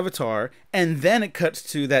ends with Avatar, and then it cuts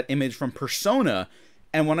to that image from Persona.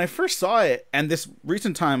 And when I first saw it, and this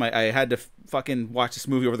recent time, I had to fucking watch this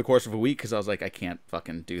movie over the course of a week because I was like, I can't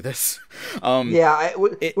fucking do this. It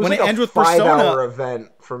was when like it ends with 5-hour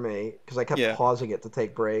event for me because I kept Yeah. pausing it to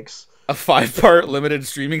take breaks. A 5-part limited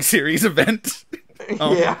streaming series event.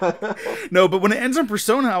 Yeah. No, but when it ends on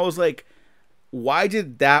Persona, I was like, why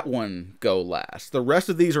did that one go last? The rest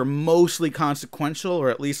of these are mostly consequential, or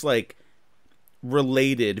at least like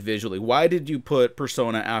related visually. Why did you put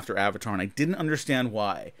Persona after Avatar? And I didn't understand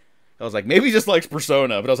why. I was like, maybe he just likes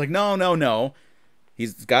Persona, but I was like, no.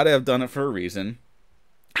 He's got to have done it for a reason.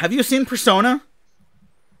 Have you seen Persona?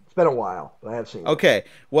 It's been a while, but I have seen it. Okay.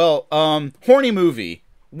 Well, horny movie.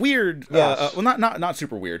 Weird. Yes. Well, not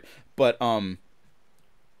super weird, but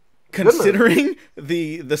considering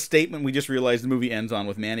the statement we just realized the movie ends on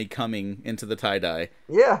with Manny coming into the tie-dye.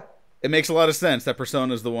 Yeah. It makes a lot of sense that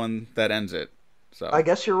Persona is the one that ends it. So I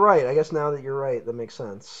guess you're right. I guess now that you're right, that makes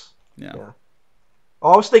sense. yeah.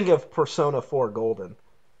 Oh, I was thinking of Persona 4 Golden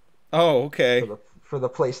Oh, okay. for the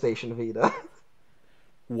PlayStation Vita.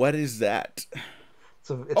 What is that?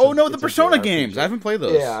 The The Persona games. I haven't played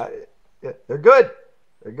those. Yeah, they're good.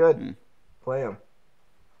 They're good. Play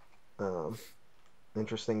them.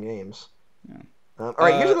 Interesting games. Yeah. All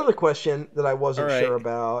right, here's another question that I wasn't all right. sure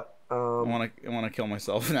about. I want to kill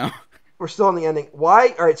myself now. We're still on the ending.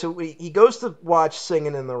 Why? All right, so he goes to watch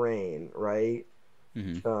Singing in the Rain, right?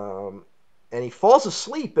 Mm-hmm. And he falls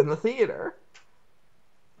asleep in the theater.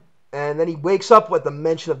 And then he wakes up with the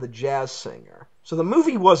mention of the jazz singer. So the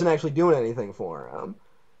movie wasn't actually doing anything for him.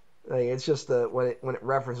 Like, it's just when it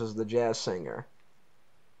references the jazz singer.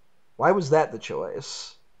 Why was that the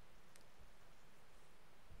choice?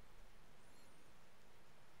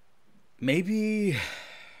 Maybe.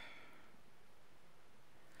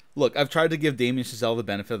 Look, I've tried to give Damien Chazelle the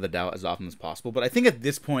benefit of the doubt as often as possible, but I think at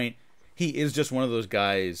this point he is just one of those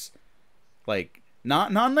guys, like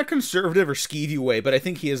not in a conservative or skeevy way, but I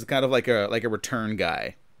think he is kind of like a return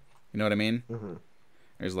guy. You know what I mean? Mm-hmm.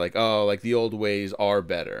 There's like, oh, like the old ways are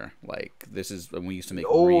better. Like this is when we used to make the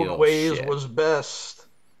old real ways shit. was best.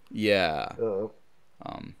 Yeah. So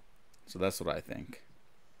that's what I think.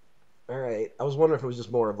 All right. I was wondering if it was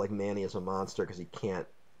just more of like Manny as a monster because he can't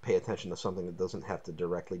pay attention to something that doesn't have to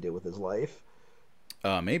directly do with his life.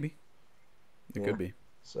 Maybe. It could be.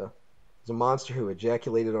 So, he's a monster who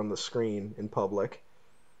ejaculated on the screen in public.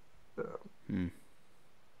 But,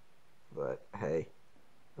 hey.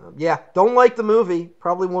 Don't like the movie.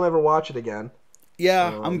 Probably won't ever watch it again.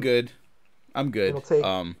 Yeah, I'm good. It'll take...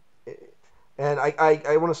 And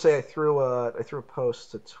I want to say I threw a post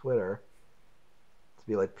to Twitter to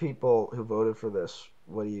be like, people who voted for this,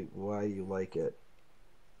 why do you like it?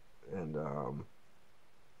 And I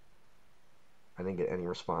didn't get any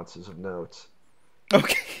responses of note.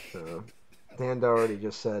 Okay. Dan Doherty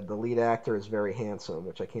just said the lead actor is very handsome,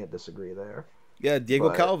 which I can't disagree there. Yeah,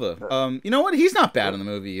 Diego Calva. You know what? He's not bad in the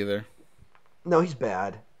movie either. No, he's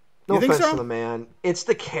bad. No You think offense so? to the man. It's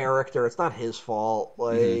the character. It's not his fault.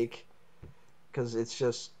 Like, because it's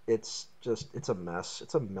a mess.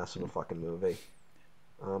 It's a mess of a fucking movie.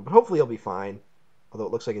 But hopefully he'll be fine. Although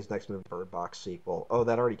it looks like his next movie, Bird Box sequel. Oh,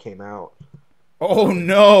 that already came out. Oh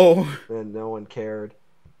no! And no one cared.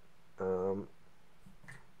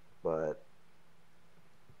 But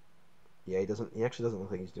yeah, he actually doesn't look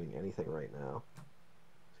like he's doing anything right now.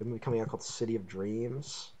 There's a movie coming out called City of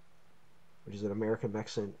Dreams, which is an American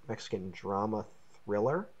Mexican drama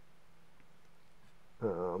thriller.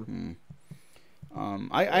 I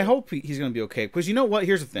hope he's gonna be okay, because you know what?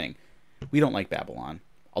 Here's the thing: we don't like Babylon.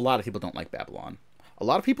 A lot of people don't like Babylon. A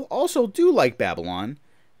lot of people also do like Babylon.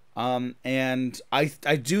 And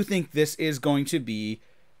I do think this is going to be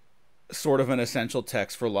sort of an essential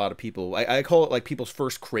text for a lot of people. I call it like people's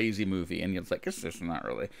first crazy movie, and it's like, it's just not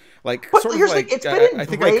really. Like, but sort of like, it's been I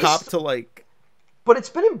think I copped to like... But it's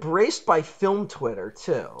been embraced by film Twitter,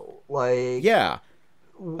 too. Like... Yeah.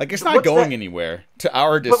 Like, it's not going anywhere, to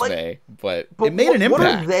our dismay, but it made an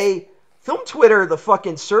impact. What are film Twitter, the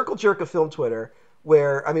fucking circle jerk of film Twitter...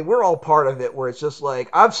 Where, I mean, we're all part of it, where it's just like,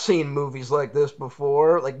 I've seen movies like this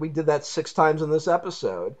before. Like, we did that 6 times in this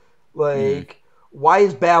episode. Like, why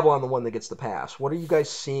is Babylon the one that gets the pass? What are you guys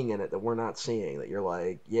seeing in it that we're not seeing? That you're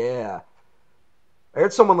like, yeah. I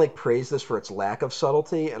heard someone, like, praise this for its lack of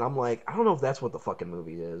subtlety, and I'm like, I don't know if that's what the fucking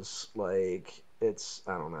movie is. Like, I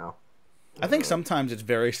don't know. I think sometimes it's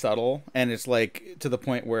very subtle, and it's, like, to the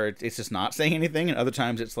point where it's just not saying anything, and other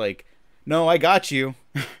times it's, like, No, I got you.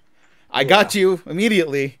 I got you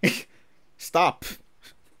immediately. Stop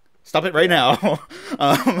it right now.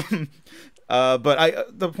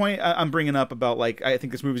 But the point I'm bringing up about, like, I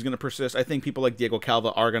think this movie's going to persist. I think people like Diego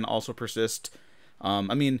Calva are going to also persist.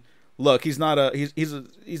 I mean, look, he's not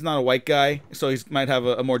a white guy, so he might have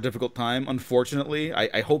a more difficult time. Unfortunately,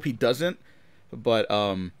 I hope he doesn't, but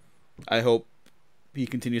I hope he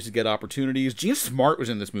continues to get opportunities. Jean Smart was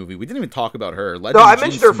in this movie. We didn't even talk about her. No, I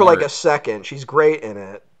mentioned her for like a second. She's great in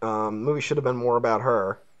it. The movie should have been more about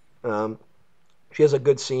her. She has a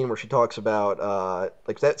good scene where she talks about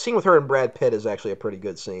like that scene with her and Brad Pitt is actually a pretty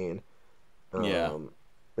good scene. Yeah.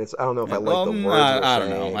 I don't know if I like the words I don't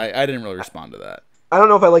know. I didn't really respond to that. I don't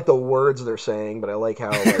know if I like the words they're saying, but I like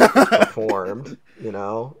how like, it's performed. You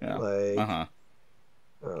know, Yeah.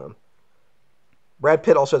 Brad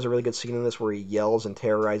Pitt also has a really good scene in this where he yells and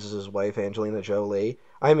terrorizes his wife Angelina Jolie.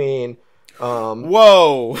 I mean,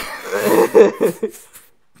 whoa.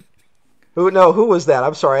 Who was that?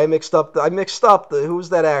 I'm sorry, I mixed up. Who was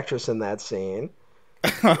that actress in that scene?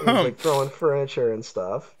 He was, like throwing furniture and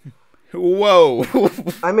stuff. Whoa!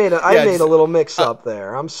 I made a little mix up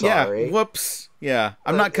there. I'm sorry. Yeah. Whoops. Yeah,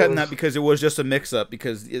 I'm not cutting that because it was just a mix up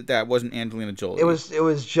because that wasn't Angelina Jolie. It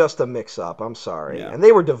was just a mix up. I'm sorry. Yeah. And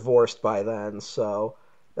they were divorced by then, so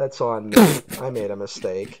that's on me. I made a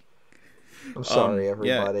mistake. I'm sorry,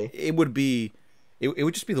 everybody. Yeah, it would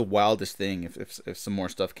just be the wildest thing if some more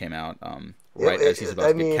stuff came out, as he's about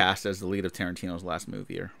to get cast as the lead of Tarantino's last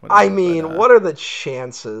movie or whatever. I mean, what are the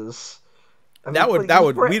chances? No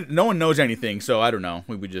one knows anything, so I don't know.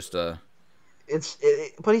 We would just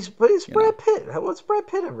but he's Brad Pitt. What's Brad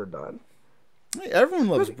Pitt ever done? Everyone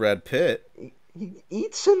loves Brad Pitt. He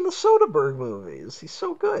eats in the Soderbergh movies. He's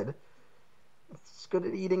so good. He's good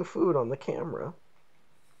at eating food on the camera.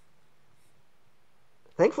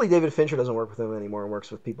 Thankfully, David Fincher doesn't work with him anymore and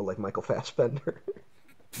works with people like Michael Fassbender.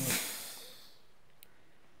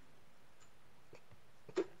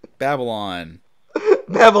 Babylon.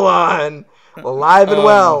 Alive and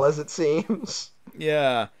well, as it seems.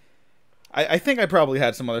 Yeah. I think I probably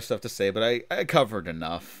had some other stuff to say, but I covered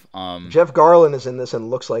enough. Jeff Garlin is in this and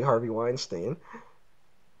looks like Harvey Weinstein.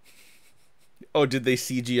 Oh, did they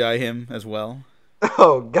CGI him as well?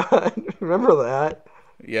 Oh, God. Remember that?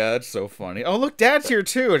 Yeah, that's so funny. Oh, look, Dad's here,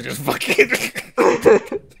 too. And just fucking...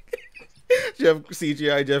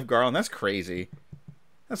 CGI Jeff Garlin. That's crazy.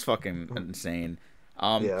 That's fucking insane.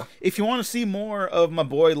 Yeah. If you want to see more of my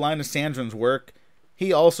boy Linus Sandrin's work,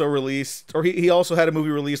 he also released, or he also had a movie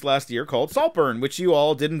released last year called Saltburn, which you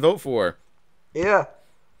all didn't vote for. Yeah.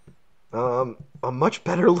 A much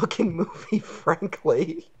better looking movie,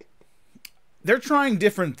 frankly. They're trying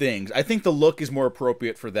different things. I think the look is more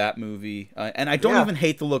appropriate for that movie, and I don't even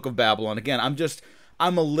hate the look of Babylon. Again,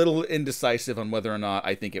 I'm a little indecisive on whether or not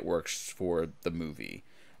I think it works for the movie.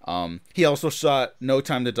 He also shot No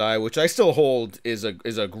Time to Die, which I still hold is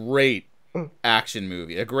a great action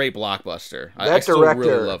movie, a great blockbuster. I still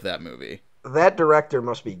really love that movie. That director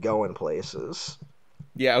must be going places.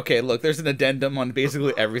 Yeah, okay, look, there's an addendum on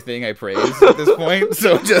basically everything I praise at this point,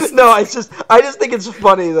 so just... No, I just think it's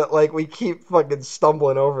funny that, like, we keep fucking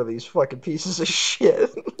stumbling over these fucking pieces of shit.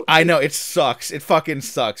 I know, it sucks. It fucking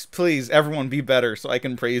sucks. Please, everyone be better so I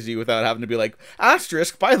can praise you without having to be like,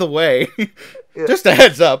 asterisk, by the way, just a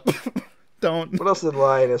heads up. Don't... What else did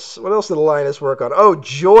Linus work on? Oh,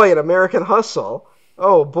 Joy and American Hustle.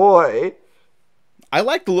 Oh, boy. I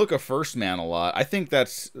like the look of First Man a lot. I think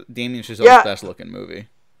that's Damien Chazelle's best looking movie.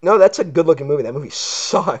 No, that's a good looking movie. That movie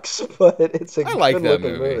sucks, but it's a good looking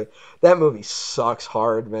movie. That movie sucks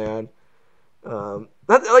hard, man. Like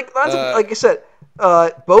I said,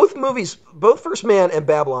 both movies, both First Man and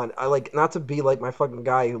Babylon. I like, not to be like my fucking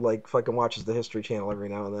guy who like fucking watches the History Channel every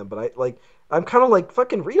now and then, but I'm kind of like,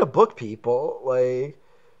 fucking read a book, people. Like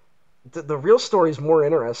the real story is more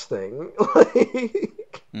interesting. Like.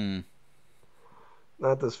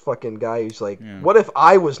 Not this fucking guy who's like, what if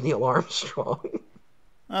I was Neil Armstrong?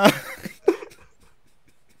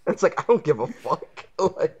 It's like, I don't give a fuck.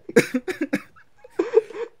 Like,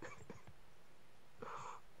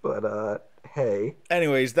 but, hey.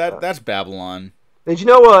 Anyways, that's Babylon. Did you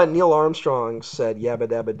know Neil Armstrong said yabba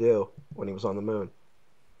dabba doo when he was on the moon?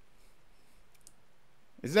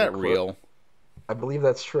 Is that real? I believe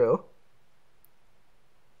that's true.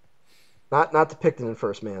 Not depicted in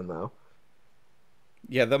First Man, though.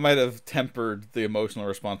 Yeah, that might have tempered the emotional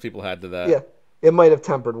response people had to that. Yeah, it might have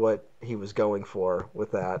tempered what he was going for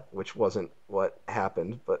with that, which wasn't what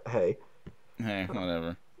happened, but hey. Hey,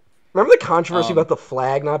 whatever. Remember the controversy about the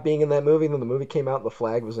flag not being in that movie, and then the movie came out and the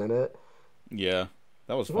flag was in it? Yeah,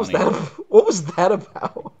 that was funny. What was that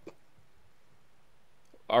about?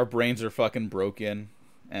 our brains are fucking broken,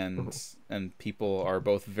 and people are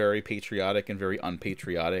both very patriotic and very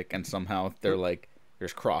unpatriotic, and somehow they're like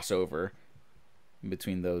there's crossover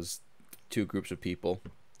between those two groups of people,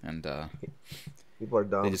 and people are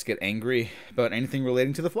dumb. they just get angry about anything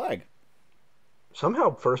relating to the flag.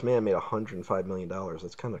 Somehow, First Man made $105 million.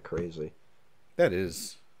 That's kind of crazy. That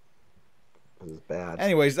is. That is bad.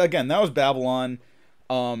 Anyways, again, that was Babylon.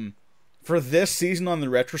 For this season on the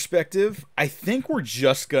retrospective, I think we're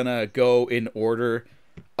just gonna go in order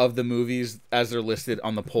of the movies as they're listed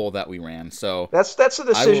on the poll that we ran. So that's the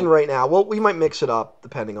decision right now. Well, we might mix it up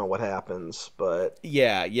depending on what happens, but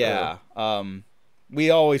yeah. We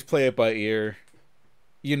always play it by ear.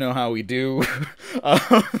 You know how we do.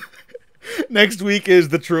 Next week is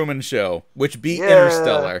The Truman Show, which beat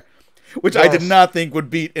Interstellar. Which I did not think would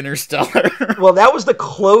beat Interstellar. Well, that was the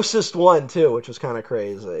closest one, too, which was kind of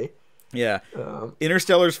crazy. Yeah.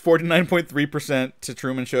 Interstellar's 49.3% to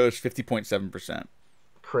Truman Show's 50.7%.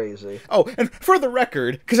 Crazy. Oh, and for the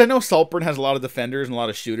record, because I know Saltburn has a lot of defenders and a lot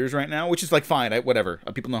of shooters right now, which is like fine, whatever.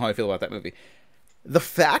 People know how I feel about that movie. The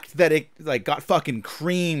fact that it like got fucking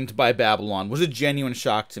creamed by Babylon was a genuine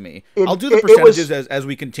shock to me. I'll do the percentages as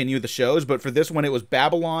we continue the shows, but for this one, it was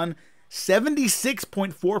Babylon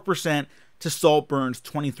 76.4% to Saltburn's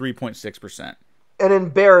 23.6%. An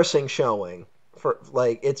embarrassing showing. For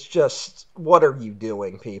like, it's just, what are you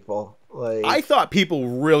doing, people? Like, I thought people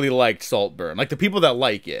really liked Saltburn. Like, the people that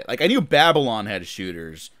like it. Like, I knew Babylon had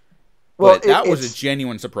shooters, but that was a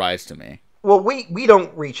genuine surprise to me. Well, we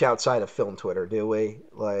don't reach outside of film Twitter, do we?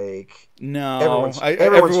 Like, no.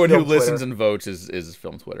 Everyone who listens and votes is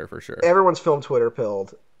film Twitter, for sure. Everyone's film Twitter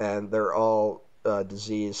pilled, and they're all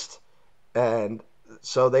diseased. And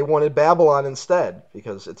so they wanted Babylon instead,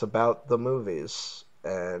 because it's about the movies.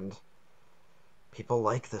 And people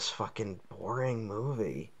like this fucking boring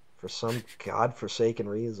movie for some godforsaken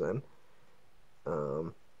reason.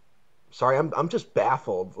 Sorry, I'm just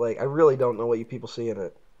baffled. Like, I really don't know what you people see in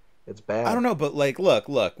it. It's bad. I don't know, but like, look,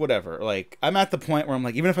 whatever. Like, I'm at the point where I'm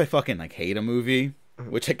like, even if I fucking like hate a movie,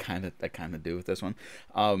 which I kind of do with this one,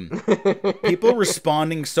 people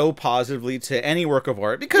responding so positively to any work of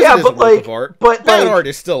art because it is a work of art, but that art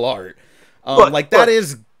is still art. That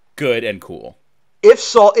is good and cool.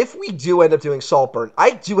 If we do end up doing Saltburn,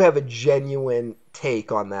 I do have a genuine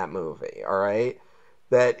take on that movie. All right.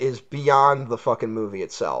 That is beyond the fucking movie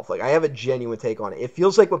itself. Like, I have a genuine take on it. It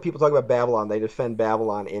feels like when people talk about Babylon, they defend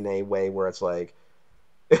Babylon in a way where it's like,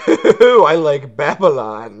 I like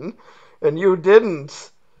Babylon, and you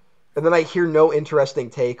didn't. And then I hear no interesting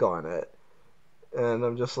take on it. And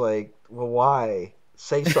I'm just like, well, why?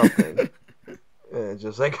 Say something. And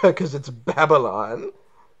just like, because it's Babylon.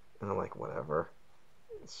 And I'm like, whatever.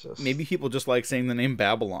 It's just... Maybe people just like saying the name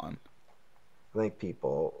Babylon. I think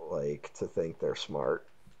people like to think they're smart.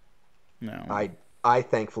 No. I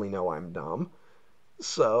thankfully know I'm dumb.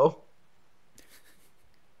 So.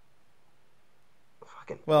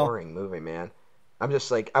 Fucking boring movie, man. I'm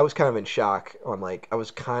just like, I was kind of in shock on like, I was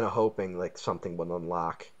kind of hoping like something would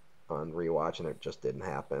unlock on rewatch, and it just didn't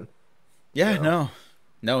happen. Yeah, so.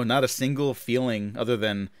 No, not a single feeling other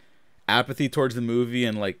than apathy towards the movie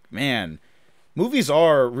and like, man, movies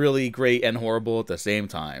are really great and horrible at the same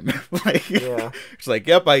time. It's like,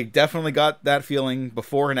 yep, I definitely got that feeling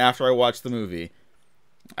before and after I watched the movie.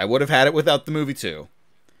 I would have had it without the movie too.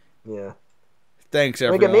 Yeah. Thanks,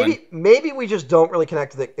 everyone. Again, maybe we just don't really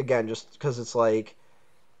connect with it, again, just because it's like,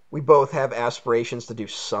 we both have aspirations to do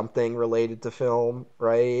something related to film,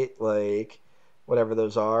 right? Like, whatever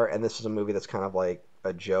those are. And this is a movie that's kind of like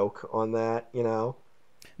a joke on that, you know?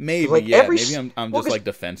 Maybe, like maybe I'm just like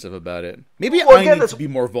defensive about it. Maybe I need to be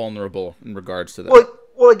more vulnerable in regards to that.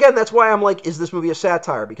 Well, again, that's why I'm like, is this movie a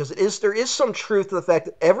satire? Because there is some truth to the fact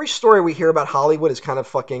that every story we hear about Hollywood is kind of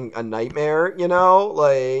fucking a nightmare, you know?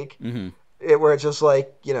 Like, where it's just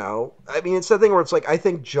like, you know, I mean, it's the thing where it's like, I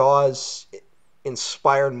think Jaws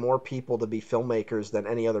inspired more people to be filmmakers than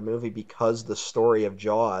any other movie because the story of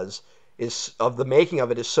Jaws of the making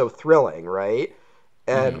of it is so thrilling, right?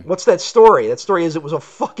 And what's that story? That story is it was a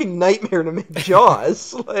fucking nightmare to make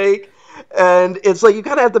Jaws. Like, and it's like, you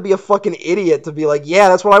kind of have to be a fucking idiot to be like, yeah,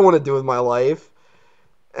 that's what I want to do with my life.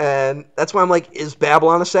 And that's why I'm like, is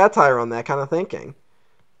Babylon a satire on that kind of thinking?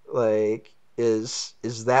 Like, is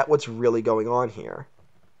that what's really going on here?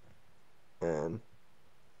 And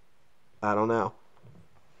I don't know.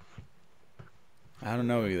 I don't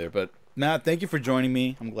know either, but Matt, thank you for joining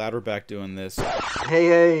me. I'm glad we're back doing this.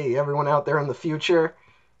 Hey, everyone out there in the future.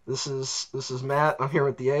 This is Matt. I'm here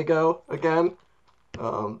with Diego again.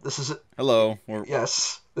 This is hello.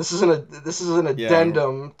 Yes, this is an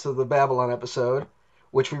addendum to the Babylon episode,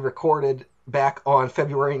 which we recorded back on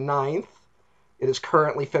February 9th. It is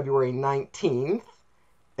currently February 19th.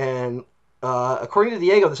 And according to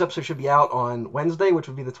Diego, this episode should be out on Wednesday, which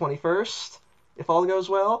would be the 21st, if all goes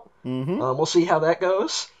well. Mm-hmm. We'll see how that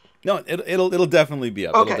goes. No, it'll definitely be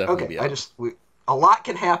up. Okay, It'll definitely be up. A lot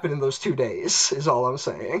can happen in those 2 days, is all I'm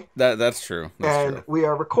saying. That's true. That's true. We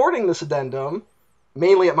are recording this addendum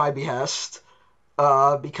mainly at my behest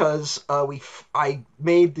because I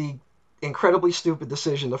made the incredibly stupid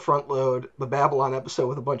decision to front load the Babylon episode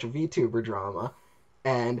with a bunch of VTuber drama,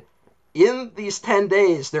 and in these 10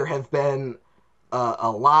 days there have been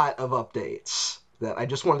a lot of updates that I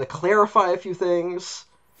just wanted to clarify a few things.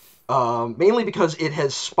 Mainly because it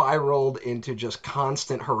has spiraled into just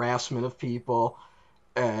constant harassment of people,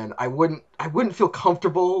 and I wouldn't feel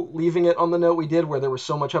comfortable leaving it on the note we did, where there was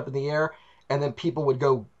so much up in the air, and then people would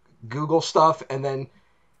go Google stuff, and then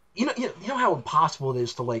you know how impossible it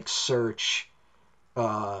is to like search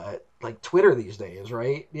like Twitter these days,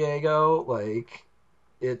 right, Diego? Like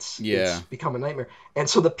it's become a nightmare, and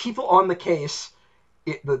so the people on the case,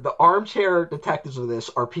 the armchair detectives of this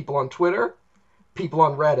are people on Twitter, people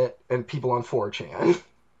on Reddit, and people on 4chan.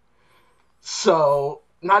 So,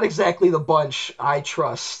 not exactly the bunch I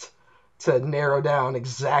trust to narrow down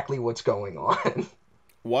exactly what's going on.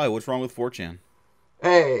 Why? What's wrong with 4chan?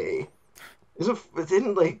 Hey,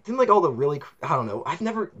 didn't all the really, I don't know.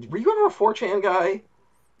 Were you ever a 4chan guy?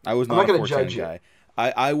 I was I'm not not a gonna 4chan judge guy.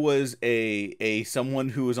 I was a someone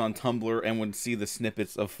who was on Tumblr and would see the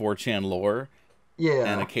snippets of 4chan lore. Yeah.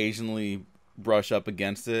 And occasionally brush up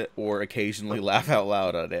against it or occasionally laugh out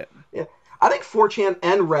loud at it. Yeah. I think 4chan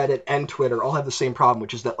and Reddit and Twitter all have the same problem,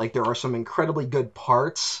 which is that like there are some incredibly good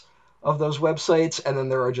parts of those websites, and then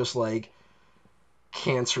there are just like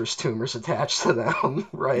cancerous tumors attached to them,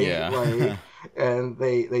 right? Yeah. Like, and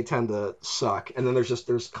they tend to suck. And then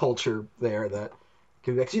there's culture there that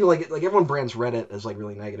can be, like everyone brands Reddit as like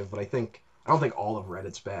really negative, but I don't think all of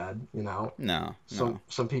Reddit's bad, you know. No.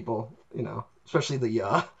 Some people, you know, especially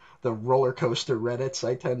the roller coaster Reddits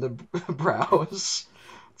I tend to browse.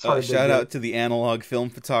 Shout out to the analog film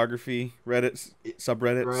photography Reddit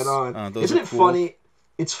subreddits. Right on. Those Isn't are it cool. funny?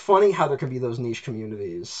 It's funny how there can be those niche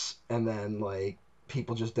communities, and then like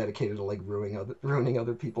people just dedicated to like ruining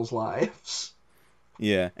other people's lives.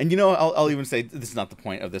 Yeah, and you know, I'll even say this is not the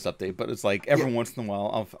point of this update, but it's like every once in a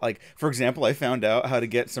while, for example, I found out how to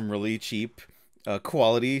get some really cheap,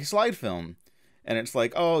 quality slide film, and it's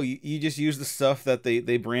like, oh, you just use the stuff that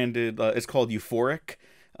they branded. It's called Euphoric,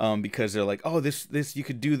 because they're like, oh, this you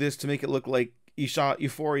could do this to make it look like you shot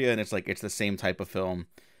Euphoria, and it's like it's the same type of film,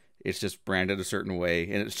 it's just branded a certain way,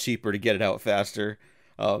 and it's cheaper to get it out faster.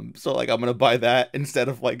 So like I'm gonna buy that instead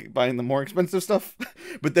of like buying the more expensive stuff.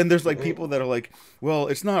 But then there's like people that are like, well,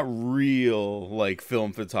 it's not real like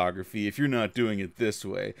film photography if you're not doing it this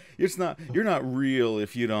way. You're not real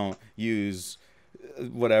if you don't use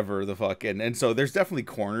whatever the fuck. And so there's definitely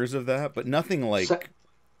corners of that, but nothing like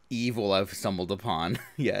evil I've stumbled upon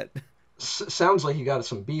yet. Sounds like you got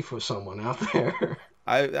some beef with someone out there.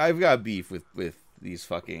 I've got beef with these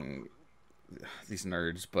nerds,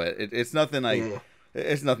 but it's nothing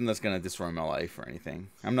It's nothing that's going to destroy my life or anything.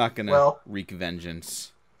 I'm not going to wreak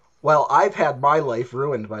vengeance. Well, I've had my life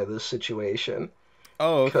ruined by this situation.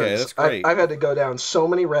 Oh, okay, that's great. I've had to go down so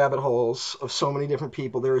many rabbit holes of so many different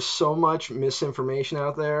people. There is so much misinformation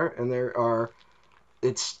out there, and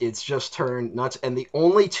it's just turned nuts. And the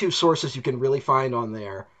only two sources you can really find on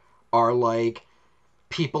there are like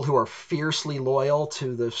people who are fiercely loyal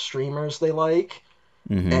to the streamers they like,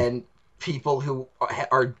 and people who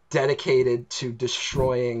are dedicated to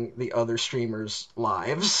destroying the other streamers'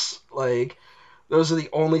 lives. Like, those are the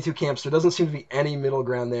only two camps. There doesn't seem to be any middle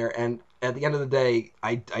ground there, and at the end of the day,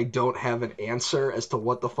 I don't have an answer as to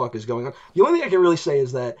what the fuck is going on. The only thing I can really say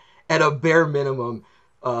is that, at a bare minimum,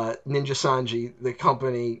 Ninja Sanji, the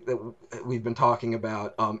company that we've been talking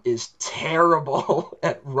about, is terrible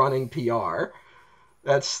at running PR.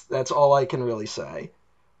 That's all I can really say.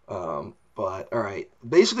 But, all right.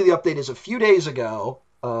 Basically, the update is a few days ago,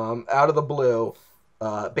 out of the blue,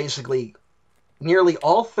 basically nearly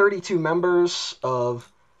all 32 members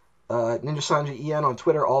of Ninja Sanji EN on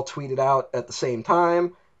Twitter all tweeted out at the same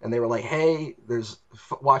time, and they were like, hey,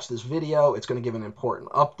 watch this video. It's going to give an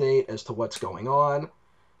important update as to what's going on.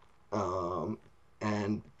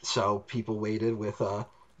 And so people waited with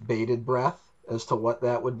bated breath as to what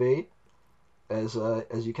that would be, as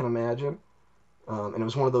you can imagine. And it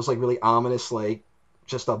was one of those like really ominous, like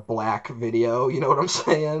just a black video. You know what I'm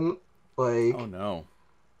saying? Like, oh no,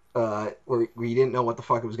 where you didn't know what the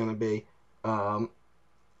fuck it was going to be. And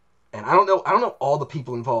I don't know all the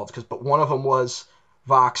people involved, but one of them was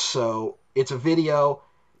Vox. So it's a video.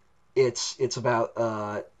 it's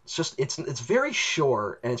about it's very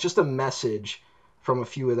short, and it's just a message from a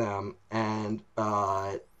few of them, and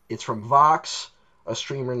it's from Vox, a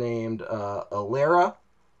streamer named Alera,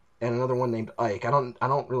 and another one named Ike. I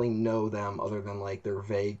don't really know them other than like their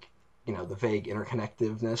vague, the vague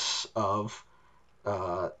interconnectiveness of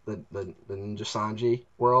the Ninja Sanji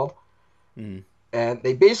world. Mm. And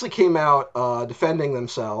they basically came out defending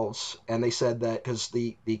themselves, and they said that because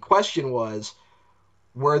the question was,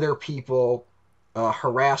 were there people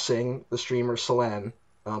harassing the streamer Selen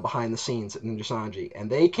behind the scenes at Ninja Sanji? And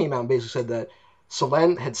they came out and basically said that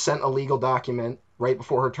Selen had sent a legal document right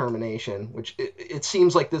before her termination, which it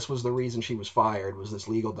seems like this was the reason she was fired, was this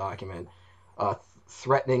legal document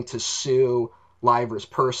threatening to sue Livers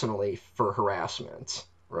personally for harassment,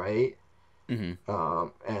 right? And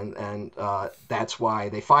that's why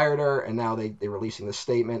they fired her, and now they're releasing this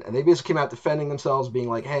statement, and they basically came out defending themselves, being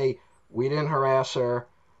like, hey, we didn't harass her.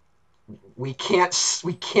 We can't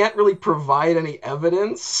really provide any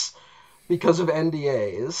evidence because of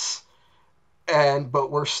NDAs,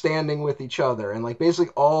 but we're standing with each other, and like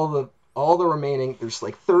basically all the remaining, there's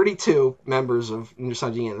like 32 members of Ninja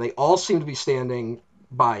Sanji, and they all seem to be standing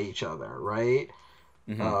by each other, right?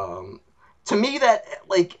 To me,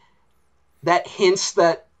 that hints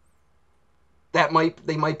that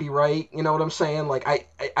they might be right. You know what I'm saying? Like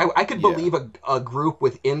I could believe a group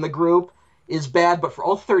within the group is bad, but for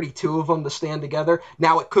all 32 of them to stand together,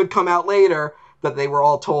 now it could come out later that they were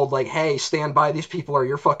all told like, hey, stand by these people or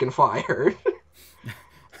you're fucking fired.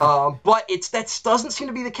 But that doesn't seem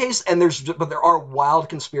to be the case, and there are wild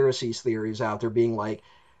conspiracy theories out there being like,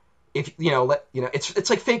 if it's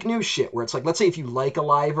like fake news shit where it's like, let's say if you like a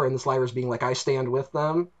liver and this liver's being like, I stand with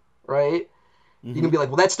them, right? You can be like,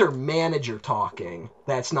 well, that's their manager talking.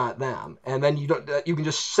 That's not them. And then you can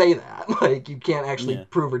just say that. Like, you can't actually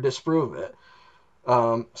prove or disprove it.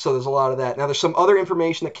 So there's a lot of that. Now, there's some other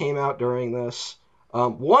information that came out during this.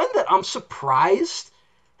 One that I'm surprised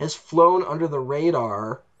has flown under the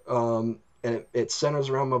radar, and it centers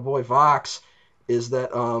around my boy Vox, is that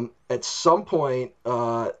at some point,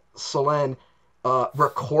 Selen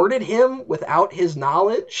recorded him without his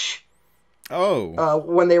knowledge.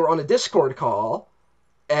 When they were on a Discord call,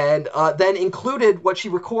 and then included what she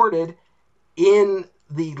recorded in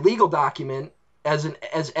the legal document as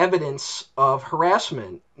evidence of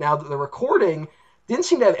harassment. Now, the recording didn't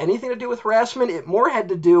seem to have anything to do with harassment. It more had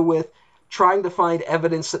to do with trying to find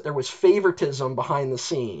evidence that there was favoritism behind the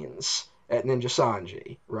scenes at Ninja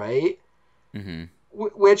Sanji, right?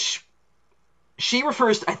 Which she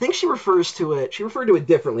refers to, I think she referred to it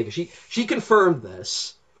differently, because she confirmed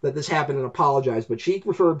this, that this happened, and apologized, but she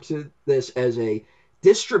referred to this as a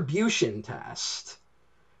distribution test,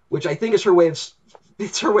 which I think is her way of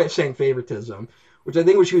saying favoritism, which I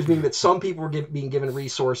think what she was meaning that some people were being given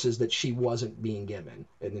resources that she wasn't being given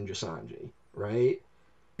at Ninja Sanji, right?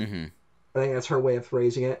 I think that's her way of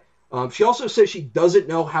phrasing it. She also says she doesn't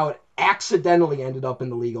know how it accidentally ended up in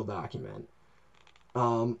the legal document,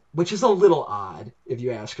 which is a little odd, if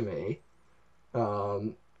you ask me.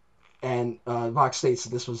 And Vox states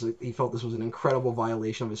that he felt this was an incredible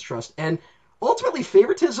violation of his trust. And ultimately,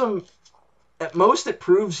 favoritism, at most, it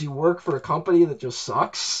proves you work for a company that just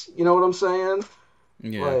sucks. You know what I'm saying?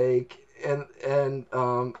 Yeah. Like,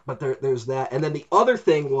 but there's that. And then the other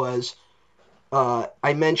thing was,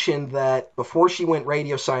 I mentioned that before she went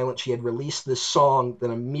radio silent, she had released this song that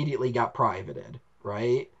immediately got privated,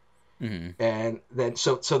 right? And then,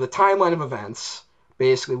 so the timeline of events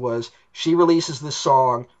basically was, she releases this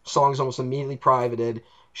song's almost immediately privated.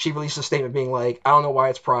 She releases a statement being like, I don't know why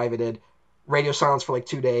it's privated. Radio silence for like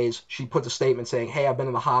 2 days. She puts a statement saying, hey, I've been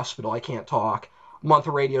in the hospital, I can't talk. Month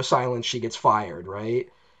of radio silence, she gets fired, right?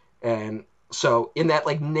 And so in that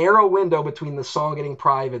like narrow window between the song getting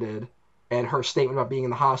privated and her statement about being in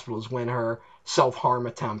the hospital is when her self-harm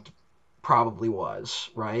attempt probably was,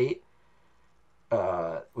 right?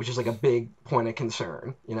 Which is like a big point of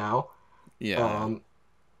concern, you know? Yeah.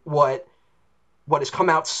 What has come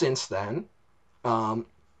out since then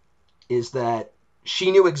is that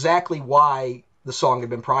she knew exactly why the song had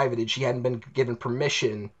been privated. She hadn't been given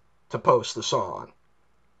permission to post the song.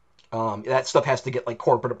 That stuff has to get like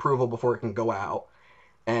corporate approval before it can go out.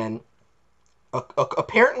 And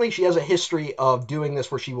apparently she has a history of doing this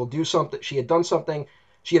where she will do something. She had done something.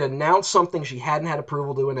 She had announced something she hadn't had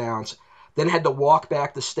approval to announce, then had to walk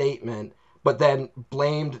back the statement, but then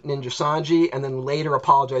blamed Ninja Sanji, and then later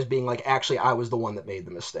apologized, being like, actually, I was the one that made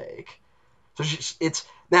the mistake. So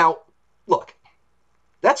now, look,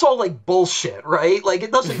 that's all like bullshit, right? Like,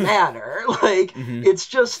 it doesn't matter. Like, it's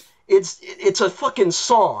it's a fucking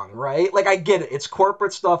song, right? Like, I get it. It's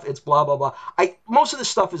corporate stuff. It's blah, blah, blah. Most of this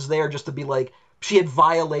stuff is there just to be like, she had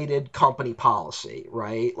violated company policy,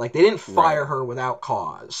 right? Like, they didn't fire Right. her without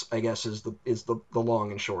cause, I guess is the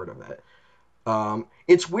long and short of it.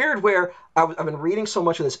 It's weird where I've been reading so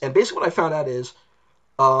much of this, and basically what I found out is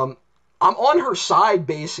um, I'm on her side,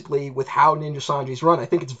 basically, with how Ninja Sanji's run. I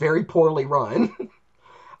think it's very poorly run.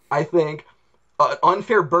 I think an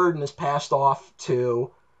unfair burden is passed off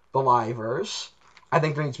to the livers. I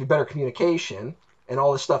think there needs to be better communication and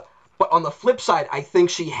all this stuff. But on the flip side, I think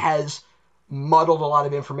she has muddled a lot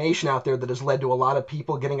of information out there that has led to a lot of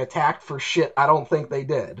people getting attacked for shit I don't think they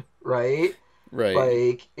did, right? Right.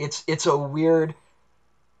 Like, it's a weird,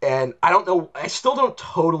 and I don't know, I still don't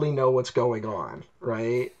totally know what's going on,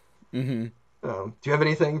 right? Mm-hmm. Do you have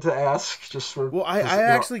anything to ask? Just for Well, I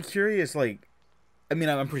actually curious. Like, I mean,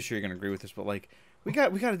 I'm pretty sure you're gonna agree with this, but like, we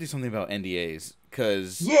got to do something about NDAs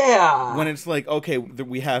because yeah, when it's like, okay,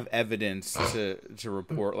 we have evidence to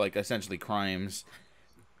report like essentially crimes,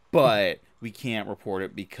 but we can't report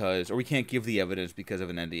it or we can't give the evidence because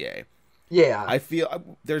of an NDA. yeah, I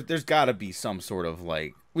feel there's got to be some sort of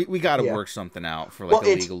like we got to yeah. work something out for like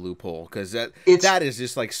Well, a legal loophole because that is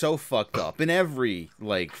just like so fucked up in every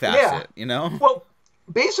like facet, you know? Well,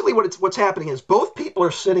 basically what's happening is both people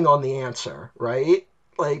are sitting on the answer, right?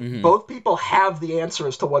 Like, Mm-hmm. both people have the answer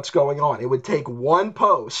as to what's going on. It would take one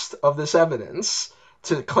post of this evidence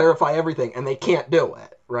to clarify everything, and they can't do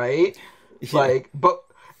it, right? Yeah. Like, but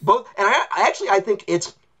both, and I think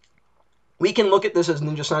we can look at this as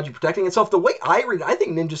Ninja Sanji protecting itself. The way I read it, I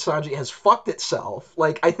think Ninja Sanji has fucked itself.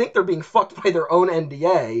 Like, I think they're being fucked by their own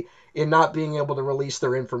NDA in not being able to release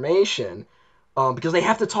their information. Because they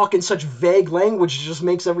have to talk in such vague language, it just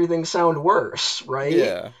makes everything sound worse, right?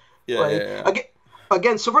 Yeah. Yeah. Like, Yeah.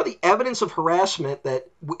 again, so far the evidence of harassment that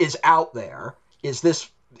is out there is this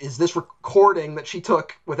recording that she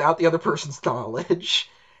took without the other person's knowledge,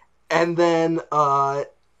 and then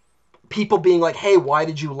people being like, "Hey, why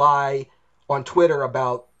did you lie on Twitter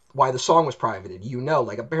about why the song was privated?"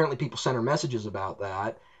 Like, apparently people sent her messages about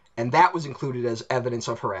that, and that was included as evidence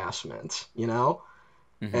of harassment.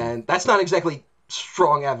 Mm-hmm. And that's not exactly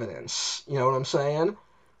strong evidence. You know what I'm saying?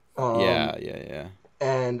 Yeah. Yeah.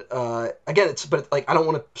 And again, but like, I don't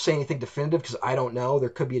want to say anything definitive because I don't know. There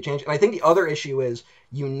could be a change. And I think the other issue is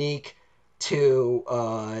unique to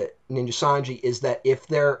Ninja Sanji is that if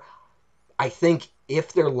their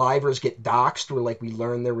livers get doxxed, or like we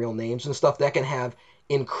learn their real names and stuff, that can have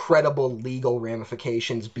incredible legal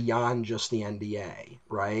ramifications beyond just the NDA,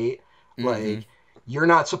 right? Mm-hmm. Like, you're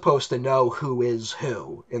not supposed to know who is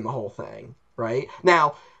who in the whole thing, right?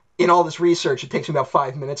 Now, in all this research, it takes me about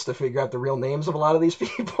 5 minutes to figure out the real names of a lot of these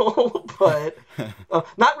people, but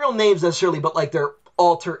not real names necessarily, but like their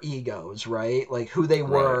alter egos, right? Like who they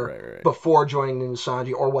were Right. before joining Ninja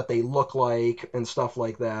Sanji, or what they look like and stuff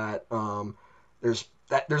like that. There's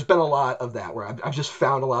been a lot of that where I've just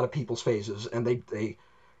found a lot of people's faces, and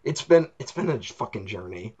it's been a fucking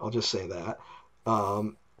journey. I'll just say that.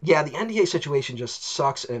 Yeah, the NDA situation just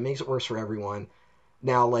sucks, and it makes it worse for everyone.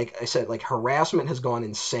 Now, like I said, like, harassment has gone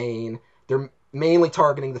insane. They're mainly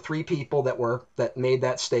targeting the 3 people that made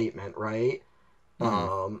that statement, right?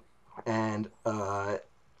 Mm-hmm. And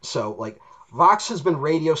so, like, Vox has been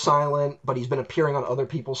radio silent, but he's been appearing on other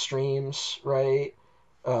people's streams, right?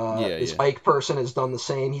 This Yeah. Ike person has done the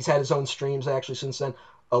same. He's had his own streams actually since then.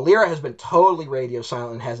 Alira has been totally radio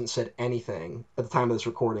silent and hasn't said anything at the time of this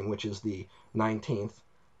recording, which is the 19th.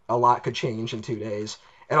 A lot could change in 2 days.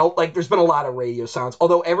 And like, there's been a lot of radio silence.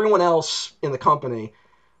 Although everyone else in the company,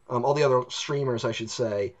 all the other streamers, I should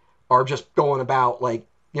say, are just going about like,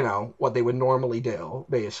 what they would normally do.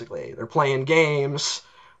 Basically, they're playing games,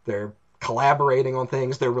 they're collaborating on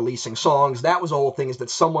things, they're releasing songs. That was the whole thing, is that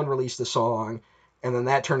someone released a song, and then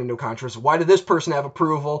that turned into a controversy. Why did this person have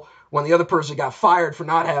approval when the other person got fired for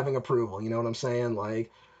not having approval? You know what I'm saying?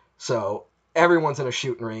 Like, so everyone's in a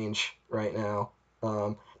shooting range right now.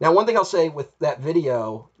 Now, one thing I'll say with that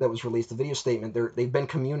video that was released, the video statement, they've been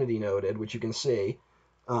community noted, which you can see.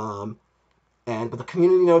 But the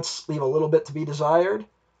community notes leave a little bit to be desired.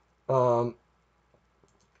 Um,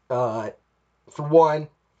 for one,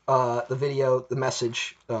 the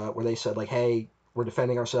message where they said, like, "Hey, we're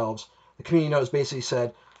defending ourselves." The community notes basically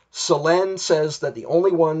said, Solen says that the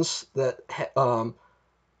only ones that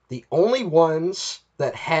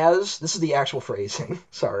this is the actual phrasing.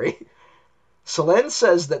 Sorry. Solen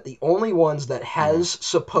says that the only ones that has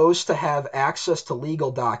supposed to have access to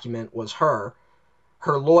legal document was her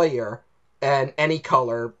lawyer, and any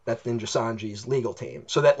color that's Ninja Sanji's legal team.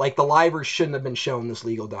 So that, like, the livers shouldn't have been shown this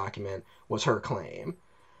legal document was her claim.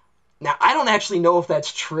 Now, I don't actually know if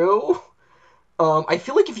that's true. I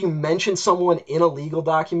feel like if you mention someone in a legal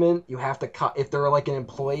document, you have to, if they're like an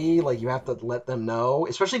employee, like you have to let them know,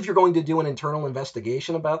 especially if you're going to do an internal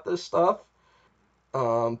investigation about this stuff.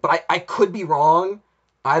 But I could be wrong.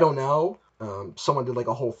 I don't know. Someone did like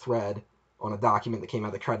a whole thread on a document that came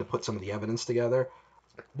out that tried to put some of the evidence together.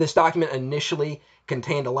 This document initially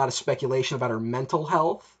contained a lot of speculation about her mental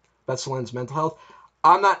health, about Celine's mental health.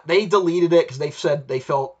 I'm not. They deleted it because they said they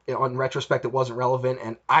felt on retrospect it wasn't relevant,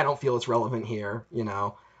 and I don't feel it's relevant here.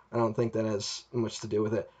 I don't think that has much to do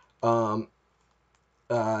with it. Um,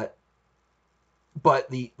 uh, but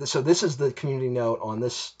so this is the community note on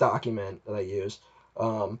this document that I used.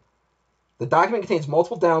 Um, the document contains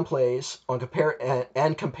multiple downplays on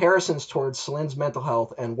and comparisons towards Celine's mental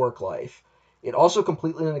health and work life. It also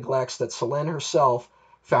completely neglects that Celine herself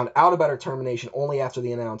found out about her termination only after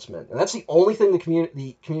the announcement. And that's the only thing the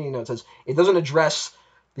community note says. It doesn't address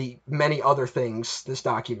the many other things this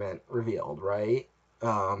document revealed, right?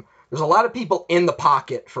 There's a lot of people in the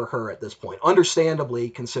pocket for her at this point, understandably,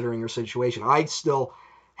 considering her situation. I still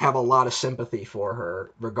have a lot of sympathy for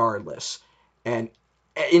her regardless. And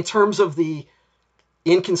in terms of the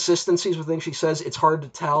inconsistencies with things she says, it's hard to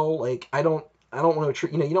tell. Like I don't want to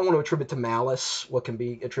attribute, you don't want to attribute to malice what can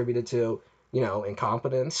be attributed to,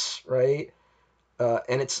 incompetence, right?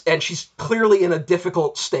 And she's clearly in a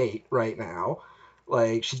difficult state right now.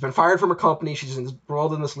 Like she's been fired from her company, she's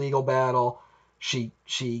embroiled in this legal battle. She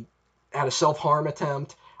had a self-harm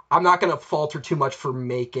attempt. I'm not going to fault her too much for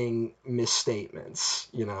making misstatements.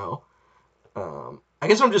 I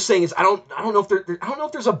guess what I'm just saying is I don't know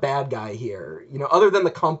if there's a bad guy here, other than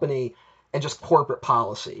the company and just corporate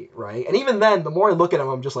policy, right? And even then, the more I look at them,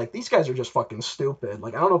 I'm just like, these guys are just fucking stupid.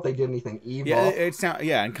 Like, I don't know if they did anything evil. Yeah, it sounds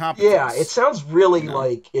incompetence. Yeah, it sounds really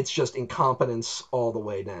like it's just incompetence all the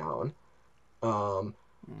way down.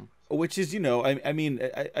 Which is, I mean,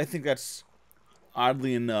 I think that's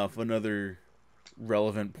oddly enough another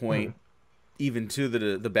relevant point. Even to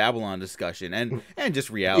the Babylon discussion and just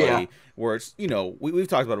reality, where it's we've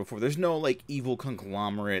talked about it before. There's no like evil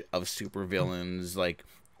conglomerate of supervillains like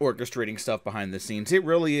orchestrating stuff behind the scenes. It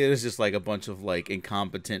really is just like a bunch of like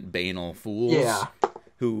incompetent, banal fools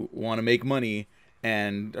who want to make money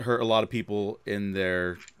and hurt a lot of people in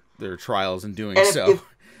their trials and doing so.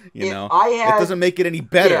 It doesn't make it any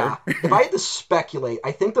better. Yeah, if I had to speculate,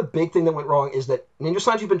 I think the big thing that went wrong is that Ninja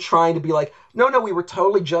Sanji's been trying to be like, no, we were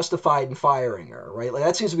totally justified in firing her, right? Like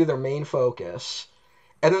that seems to be their main focus.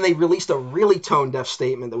 And then they released a really tone-deaf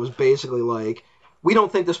statement that was basically like, we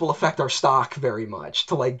don't think this will affect our stock very much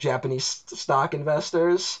to like Japanese stock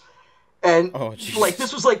investors. And like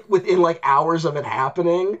this was like within like hours of it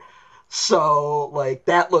happening. So like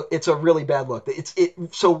that look, it's a really bad look.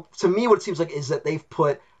 So to me, what it seems like is that they've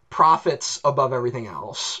put profits above everything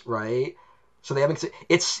else, right? So they haven't.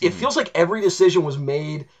 It feels like every decision was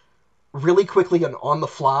made really quickly and on the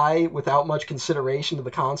fly without much consideration to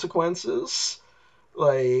the consequences.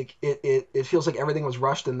 Like it feels like everything was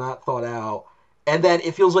rushed and not thought out. And then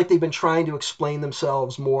it feels like they've been trying to explain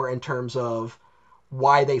themselves more in terms of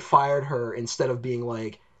why they fired her instead of being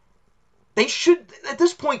like, they should, at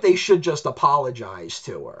this point, they should just apologize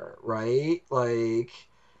to her, right? Like,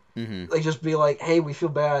 they just be like, hey, we feel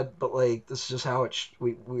bad, but like, this is just how it,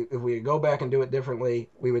 if we could go back and do it differently,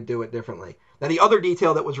 we would do it differently. Now, the other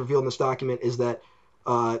detail that was revealed in this document is that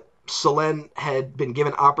Selene had been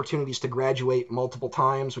given opportunities to graduate multiple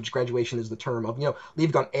times, which graduation is the term of,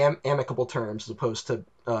 leave on amicable terms as opposed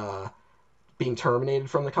to being terminated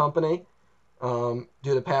from the company due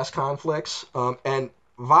to past conflicts. And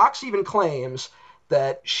Vox even claims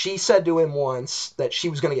that she said to him once that she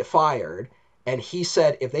was going to get fired, and he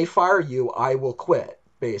said, if they fire you, I will quit,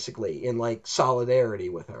 basically, in like solidarity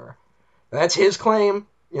with her. That's his claim,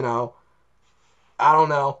 I don't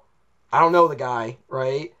know. I don't know the guy,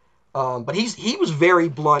 right? But he was very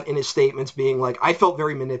blunt in his statements, being like, I felt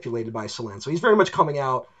very manipulated by Selene. So he's very much coming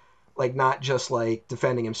out, like, not just like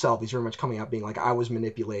defending himself. He's very much coming out being like, I was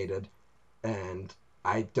manipulated, and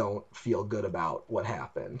I don't feel good about what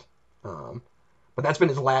happened. But that's been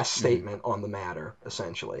his last statement on the matter,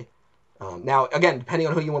 essentially. Now, again, depending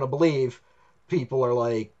on who you want to believe, people are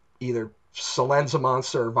like, either Selene's a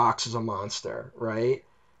monster or Vox is a monster, right?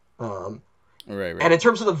 Right. And in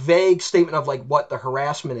terms of the vague statement of like what the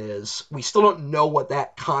harassment is, we still don't know what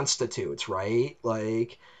that constitutes, right?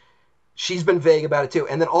 Like, she's been vague about it too.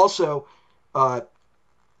 And then also,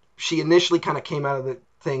 she initially kind of came out of the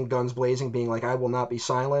thing guns blazing, being like, I will not be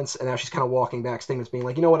silenced. And now she's kind of walking back statements being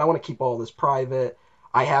like, you know what, I want to keep all this private.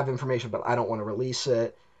 I have information, but I don't want to release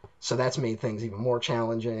it. So that's made things even more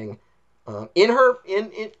challenging. In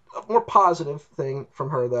a more positive thing from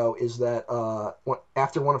her though is that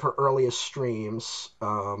after one of her earliest streams,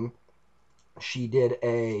 she did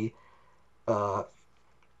a uh,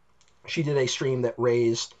 stream that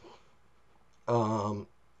raised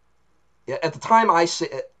at the time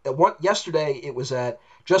yesterday it was at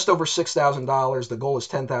just over $6,000. The goal is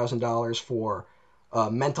 $10,000 for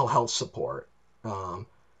mental health support.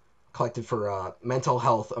 Collected for Mental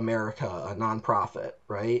Health America, a nonprofit,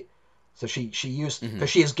 right? So she used because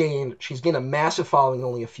she's gained a massive following in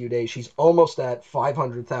only a few days. She's almost at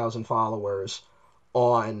 500,000 followers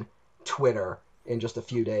on Twitter in just a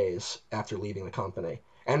few days after leaving the company.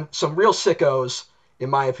 And some real sickos, in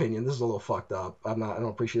my opinion, this is a little fucked up. I don't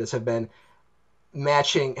appreciate this. Have been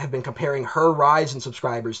comparing her rise in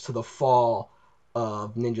subscribers to the fall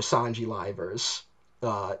of Ninja Sanji Livers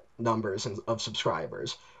numbers of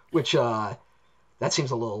subscribers, which that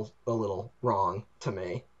seems a little wrong to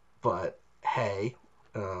me. But hey,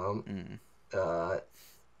 let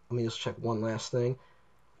me just check one last thing.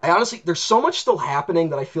 I honestly, there's so much still happening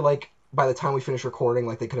that I feel like by the time we finish recording,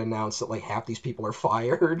 like they could announce that like half these people are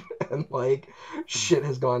fired and like shit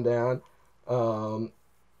has gone down. I'm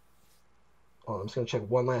just gonna check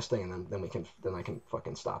one last thing and then I can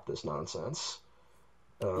fucking stop this nonsense.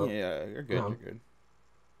 Yeah, you're good. You're good.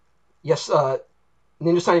 Yes, Ninja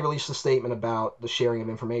Sanji released a statement about the sharing of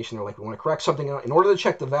information. They're like, we want to correct something. In order to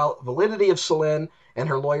check the validity of Selene and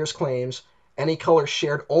her lawyer's claims, Any Color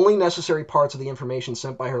shared only necessary parts of the information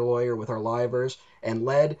sent by her lawyer with our livers and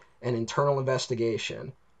led an internal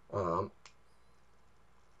investigation. To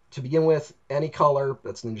begin with, Any Color,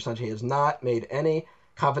 that's Ninja Sanji, has not made any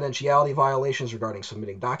confidentiality violations regarding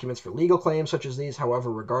submitting documents for legal claims such as these.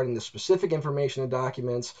 However, regarding the specific information and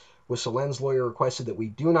documents, with Selene's lawyer requested that we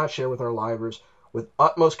do not share with our livers with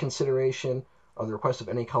utmost consideration of the request of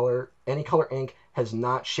Any Color. Any Color Inc. has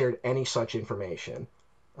not shared any such information.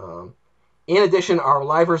 In addition, our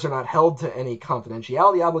livers are not held to any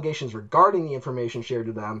confidentiality obligations regarding the information shared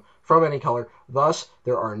to them from Any Color. Thus,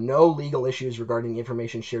 there are no legal issues regarding the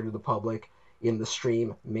information shared to the public in the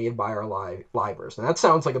stream made by our livers. Now, that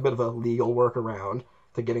sounds like a bit of a legal workaround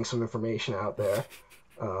to getting some information out there.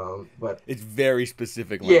 But it's very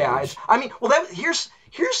specific language. Yeah, I mean, well, here's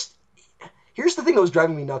the thing that was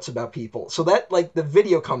driving me nuts about people. So that, like, the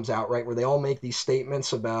video comes out, right, where they all make these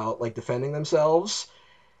statements about, like, defending themselves.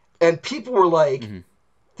 And people were like,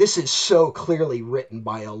 this is so clearly written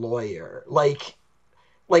by a lawyer. Like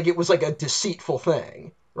it was like a deceitful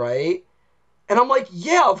thing, right? And I'm like,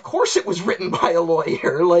 yeah, of course it was written by a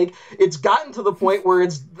lawyer. Like, it's gotten to the point where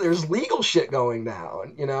there's legal shit going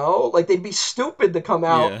down, you know? Like, they'd be stupid to come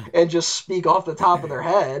out and just speak off the top of their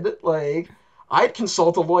head. Like, I'd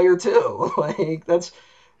consult a lawyer too. Like, that's...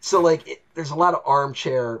 So, like, there's a lot of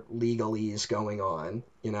armchair legalese going on,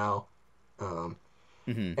 you know?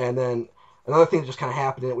 And then another thing that just kind of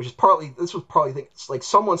happened in it, this was partly, like,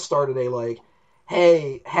 someone started a, like,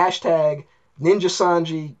 hey, hashtag Ninja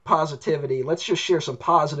Sanji positivity. Let's just share some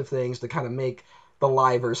positive things to kind of make the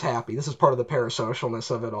livers happy. This is part of the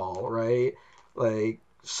parasocialness of it all, right? Like,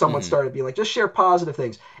 someone started being like, just share positive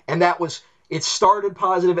things. And it started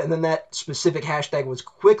positive, and then that specific hashtag was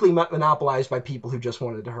quickly monopolized by people who just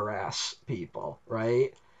wanted to harass people,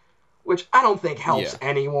 right? Which I don't think helps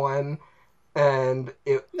anyone. And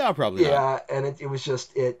probably not. And it was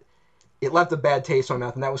just, it left a bad taste in my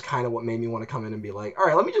mouth, and that was kind of what made me want to come in and be like, all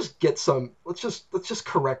right, let me just get let's just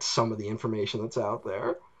correct some of the information that's out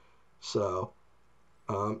there. So,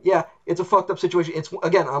 it's a fucked up situation. It's,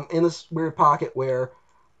 again, I'm in this weird pocket where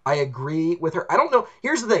I agree with her. I don't know.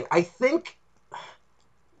 Here's the thing. I think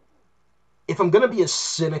if I'm going to be as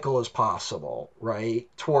cynical as possible, right,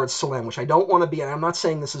 towards Selene, which I don't want to be, and I'm not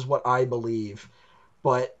saying this is what I believe,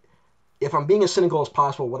 but if I'm being as cynical as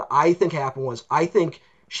possible, what I think happened was, I think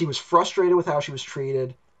she was frustrated with how she was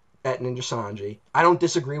treated at Ninja Sanji. I don't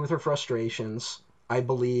disagree with her frustrations. I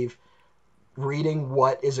believe reading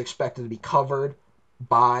what is expected to be covered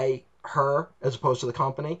by her as opposed to the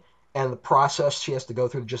company, and the process she has to go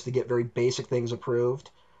through just to get very basic things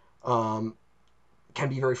approved, can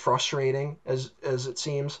be very frustrating, as it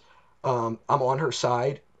seems. I'm on her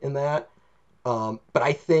side in that. But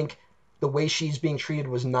I think the way she's being treated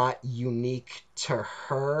was not unique to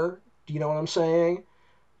her. Do you know what I'm saying?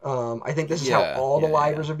 I think this is how all the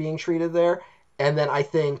livers are being treated there. And then I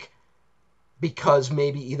think because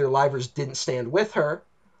maybe either livers didn't stand with her,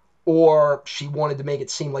 or she wanted to make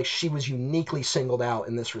it seem like she was uniquely singled out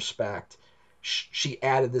in this respect, she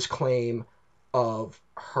added this claim of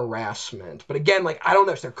harassment. But again, like, I don't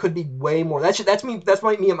know if there could be way more. That's me. That's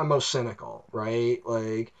me at my most cynical, right?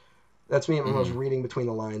 Like, that's me at my most reading between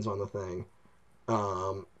the lines on the thing.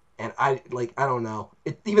 And I don't know.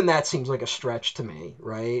 Even that seems like a stretch to me,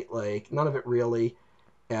 right? Like, none of it really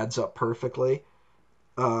adds up perfectly.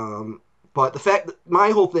 But the fact that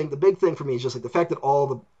my whole thing, the big thing for me is just like the fact that all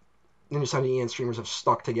the Ninja Sanji EN streamers have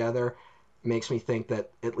stuck together makes me think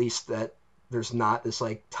that at least that there's not this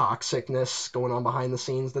like toxicness going on behind the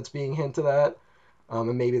scenes that's being hinted at.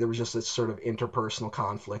 And maybe there was just this sort of interpersonal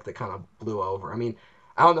conflict that kind of blew over. I mean,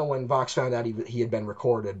 I don't know when Vox found out he had been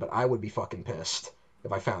recorded, but I would be fucking pissed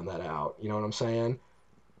if I found that out. You know what I'm saying?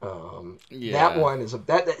 That Yeah. one is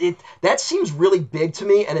that seems really big to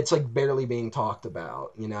me, and it's like barely being talked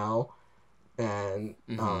about. You know, and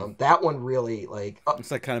that one really like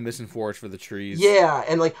It's like kind of missing forest for the trees. yeah,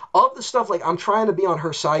 and like all of the stuff, like I'm trying to be on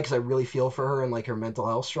her side because I really feel for her and like her mental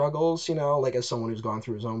health struggles, you know, like as someone who's gone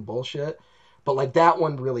through his own bullshit. But like that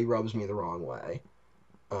one really rubs me the wrong way.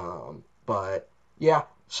 But yeah,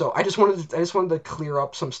 so I just wanted to clear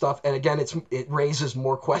up some stuff, and again, it raises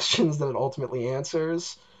more questions than it ultimately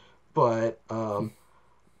answers. But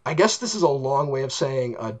I guess this is a long way of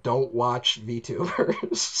saying don't watch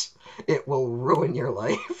VTubers. It will ruin your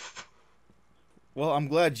life. Well, I'm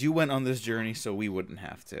glad you went on this journey so we wouldn't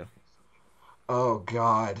have to. Oh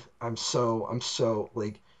God, I'm so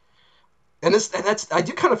like, and that's I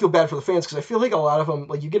do kind of feel bad for the fans because I feel like a lot of them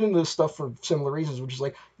like you get into this stuff for similar reasons, which is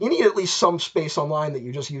like you need at least some space online that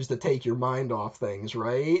you just use to take your mind off things,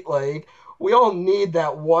 right? Like we all need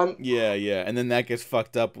that one. Yeah, yeah, and then that gets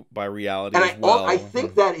fucked up by reality And as I well.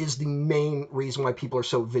 think that is the main reason why people are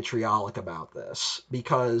so vitriolic about this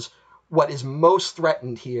because what is most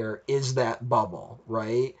threatened here is that bubble,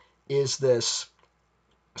 right? Is this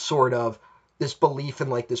sort of this belief in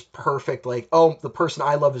like this perfect like oh the person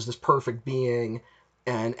I love is this perfect being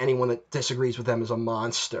and anyone that disagrees with them is a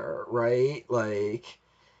monster, right? Like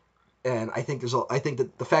and I think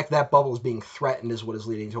that the fact that bubble is being threatened is what is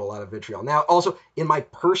leading to a lot of vitriol. Now also in my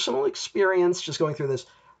personal experience just going through this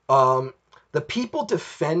um the people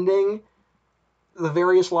defending the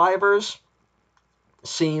various livers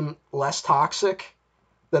seem less toxic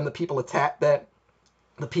than the people attacking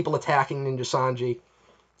Ninja Sanji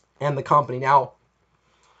and the company. Now,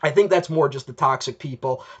 I think that's more just the toxic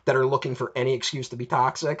people that are looking for any excuse to be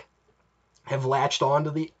toxic have latched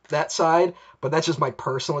onto that side, but that's just my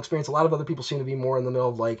personal experience. A lot of other people seem to be more in the middle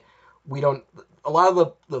of like we don't. A lot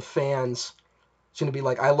of the fans seem to be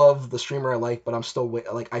like, I love the streamer I like, but I'm still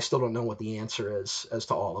like I still don't know what the answer is as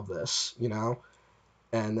to all of this, you know.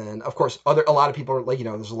 And then, of course, a lot of people are like, you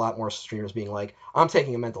know, there's a lot more streamers being like, I'm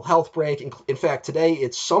taking a mental health break. In fact, today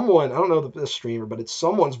it's someone, I don't know this streamer, but it's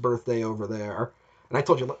someone's birthday over there. And I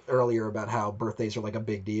told you earlier about how birthdays are like a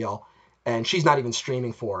big deal. And she's not even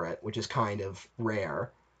streaming for it, which is kind of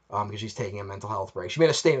rare because she's taking a mental health break. She made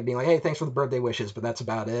a statement being like, hey, thanks for the birthday wishes, but that's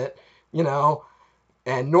about it, you know?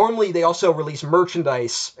 And normally they also release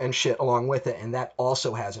merchandise and shit along with it, and that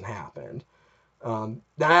also hasn't happened.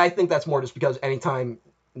 I think that's more just because anytime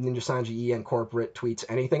Ninja Sanji EN corporate tweets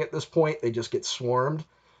anything at this point, they just get swarmed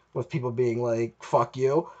with people being like, fuck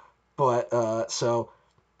you. But, so,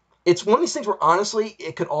 it's one of these things where honestly,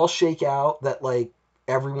 it could all shake out that, like,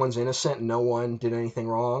 everyone's innocent, no one did anything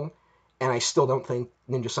wrong, and I still don't think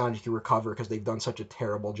Ninja Sanji can recover because they've done such a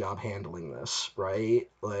terrible job handling this, right?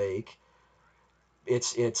 Like, I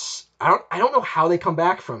don't know how they come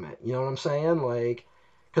back from it, you know what I'm saying? Like,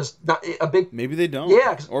 because a big Maybe they don't,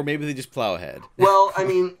 yeah, or maybe they just plow ahead. well, I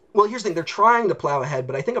mean, here's the thing: they're trying to plow ahead,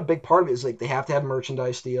 but I think a big part of it is like they have to have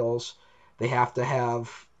merchandise deals, they have to have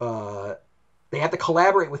they have to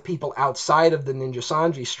collaborate with people outside of the Ninja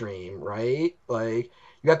Sanji stream, right? Like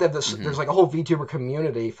you have to have this. There's like a whole VTuber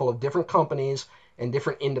community full of different companies and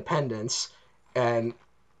different independents, and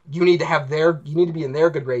you need to be in their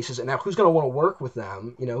good graces. And now, who's going to want to work with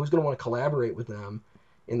them? You know, who's going to want to collaborate with them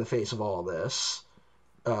in the face of all this?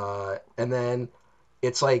 And then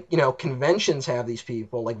it's like, you know, conventions have these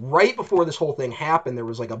people. Like right before this whole thing happened, there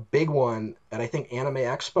was like a big one at I think Anime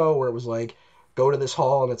Expo where it was like, go to this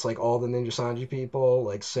hall and it's like all the Ninja Sanji people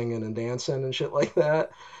like singing and dancing and shit like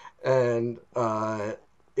that. And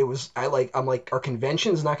it was I'm like, are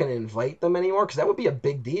conventions not going to invite them anymore? Because that would be a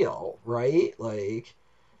big deal, right? Like,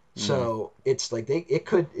 so it's like it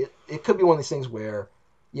could be one of these things where,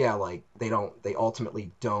 yeah, like they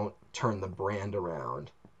ultimately don't turn the brand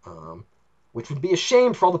around, which would be a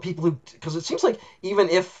shame for all the people who, because it seems like even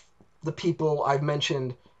if the people I've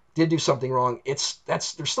mentioned did do something wrong, there's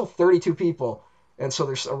still 32 people, and so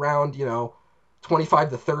there's around 25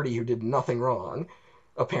 to 30 who did nothing wrong,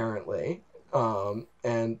 apparently,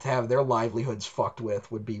 and to have their livelihoods fucked with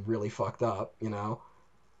would be really fucked up,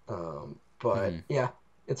 but yeah,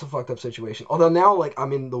 it's a fucked up situation. Although now, like,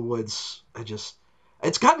 I'm in the woods, I just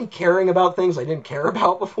it's got me caring about things I didn't care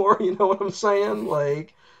about before. You know what I'm saying?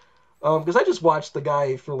 Like, because I just watched the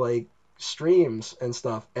guy for like streams and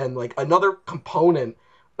stuff, and like another component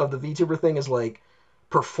of the VTuber thing is like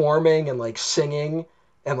performing and like singing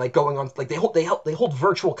and like going on like they hold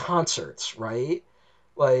virtual concerts, right?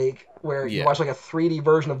 Like where you watch like a 3D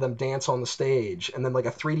version of them dance on the stage, and then like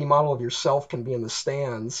a 3D model of yourself can be in the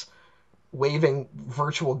stands waving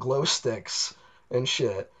virtual glow sticks and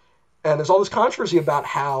shit. And there's all this controversy about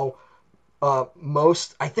how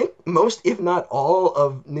most, if not all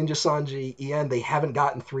of Ninja Sanji EN, they haven't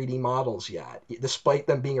gotten 3D models yet, despite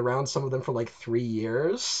them being around, some of them for like 3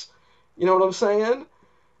 years. You know what I'm saying?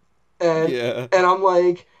 And I'm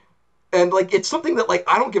like, and like it's something that like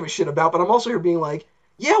I don't give a shit about, but I'm also here being like,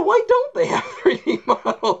 yeah, why don't they have 3D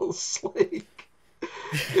models? Like,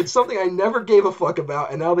 it's something I never gave a fuck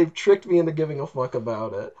about, and now they've tricked me into giving a fuck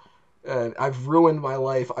about it. And I've ruined my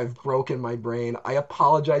life. I've broken my brain. I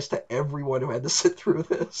apologize to everyone who had to sit through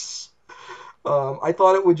this. I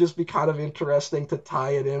thought it would just be kind of interesting to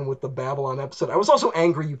tie it in with the Babylon episode. I was also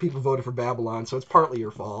angry you people voted for Babylon, so it's partly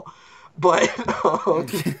your fault. But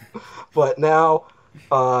but now,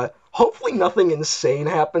 hopefully nothing insane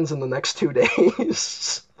happens in the next 2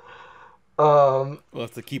 days. We'll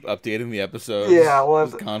have to keep updating the episodes. Yeah, we'll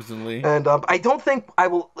have constantly. And I don't think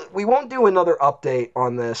we won't do another update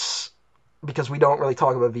on this because we don't really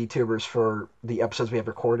talk about VTubers for the episodes we have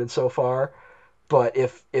recorded so far. But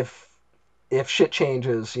if shit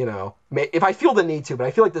changes, you know, if I feel the need to, but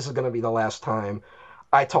I feel like this is going to be the last time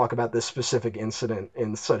I talk about this specific incident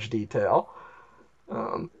in such detail.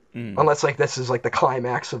 Unless like this is like the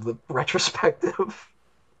climax of the retrospective.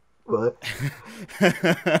 But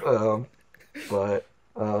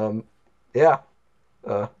yeah,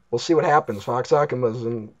 we'll see what happens. Fox Akima's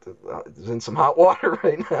is in some hot water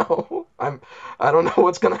right now. I don't know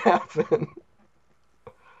what's gonna happen.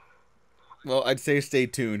 Well, I'd say stay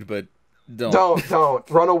tuned, but don't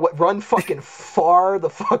run away. Run fucking far the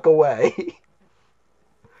fuck away.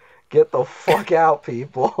 Get the fuck out,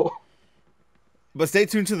 people. But stay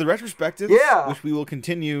tuned to the retrospective, which we will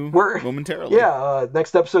continue momentarily. Yeah,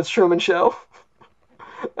 next episode's Truman Show.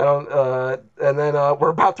 And then we're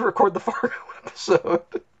about to record the Fargo episode.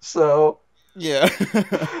 So yeah.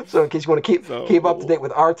 So in case you want to keep up to date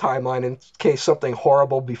with our timeline, in case something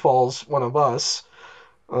horrible befalls one of us,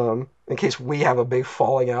 in case we have a big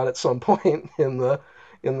falling out at some point in the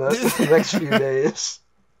next few days.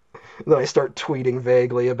 And then I start tweeting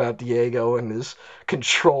vaguely about Diego and his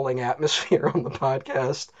controlling atmosphere on the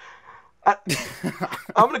podcast. I'm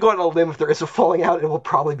going to go out on a limb. If there is a falling out, it will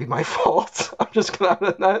probably be my fault. I'm just going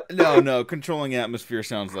to... No. Controlling atmosphere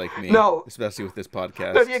sounds like me. No. Especially with this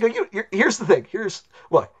podcast. No, Diego, here's the thing.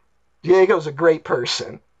 Look, Diego's a great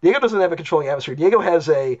person. Diego doesn't have a controlling atmosphere. Diego has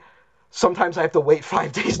sometimes I have to wait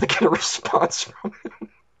 5 days to get a response from him.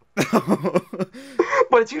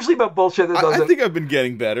 But it's usually about bullshit that doesn't... I think I've been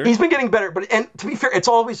getting better. He's been getting better, and to be fair, it's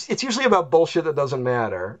usually about bullshit that doesn't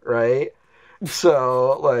matter, right?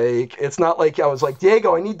 So, like, it's not like I was like,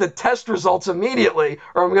 Diego, I need the test results immediately,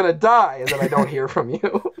 or I'm gonna die, and then I don't hear from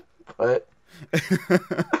you. But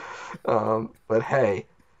hey,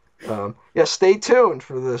 stay tuned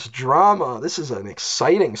for this drama. This is an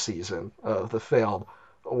exciting season of the failed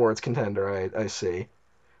awards contender. I see.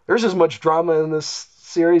 There's as much drama in this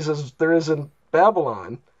series as there is in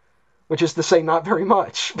Babylon, which is to say not very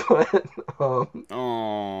much, but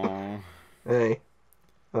hey.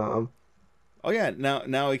 Oh yeah,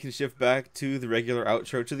 now we can shift back to the regular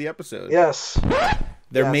outro to the episode. Yes.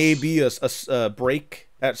 There may be a break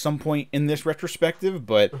at some point in this retrospective,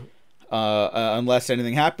 but unless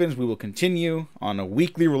anything happens, we will continue on a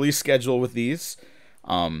weekly release schedule with these.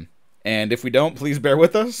 And if we don't, please bear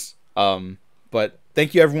with us. But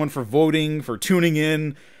thank you everyone for voting, for tuning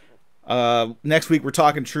in. Next week we're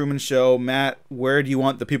talking Truman Show. Matt, where do you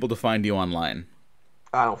want the people to find you online?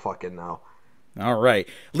 I don't fucking know. All right.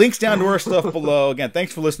 Links down to our stuff below. Again,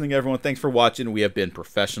 thanks for listening, everyone. Thanks for watching. We have been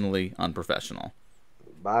professionally unprofessional.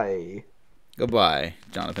 Bye. Goodbye,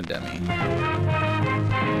 Jonathan Demme.